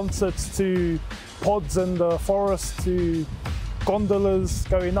live concerts to pods in the forest to gondolas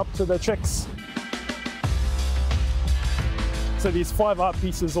going up to the tracks. So there's 5 art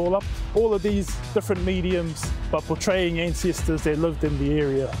pieces all up, all of these different mediums, but portraying ancestors that lived in the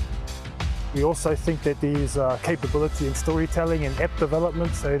area. We also think that there's capability in storytelling and app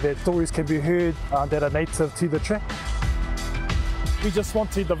development so that stories can be heard that are native to the track. We just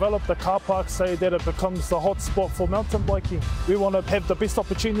want to develop the car park so that it becomes the hot spot for mountain biking. We want to have the best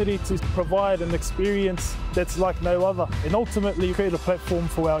opportunity to provide an experience that's like no other, and ultimately create a platform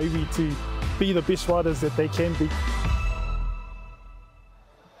for our iwi to be the best riders that they can be.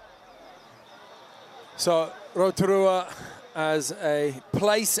 So Rotorua as a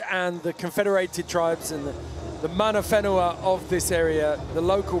place, and the Confederated Tribes and the mana whenua of this area, the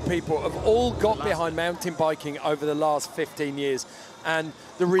local people, have all got behind mountain biking over the last 15 years. And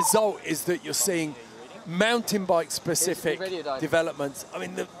the result is that you're seeing mountain bike specific developments. I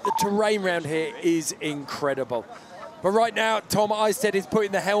mean, the terrain around here is incredible. But right now, Tom Eistedt is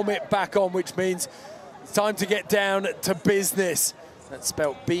putting the helmet back on, which means it's time to get down to business. That's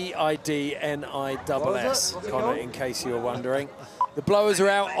spelled B-I-D-N-I-S-S, Connor, in case you were wondering. The blowers are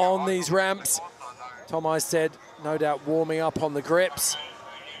out on these ramps. Tom Eistedt, no doubt, warming up on the grips.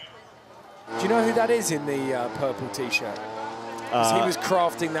 Do you know who that is in the purple T-shirt? He was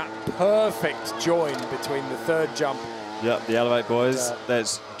crafting that perfect join between the third jump. Yep, the Elevate boys.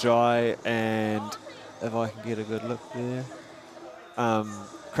 That's Jai and, if I can get a good look there,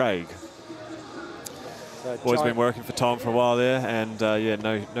 Craig. Boys been working for Tom for a while there, and yeah,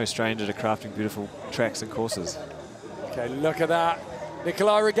 no stranger to crafting beautiful tracks and courses. Okay, look at that.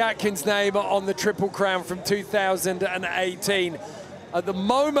 Nikolai Rogatkin's name on the Triple Crown from 2018. At the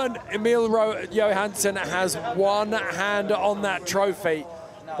moment, Emil Johansson has one hand on that trophy,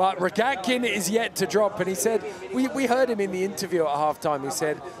 but Rogatkin is yet to drop, and he said, we heard him in the interview at halftime, he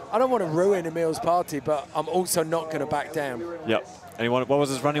said, I don't want to ruin Emil's party, but I'm also not going to back down. Yep. And what was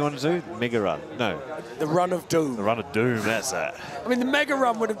his run he wanted to do? Mega run. No. The run of doom. The run of doom, that's it. I mean, the mega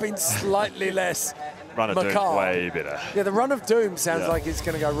run would have been slightly less Run of doom, way better. Yeah, the run of doom sounds like it's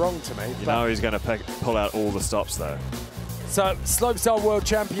going to go wrong to me. You know he's going to pull out all the stops, though. So, Slopestyle World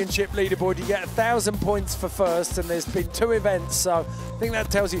Championship leaderboard, you get 1,000 points for first, and there's been 2 events, so I think that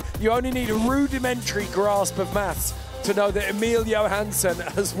tells you only need a rudimentary grasp of maths to know that Emil Johansson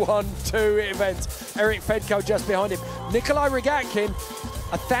has won 2 events. Eric Fedko just behind him. Nikolai Rogatkin,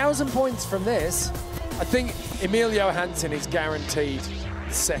 1,000 points from this. I think Emil Johansson is guaranteed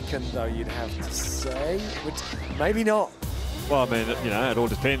second, though, you'd have to say. Which, maybe not. Well, I mean, you know, it all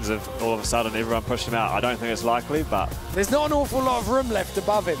depends if all of a sudden everyone pushed him out. I don't think it's likely, but... There's not an awful lot of room left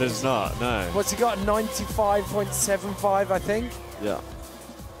above him. There's not, no. What's he got, 95.75, I think? Yeah.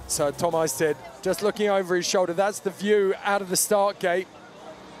 So Tom Eisted just looking over his shoulder. That's the view out of the start gate.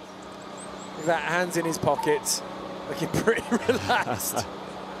 With that hands in his pockets, looking pretty relaxed.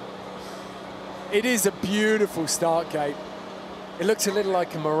 It is a beautiful start gate. It looks a little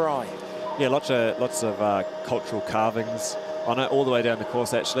like a marae. Yeah, lots of cultural carvings on it, all the way down the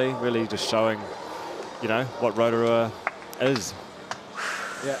course, actually. Really just showing, you know, what Rotorua is.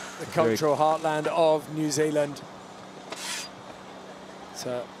 Yeah, the cultural heartland of New Zealand.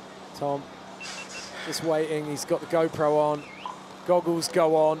 So, Tom, just waiting. He's got the GoPro on. Goggles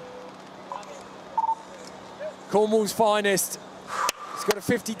go on. Cornwall's finest. He's got a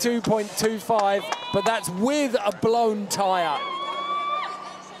 52.25, but that's with a blown tyre.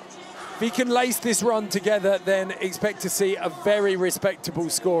 If he can lace this run together, then expect to see a very respectable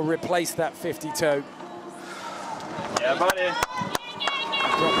score replace that 52. Yeah, buddy.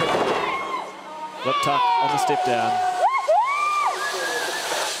 Flip tuck on the step down.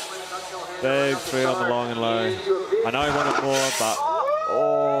 Big 3 on the long and low. I know he wanted more, but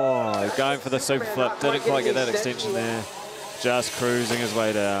oh, going for the super flip. Didn't quite get that extension there. Just cruising his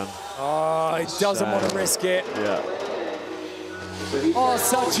way down. Oh, he doesn't want to risk it. Yeah. Oh,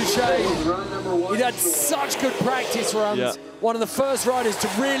 such a shame. He'd had such good practice runs. Yeah. One of the first riders to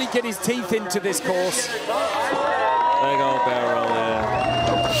really get his teeth into this course. Big old barrel there.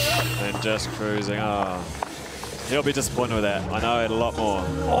 And just cruising. Oh. He'll be disappointed with that. I know he had a lot more.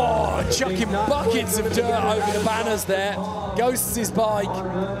 Oh, chucking buckets of dirt over the banners there. Ghosts his bike.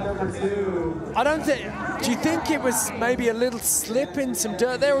 I don't think... Do you think it was maybe a little slip in some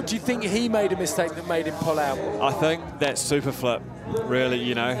dirt there, or do you think he made a mistake that made him pull out? I think that super flip, really,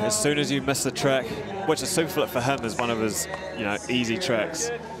 you know, as soon as you miss the track, which a super flip for him is one of his, you know, easy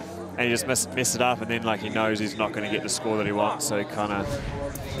tracks, and he just messed it up, and then, like, he knows he's not going to get the score that he wants, so he kind of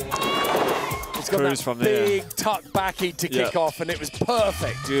cruised from there. Big tuck backy to kick off, and it was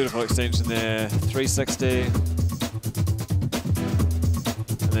perfect. Beautiful extension there, 360.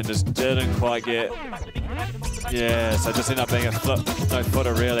 And then just didn't quite get... Yeah, so just ended up being a flip, no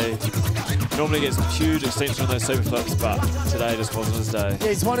footer really. Normally gets huge extension on those super flips, but today just wasn't his day.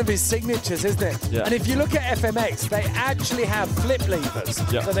 Yeah, it's one of his signatures, isn't it? Yeah. And if you look at FMX, they actually have flip levers.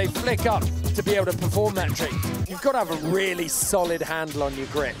 Yeah. So they flick up to be able to perform that trick. You've got to have a really solid handle on your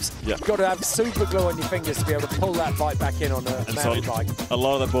grips. Yeah. You've got to have super glue on your fingers to be able to pull that bike back in on a mountain bike. A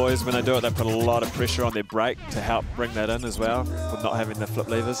lot of the boys, when they do it, they put a lot of pressure on their brake to help bring that in as well, with not having the flip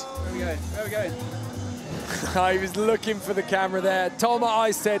levers. There we go, there we go. He was looking for the camera there. Tom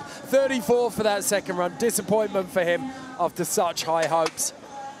Eisted, 34 for that second run. Disappointment for him after such high hopes.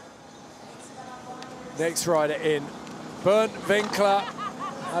 Next rider in, Bernd Winkler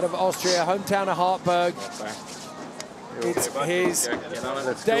out of Austria, hometown of Hartberg. It's his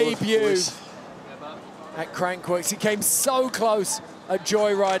debut at Crankworx. He came so close at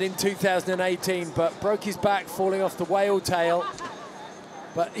Joyride in 2018, but broke his back falling off the whale tail.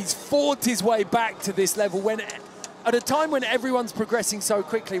 But he's fought his way back to this level when, at a time when everyone's progressing so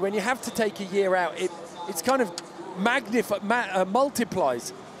quickly, when you have to take a year out, it's kind of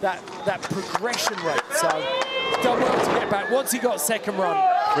multiplies that progression rate. So done well to get back. What's he got second run?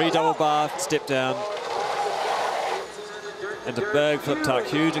 3 double bar, step down. Into big flip tuck,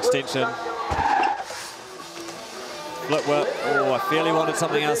 huge extension. Flip whip. Oh, I feel he wanted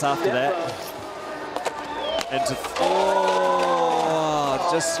something else after that. Into,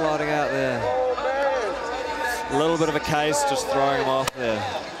 just sliding out there. A little bit of a case, just throwing him off there.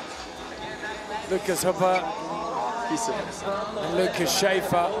 Lucas Hupper and Lucas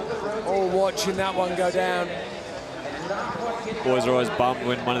Schaefer all watching that one go down. Boys are always bummed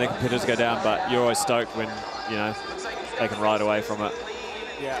when one of their competitors go down, but you're always stoked when, you know, they can ride away from it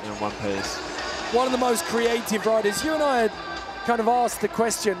in one piece. One of the most creative riders. You and I had kind of asked the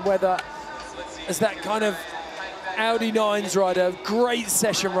question whether, as that kind of Audi 9s rider, great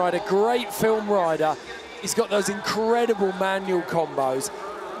session rider, great film rider, he's got those incredible manual combos,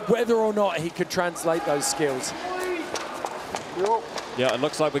 whether or not he could translate those skills. Yeah, it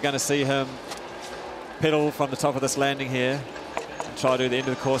looks like we're going to see him pedal from the top of this landing here and try to do the end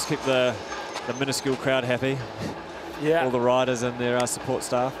of the course, keep the minuscule crowd happy. Yeah. All the riders and their support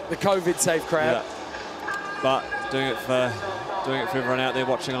staff. The COVID safe crowd. Yeah. But doing it for everyone out there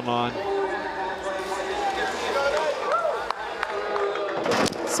watching online.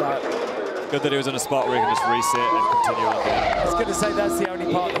 So good that he was in a spot where he can just reset and continue on down. I was going to say that's the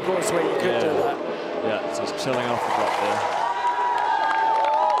only part of the course where you could do that. Yeah, so he's chilling off the drop there.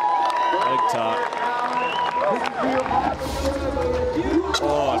 Big tart.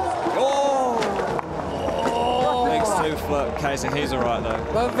 Big 2-flip casing. He's all right though.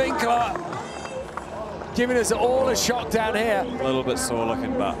 But Winkler giving us all a shot down here. A little bit sore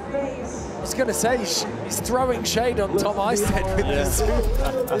looking, but I was going to say he's throwing shade on Tom Eistedt with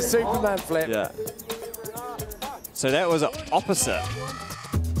the Superman flip. Yeah. So that was opposite.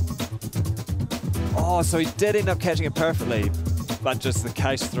 Oh, so he did end up catching it perfectly, but just the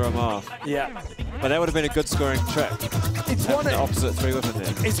case threw him off. Yeah. But that would have been a good scoring trick. It's one of the opposite 3-whip in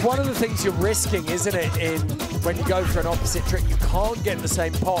there. It's one of the things you're risking, isn't it? In when you go for an opposite trick, you can't get the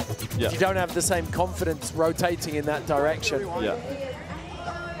same pop. Yeah. You don't have the same confidence rotating in that direction. Yeah.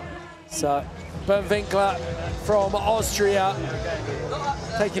 So, Bernd Winkler from Austria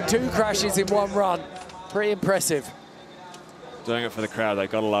taking 2 crashes in 1 run. Pretty impressive. Doing it for the crowd. They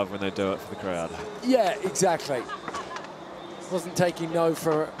gotta love when they do it for the crowd. Yeah, exactly. Wasn't taking no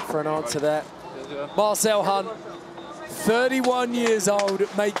for an answer there. Marcel Hunt, 31 years old,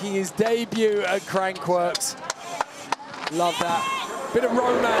 making his debut at Crankworx. Love that. Bit of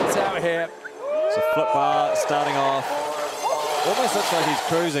romance out here. So flip bar starting off. Almost looks like he's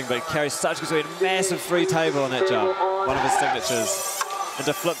cruising, but he carries such good speed. Massive 3 table on that jump. One of his signatures.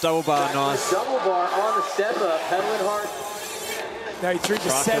 Into flip double bar, nice. Double bar on the step up, pedaling hard. No, he threw the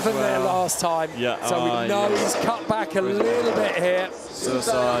Truck 7 as well. there last time. Yeah. So we know he's cut back a little bit here.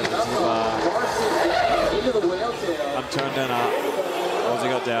 Suicide, bar. Unturned and up. What's he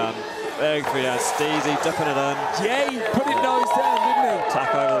got down? Big 3 down. Steezy dipping it in. Yeah, he put it nose down, didn't he?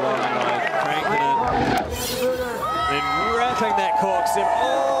 Tuck over the line, like cranking it. Then wrapping that cork step.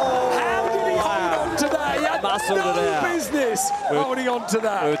 Oh! How did he hold on to that? He had Muscled no it out. business holding on to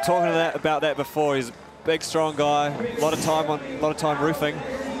that. We were talking about that before. He's a big, strong guy. A lot of time roofing.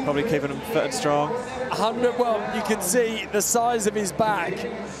 Probably keeping him fit and strong. 100, well, you can see the size of his back.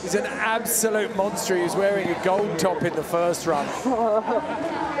 He's an absolute monster. He was wearing a gold top in the first run.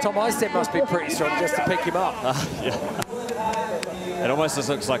 Tom Eistedt must be pretty strong just to pick him up. Yeah. It almost just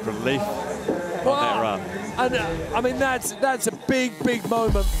looks like relief on that run. And I mean, that's a big, big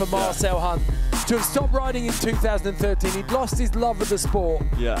moment for Marcel Hunt. To have stopped riding in 2013, he'd lost his love of the sport.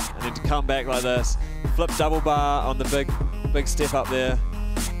 Yeah, and then to come back like this, flip double bar on the big step up there.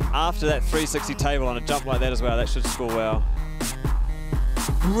 After that 360 table on a jump like that as well, that should score well.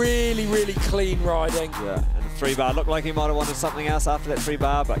 Really, really clean riding. Yeah, and the 3 bar looked like he might have wanted something else after that 3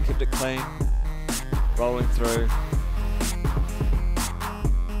 bar, but kept it clean. Rolling through.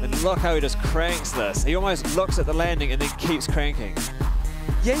 And look how he just cranks this. He almost looks at the landing and then keeps cranking.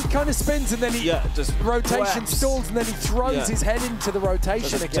 Yeah, he kind of spins and then he just rotation whaps. stalls and then he throws his head into the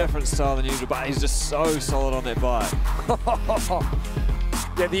rotation It's a again. different style than usual, but he's just so solid on that bike.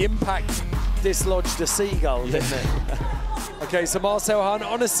 Yeah, the impact dislodged a seagull, didn't it? Okay, so Marcel Hunt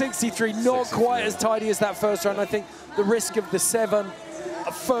on a 63, not quite as tidy as that first run. I think the risk of the 7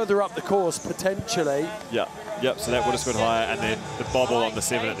 further up the course, potentially. Yeah, yep, so that would have scored higher, and then the bobble on the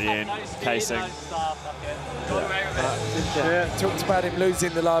 7 at the end, casing. Talked about him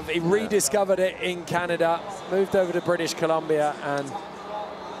losing the love. He rediscovered it in Canada, moved over to British Columbia, and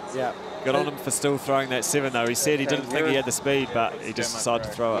yeah. Good on him for still throwing that 7 though. He said he didn't think he had the speed, but he just decided to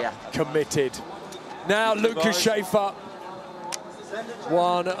throw it. Committed. Now Lucas Schaefer,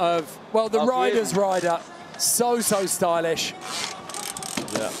 one of, well, the rider's rider. So stylish.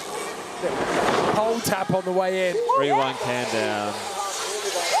 Yeah. Pole tap on the way in. 3-1 can down.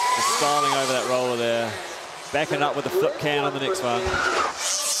 Just styling over that roller there. Backing up with the flip can on the next one.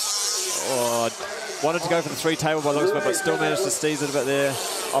 Oh, wanted to go for the 3 table by the looks of it, but still managed to steeze it a bit there.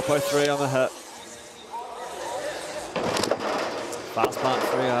 Oppo 3 on the hit. Fast plant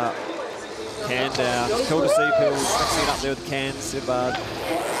 3 up. Can down. Cool to see people mixing it up there with the cans. Sebard.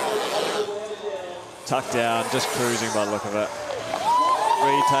 Tucked down, just cruising by the look of it.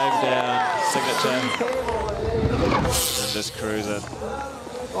 Tame down, signature, and just cruising.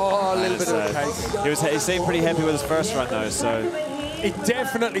 Oh, a little bit of a case. He seemed pretty happy with his first run though, so. It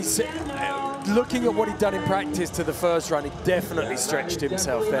definitely, looking at what he'd done in practice to the first run, he definitely stretched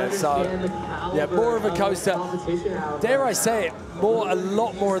himself there. So, yeah, more of a coaster. Dare I say it, a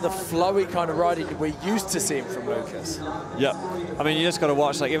lot more of the flowy kind of riding we're used to seeing from Lucas. Yep. I mean, you just got to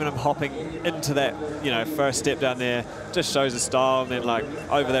watch, like, even him hopping into that, you know, first step down there, just shows his style, and then, like,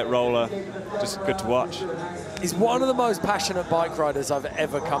 over that roller, just good to watch. He's one of the most passionate bike riders I've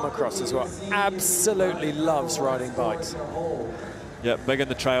ever come across as well. Absolutely loves riding bikes. Yeah, big in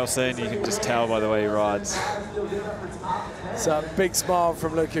the trail scene, you can just tell by the way he rides. So, big smile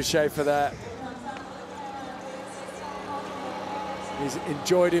from Lucas Schaefer there. He's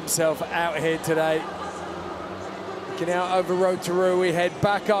enjoyed himself out here today. Looking out over Rotorua, we head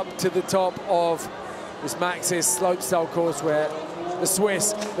back up to the top of this Maxxis Slopestyle course where the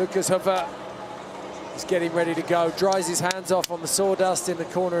Swiss, Lucas Hofer, is getting ready to go. Dries his hands off on the sawdust in the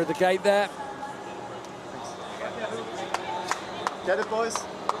corner of the gate there. Get it, boys.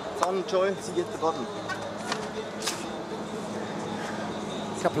 It's on, Joy. See you at the bottom.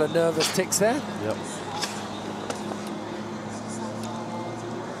 A couple of nervous ticks there. Yep.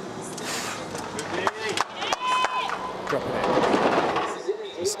 Dropping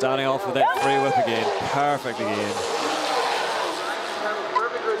it. Starting off with that free whip again. Perfect again.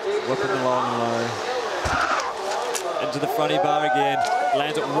 Whipping along low. Into the fronty bar again.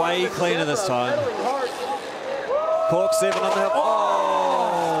 Lands it way cleaner this time. Cork 7 on the hip.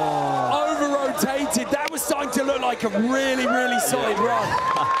 Oh! Over-rotated. That was starting to look like a really, really solid run.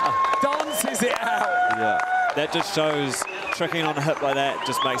 Dances it out. Yeah. That just shows tricking on a hip like that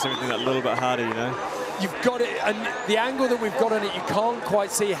just makes everything that little bit harder, you know? You've got it, and the angle that we've got on it, you can't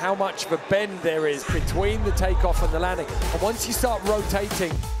quite see how much of a bend there is between the takeoff and the landing. And once you start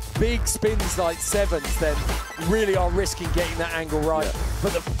rotating big spins like sevens, then you really are risking getting that angle right. Yeah.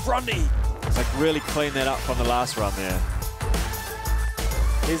 But the fronty, it's like really clean that up from the last run there.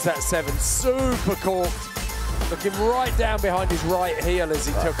 Here's that 7, super corked. Looking right down behind his right heel as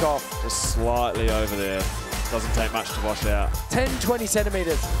he took off. Just slightly over there. Doesn't take much to wash out. 10, 20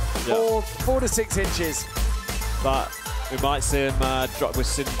 centimeters, yeah. 4 to 6 inches. But we might see him, we're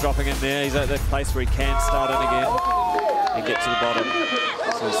dropping in there. He's at that place where he can start in again and get to the bottom.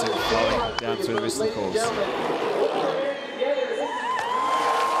 So we'll see him flowing down through the rest of the course.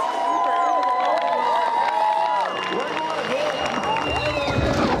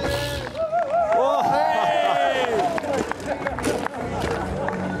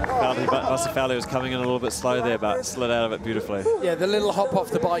 Must have felt he was coming in a little bit slow there, but slid out of it beautifully. Yeah, the little hop off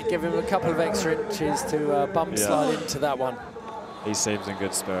the bike gave him a couple of extra inches to bump slide into that one. He seems in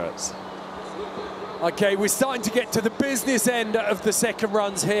good spirits. Okay, we're starting to get to the business end of the second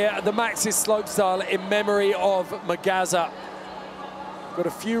runs here at the Maxxis Slopestyle in memory of McGazza. Got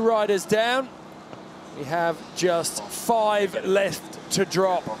a few riders down. We have just 5 left to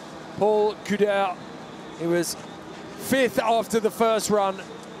drop. Paul Couder, he was 5th after the first run.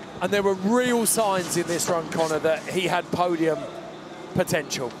 And there were real signs in this run, Connor, that he had podium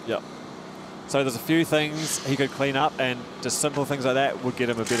potential. Yep. So there's a few things he could clean up, and just simple things like that would get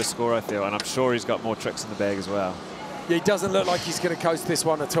him a better score, I feel. And I'm sure he's got more tricks in the bag as well. Yeah, he doesn't look like he's going to coast this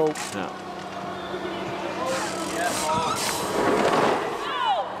one at all. No.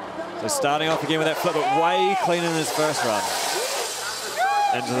 So starting off again with that flip, but way cleaner than his first run.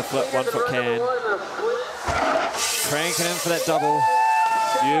 Into the flip, 1 foot can. Cranking in for that double.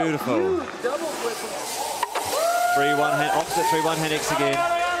 Beautiful. 3-1 hand, opposite 3-1 hand X again.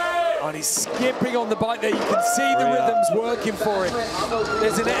 And he's skipping on the bike there. You can see the rhythms working for him.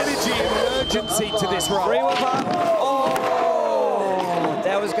 There's an energy and urgency to this run. 3-1 up. Oh,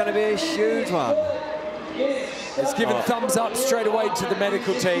 that was going to be a huge one. It's given thumbs up straight away to the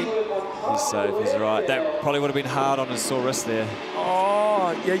medical team. He's safe, he's right. That probably would have been hard on his sore wrist there.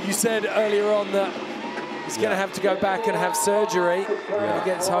 Oh, yeah, you said earlier on that he's going to have to go back and have surgery when he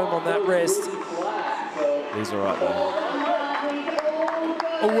gets home on that wrist. He's all right though.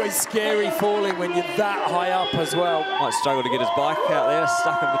 Always scary falling when you're that high up as well. Might struggle to get his bike out there,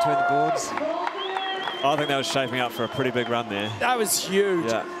 stuck in between the boards. I think that was shaping up for a pretty big run there. That was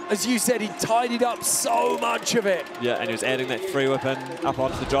huge. Yeah. As you said, he tidied up so much of it. Yeah, and he was adding that free whip in up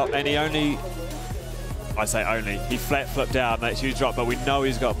onto the drop, and he only, I say only, he flat flipped out that huge drop, but we know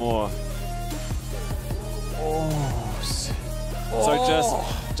he's got more. So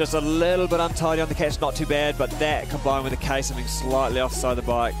just a little bit untidy on the catch, not too bad, but that combined with the casing being slightly offside the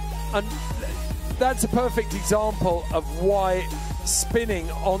bike. And that's a perfect example of why spinning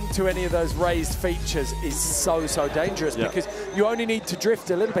onto any of those raised features is so dangerous because you only need to drift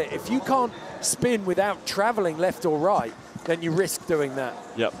a little bit. If you can't spin without traveling left or right, then you risk doing that.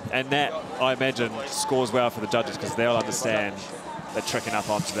 Yep, and that, I imagine, scores well for the judges because they'll understand that tricking up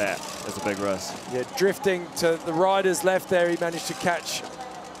onto that is a big risk. Yeah, drifting to the rider's left there, he managed to catch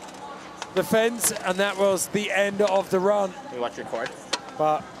the fence, and that was the end of the run. We watch record.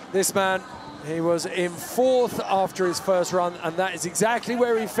 But this man, he was in 4th after his first run, and that is exactly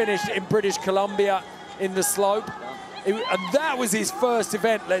where he finished in British Columbia in the slope. And that was his first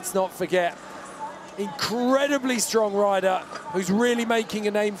event, let's not forget. Incredibly strong rider who's really making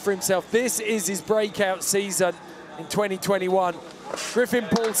a name for himself. This is his breakout season in 2021. Griffin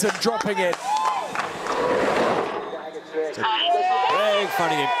Paulsen dropping it. Big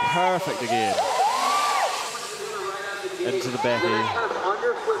front again, perfect again. Into the back here.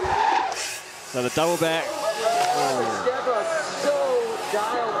 So the double back.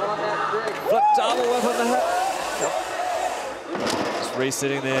 Flip double whip on the hip. Just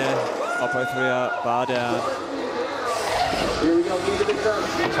resetting there. Oppo 3 up, bar down.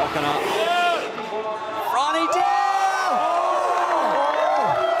 Chalking up. Fronty down!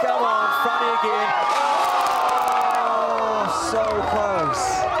 Come on, Fronty again. Oh, so close.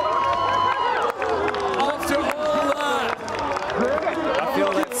 After all that, I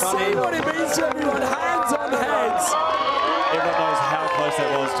feel that Fronty. See what it means to everyone, hands on heads. Everyone knows how close that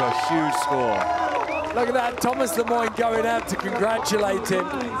was to a huge score. Look at that, Thomas Lemoyne going out to congratulate him.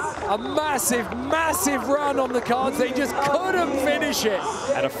 A massive run on the cards. They just couldn't finish it.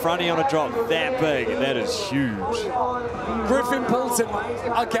 And a fronty on a drop that big, that is huge. Griffin Paulsen,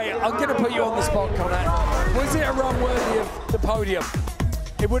 okay, I'm going to put you on the spot, Connor. Was it a run worthy of the podium?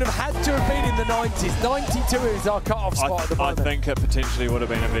 It would have had to have been in the 90s. 92 is our cut-off spot at the moment. I think it potentially would have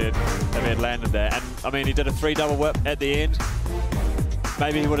been if he had landed there. And, I mean, he did a 3 double whip at the end.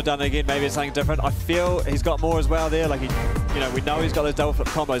 Maybe he would have done it again. Maybe it's something different. I feel he's got more as well there. Like, we know he's got those double flip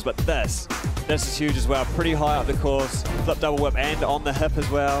combos, but this is huge as well. Pretty high up the course. Flip double whip and on the hip as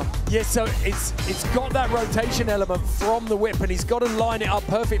well. Yeah, so it's got that rotation element from the whip, and he's got to line it up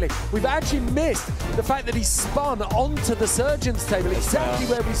perfectly. We've actually missed the fact that he spun onto the surgeon's table, exactly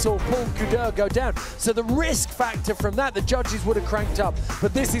where we saw Paul Couder go down. So the risk factor from that, the judges would have cranked up,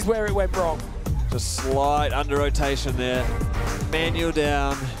 but this is where it went wrong. Just slight under rotation there. Manual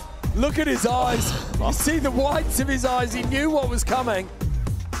down. Look at his eyes. You see the whites of his eyes. He knew what was coming.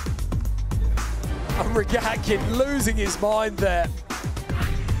 And Regatkin losing his mind there.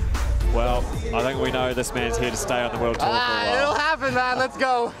 Well, I think we know this man's here to stay on the World Tour for a while. It'll happen, man. Let's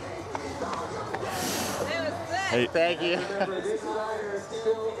go. Hey. Thank you.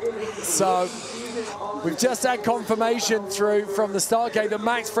 So, we've just had confirmation through from the start gate that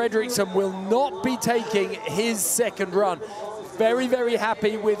Max Fredriksson will not be taking his second run. Very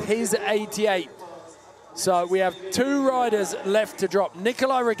happy with his 88. So we have 2 riders left to drop,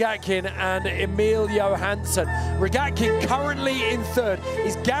 Nikolai Regatkin and Emil Johansson. Regatkin currently in 3rd.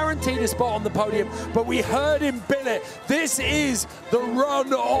 He's guaranteed a spot on the podium, but we heard him bill it. This is the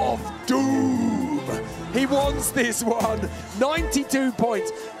run of doom. He wants this one. 92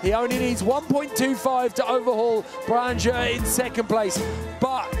 points. He only needs 1.25 to overhaul Branger in 2nd place.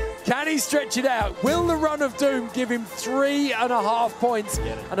 But can he stretch it out? Will the run of doom give him 3.5 points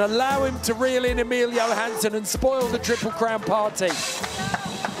and allow him to reel in Emil Johansson and spoil the Triple Crown party? So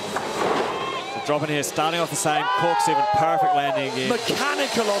dropping here, starting off the same, cork 7, perfect landing again.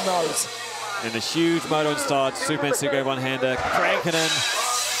 Mechanical on those. And a huge moto installed, Superman Sugo one-hander, cranking in.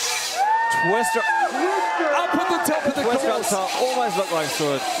 Twister. Up at the top of the course. On top, almost looked like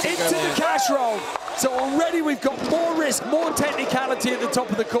sword. Into the cash roll. So already we've got more risk, more technicality at the top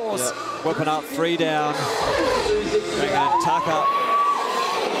of the course. Yeah. Whipping up, 3 down. Bringing in, tuck up.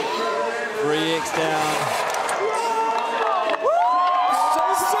 3x down.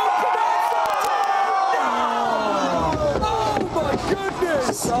 Oh my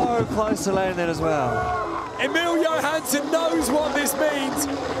goodness! So close to landing that as well. Emil Johansson knows what this means.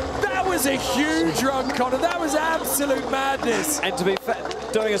 That was a huge run, Connor. That was absolute madness. And to be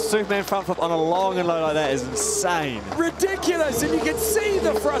doing a Superman front flip on a long and low like that is insane. Ridiculous, and you can see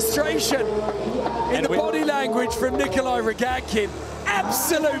the frustration in the body language from Nikolai Regatkin.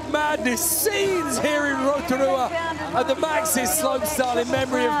 Absolute madness. Scenes here in Rotorua at the Maxxis Slopestyle in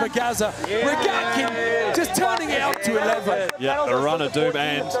memory of McGazza. Regatkin just turning it up to 11. Yeah, a run of doom,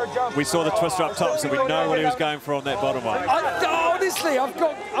 and we saw the twister up top, so we know what he was going for on that bottom one. Honestly, honestly,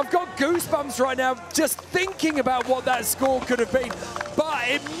 I've got goosebumps right now just thinking about what that score could have been. But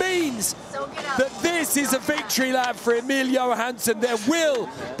it means that this is a victory lap for Emil Johansson. There will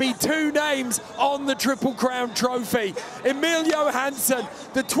be 2 names on the Triple Crown trophy. Emil Johansson,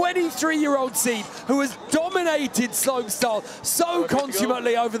 the 23-year-old seed who has dominated slopestyle so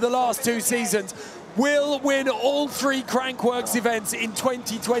consummately over the last 2 seasons, will win all 3 Crankworx events in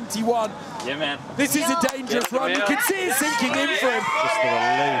 2021. Yeah, man. This is a dangerous run. You can see it sinking in for him. Just the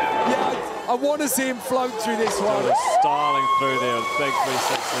relief. Yeah, I want to see him float through this one. Just styling through there, big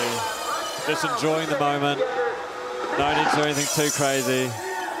 360. Just enjoying the moment. No need to do anything too crazy.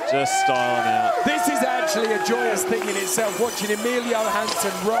 Just styling out. This is actually a joyous thing in itself, watching Emil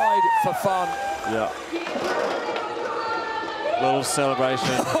Johansson ride for fun. Yeah. Little celebration.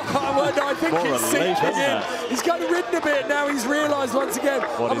 Well, no, I think More it's relief, sinking isn't in. it? He's kind of ridden a bit now. He's realised once again,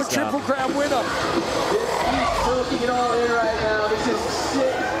 I'm a Triple Crown winner. He's soaking it all in right now. This is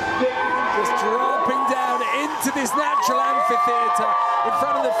sick. Just dropping down into this natural amphitheatre in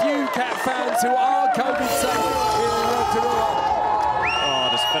front of the few cat fans who are COVID safe here in Rotorua. Oh,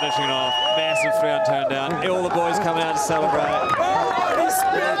 just finishing off. Massive 3 unturned down. All the boys coming out to celebrate. Oh, he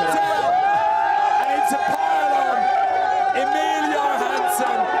spins out. And it's a pile-on. Emil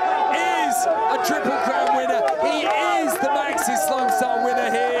Johansson is a Triple Crown winner. He is the Maxxis Slopestyle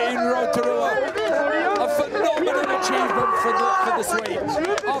winner here in Rotorua. A phenomenal achievement for the Swede.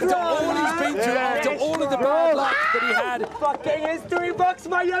 After all he's been through, after all of the bad luck that he had. Fucking history books,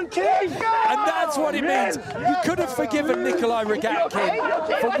 my young king! And that's what it means. You could have forgiven Nikolai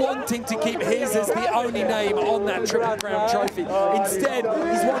Rogatkin for wanting to keep his as the only name on that Triple Crown trophy. Instead,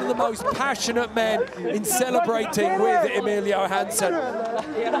 he's one of the most passionate men in celebrating with Emil Johansson.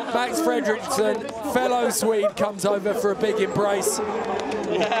 Max Fredriksson, fellow Swede, comes over for a big embrace.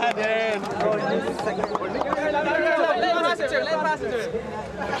 Yeah, dude.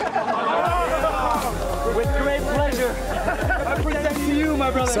 With great pleasure, I present to you,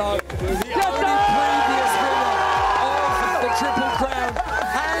 my brother. So, the only previous winner of the Triple Crown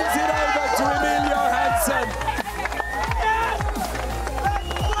hands it over to Emil Johansson.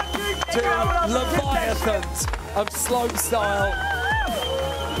 To Leviathans of slopestyle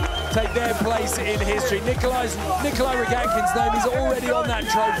take their place in history. Nikolai Rogatkin's name is already on that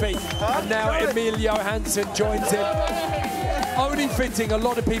trophy, and now Emil Johansson joins him. Only fitting, a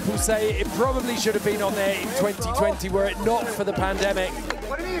lot of people say it probably should have been on there in 2020 were it not for the pandemic.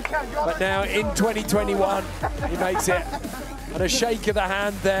 But now in 2021, he makes it. And a shake of the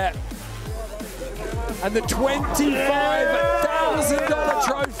hand there. And the $25,000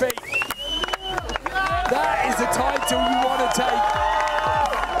 trophy. That is a title you want to take.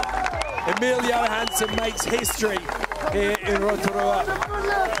 Emil Johansson makes history here in Rotorua.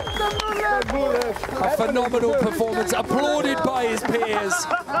 A phenomenal performance, applauded by his peers.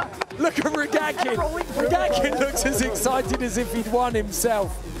 Look at Rogatkin. Rogatkin looks as excited as if he'd won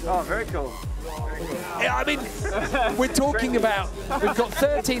himself. Oh, very cool. I mean, we're talking about, we've got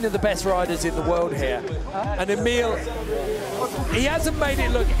 13 of the best riders in the world here. And Emil, he hasn't made it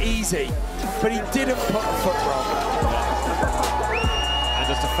look easy, but he didn't put a foot wrong. And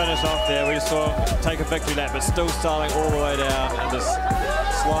just to finish off there, we just saw him take a victory lap, but still styling all the way down and just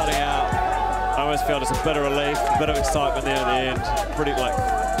sliding out. I almost felt just a bit of relief, a bit of excitement there at the end. Pretty,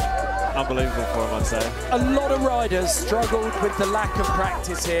 unbelievable for him, I'd say. A lot of riders struggled with the lack of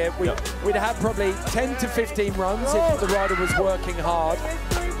practice here. We'd have probably 10 to 15 runs if the rider was working hard.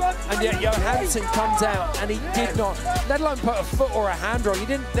 And yet Johansson comes out and he did not, let alone put a foot or a hand wrong.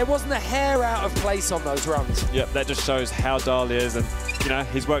 There wasn't a hair out of place on those runs. Yep, that just shows how dialed he is, and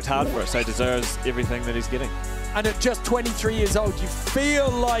he's worked hard for it, so he deserves everything that he's getting. And at just 23 years old, you feel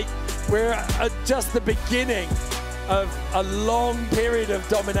like we're at just the beginning of a long period of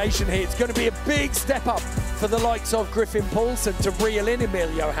domination here. It's going to be a big step up for the likes of Griffin Paulsen to reel in Emil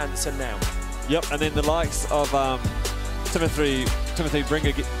Johansson now. Yep, and then the likes of Timothy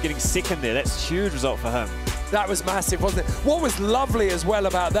Bringer getting second there. That's a huge result for him. That was massive, wasn't it? What was lovely as well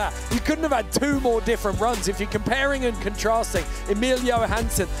about that, you couldn't have had 2 more different runs. If you're comparing and contrasting Emil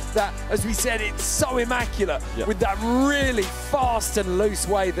Johansson, that, as we said, it's so immaculate with that really fast and loose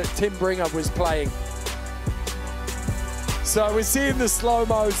way that Tim Bringer was playing. So we're seeing the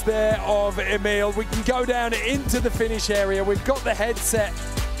slow-mos there of Emil. We can go down into the finish area. We've got the headset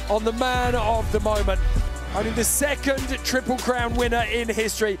on the man of the moment. Only the second Triple Crown winner in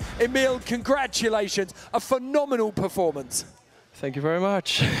history. Emil, congratulations. A phenomenal performance. Thank you very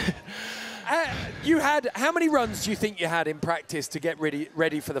much. You had, how many runs do you think you had in practice to get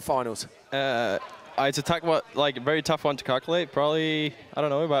ready for the finals? It's a very tough one to calculate. Probably, I don't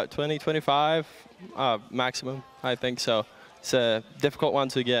know, about 20, 25 maximum, I think so. it's a difficult one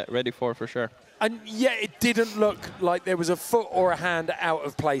to get ready for sure. And yet it didn't look like there was a foot or a hand out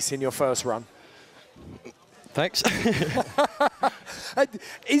of place in your first run. Thanks.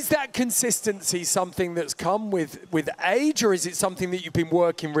 Is that consistency something that's come with age, or is it something that you've been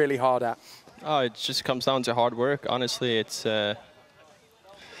working really hard at? Oh, it just comes down to hard work. Honestly, it's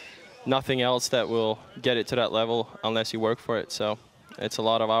nothing else that will get it to that level unless you work for it. So it's a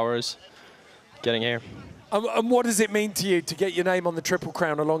lot of hours getting here. And what does it mean to you to get your name on the Triple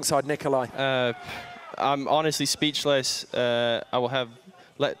Crown alongside Nikolai? I'm honestly speechless. I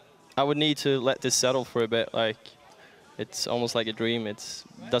would need to let this settle for a bit. Like, it's almost like a dream. It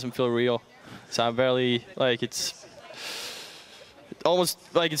doesn't feel real. So I'm barely, like, it's almost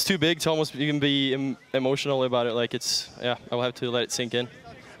like it's too big to almost even be emotional about it. Like, it's, yeah, I'll have to let it sink in.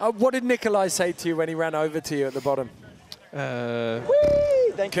 What did Nikolai say to you when he ran over to you at the bottom? Can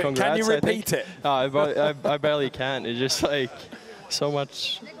you repeat it? Oh, I barely can. It's just like so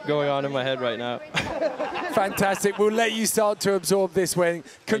much going on in my head right now. Fantastic. We'll let you start to absorb this win.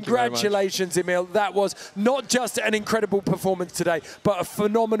 Congratulations, Emil. That was not just an incredible performance today, but a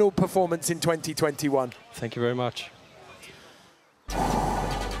phenomenal performance in 2021. Thank you very much.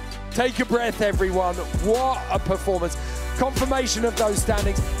 Take a breath, everyone. What a performance. Confirmation of those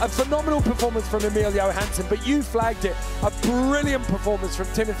standings. A phenomenal performance from Emil Johansson, but you flagged it. A brilliant performance from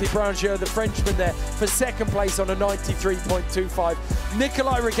Timothy Brangeur, the Frenchman there, for second place on a 93.25.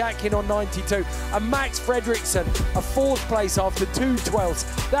 Nikolai Rogatkin on 92. And Max Fredriksson, a fourth place after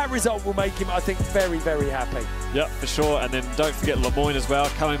 2/12. That result will make him, I think, very, very happy. Yep, for sure. And then don't forget Lemoyne as well,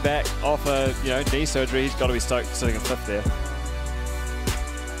 coming back off a knee surgery. He's got to be stoked sitting in fifth there.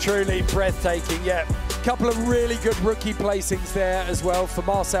 Truly breathtaking, yeah. Couple of really good rookie placings there as well for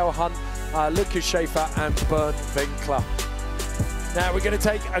Marcel Hunt, Lucas Schaefer and Bernd Winkler. Now we're going to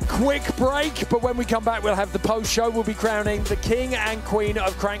take a quick break, but when we come back we'll have the post-show. We'll be crowning the king and queen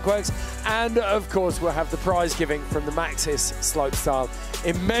of Crankworx, and of course we'll have the prize giving from the Maxxis Slopestyle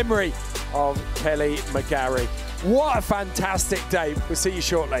in memory of Kelly McGarry. What a fantastic day. We'll see you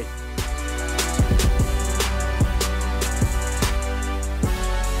shortly.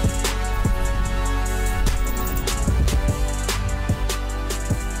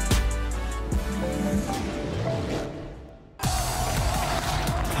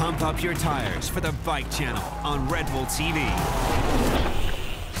 Pump up your tires for the Bike Channel on Redwoods TV.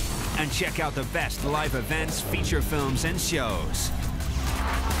 And check out the best live events, feature films, and shows.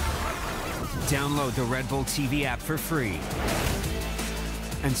 Download the Redwoods TV app for free.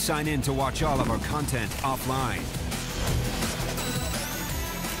 And sign in to watch all of our content offline.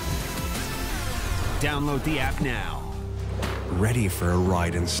 Download the app now. Ready for a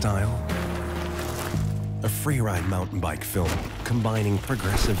ride in style? A freeride mountain bike film combining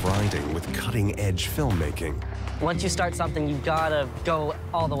progressive riding with cutting-edge filmmaking. Once you start something, you've got to go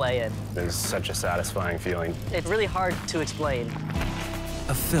all the way in. There's such a satisfying feeling. It's really hard to explain.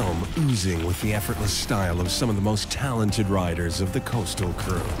 A film oozing with the effortless style of some of the most talented riders of the coastal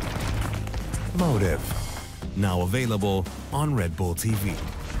crew. Motive, now available on Red Bull TV.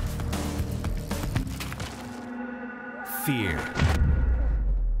 Fear.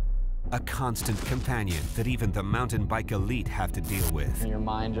 A constant companion that even the mountain bike elite have to deal with. And your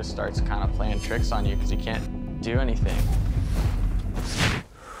mind just starts kind of playing tricks on you because you can't do anything.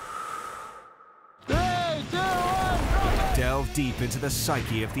 3, 2, 1, delve deep into the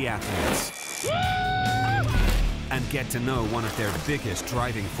psyche of the athletes. And get to know one of their biggest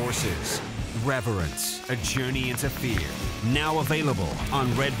driving forces. Reverence, a journey into fear. Now available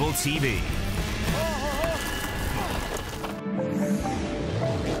on Red Bull TV.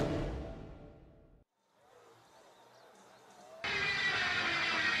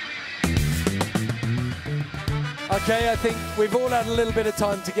 Okay, I think we've all had a little bit of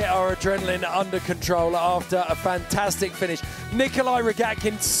time to get our adrenaline under control after a fantastic finish. Nikolai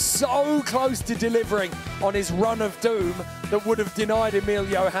Rogatkin so close to delivering on his run of doom that would have denied Emil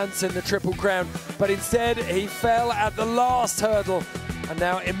Johansson the Triple Crown, but instead he fell at the last hurdle, and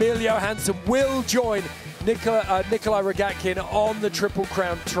now Emil Johansson will join Nikolai Rogatkin on the Triple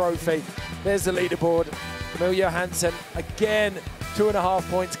Crown trophy. There's the leaderboard. Emil Johansson again 2.5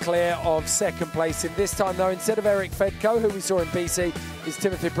 points clear of second place. In this time, though, instead of Eric Fedko, who we saw in BC, is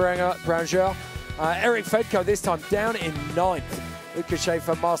Timothy Brangeur. Eric Fedko this time down in 9th. Lucas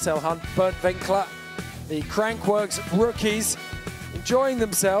Schaefer, Marcel Hunt, Bernd Winkler, the Crankworx rookies, enjoying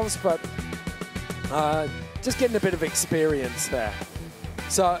themselves, but just getting a bit of experience there.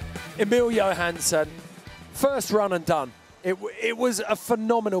 So, Emil Johansson, first run and done. It was a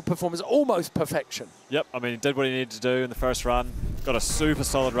phenomenal performance, almost perfection. Yep, I mean, he did what he needed to do in the first run. Got a super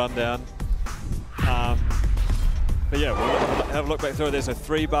solid run down. But yeah, we'll have a look back through it. There's a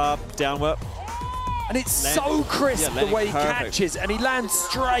 3-bar down whip. And it's so crisp the way he catches, and he lands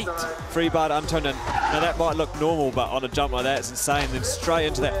straight. 3-bar to unturned, and now that might look normal, but on a jump like that, it's insane. Then straight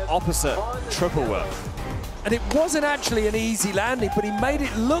into that opposite triple whip. And it wasn't actually an easy landing, but he made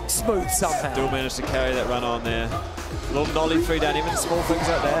it look smooth somehow. Still managed to carry that run on there. A little nollie 3 down, even small things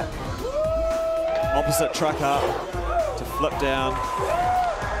like that. Opposite truck up to flip down.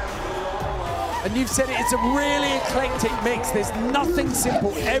 And you've said it, it's a really eclectic mix. There's nothing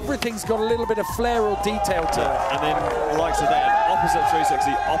simple. Everything's got a little bit of flair or detail to it. And then the likes of that, opposite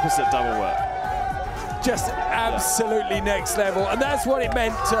 360, opposite double whip. Just absolutely next level. And that's what it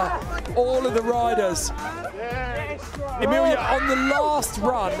meant to all of the riders. Emilia, on the last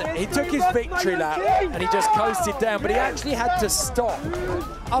run, he took his victory lap and he just coasted down, but he actually had to stop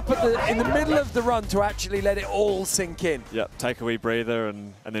up at in the middle of the run to actually let it all sink in. Yep, take a wee breather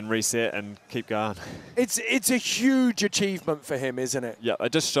and then reset and keep going. It's a huge achievement for him, isn't it? Yeah,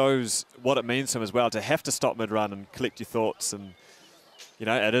 it just shows what it means to him as well, to have to stop mid-run and collect your thoughts. And, you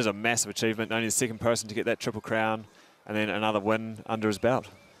know, it is a massive achievement. Only the second person to get that Triple Crown and then another win under his belt.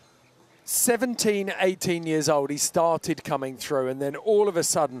 17, 18 years old, he started coming through, and then all of a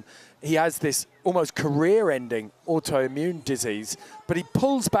sudden he has this almost career-ending autoimmune disease, but he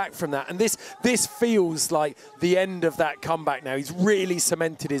pulls back from that, and this feels like the end of that comeback now. He's really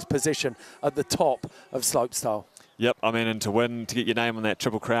cemented his position at the top of slopestyle. Yep, I mean, and to win, to get your name on that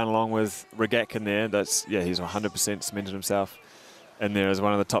Triple Crown along with Regatkin there, that's, yeah, he's 100% cemented himself in there as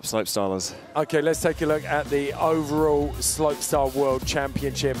one of the top slopestylers. Okay, let's take a look at the overall Slopestyle World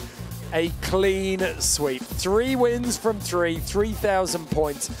Championship. A clean sweep. 3 wins from 3, 3,000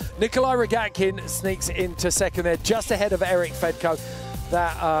 points. Nikolai Regatkin sneaks into second there, just ahead of Eric Fedko.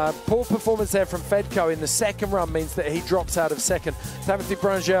 That poor performance there from Fedko in the second run means that he drops out of second. Timothy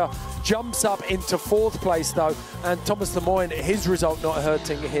Branger jumps up into 4th place though, and Thomas Lemoyne, his result not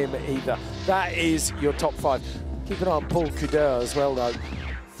hurting him either. That is your top 5. Keep an eye on Paul Coudert as well though.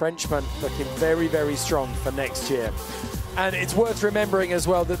 Frenchman looking very, very strong for next year. And it's worth remembering as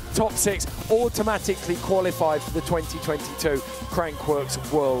well that the top 6 automatically qualified for the 2022 Crankworx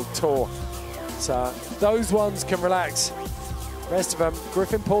World Tour. So those ones can relax. The rest of them,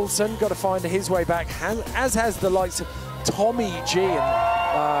 Griffin Paulson got to find his way back, as has the likes of Tommy G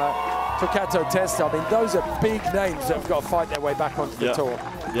and Tocato Testa. I mean, those are big names that have got to fight their way back onto the tour.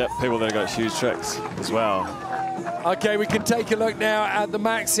 Yep, people that have got huge tricks as well. Okay, we can take a look now at the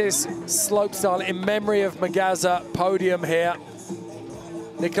Maxxis slopestyle in memory of McGazza podium here.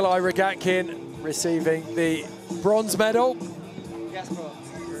 Nikolai Regatkin receiving the bronze medal. He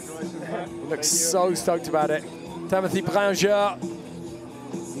looks so stoked about it. Timothy Branger,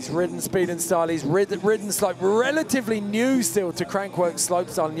 he's ridden speed and style. He's ridden slope, relatively new still to Crankworx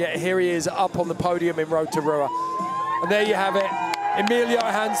Slopestyle, and yet here he is up on the podium in Rotorua. And there you have it, Emilio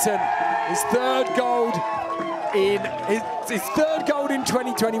Hansen, his third gold in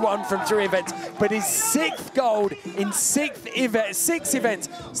 2021 from 3 events, but his 6th gold in 6 events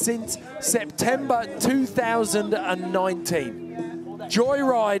since September 2019.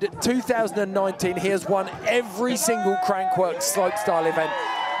 Joyride 2019, he has won every single Crankworx Slopestyle event.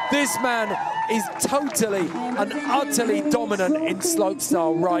 This man is totally and utterly dominant in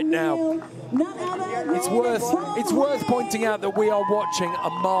slopestyle right now. It's worth pointing out that we are watching a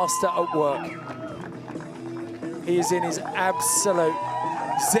master at work. He is in his absolute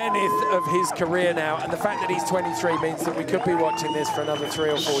zenith of his career now, and the fact that he's 23 means that we could be watching this for another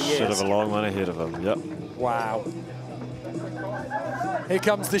 3 or 4 years. Should have a long one ahead of him, yep. Wow. Here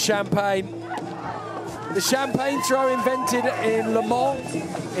comes the champagne. The champagne throw invented in Le Mans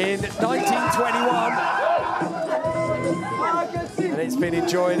in 1921. And it's been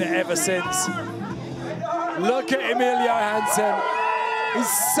enjoyed ever since. Look at Emilio Hansen.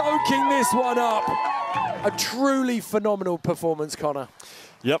 He's soaking this one up. A truly phenomenal performance, Connor.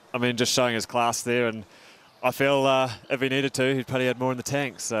 Yep, I mean, just showing his class there, and I feel if he needed to, he'd probably had more in the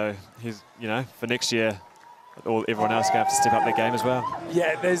tank. So he's, you know, for next year, everyone else is going to have to step up their game as well.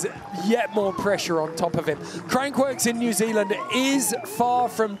 Yeah, there's yet more pressure on top of him. Crankworx in New Zealand is far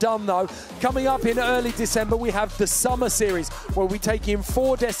from done though. Coming up in early December, we have the Summer Series, where we take in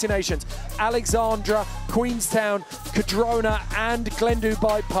 4 destinations: Alexandra, Queenstown, Cardrona, and Glendu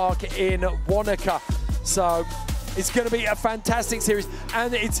Bike Park in Wanaka. So it's going to be a fantastic series,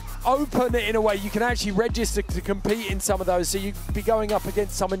 and it's open in a way. You can actually register to compete in some of those, so you could be going up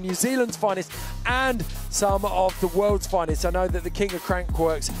against some of New Zealand's finest and some of the world's finest. I know that the king of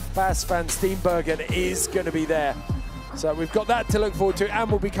Crankworx, Bas van Steenbergen, is going to be there. So we've got that to look forward to,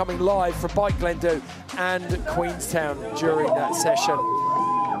 and we'll be coming live from Bike Glendu and Queenstown during that session.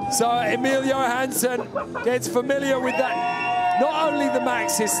 So Emilio Hansen gets familiar with that, not only the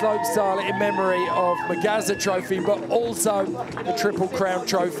Maxxis Slopestyle in memory of McGazza trophy, but also the Triple Crown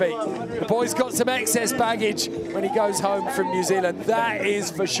trophy. The boy's got some excess baggage when he goes home from New Zealand, that is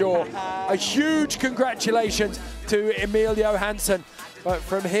for sure. A huge congratulations to Emilio Hansen. But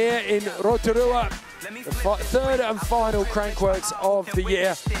from here in Rotorua, the third and final Crankworx of the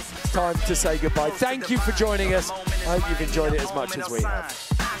year, it's time to say goodbye. Thank you for joining us. I hope you've enjoyed it as much as we have.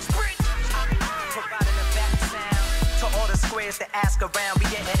 To all the squares that ask around, be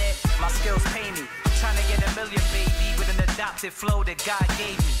getting it. My skills pay me. Trying to get a million, baby, with an adopted flow that God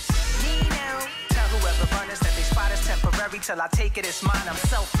gave me. Me now. Tell whoever runners that they spot is temporary till I take it, it's mine. I'm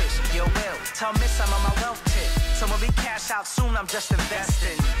selfish. Your will. Tell Miss I'm on my wealth tip. So when we cash out soon, I'm just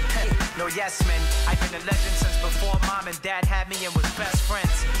investing. No yes men. I've been a legend since before mom and dad had me and was best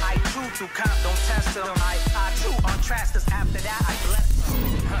friends. I chew through comp, don't test them. I chew on trasters. After that, I bless them.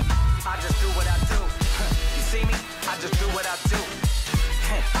 I just do what I do. You see me? I just do what I do.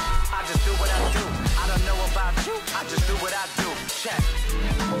 I just do what I do. I don't know about you. I just do what I do. Check.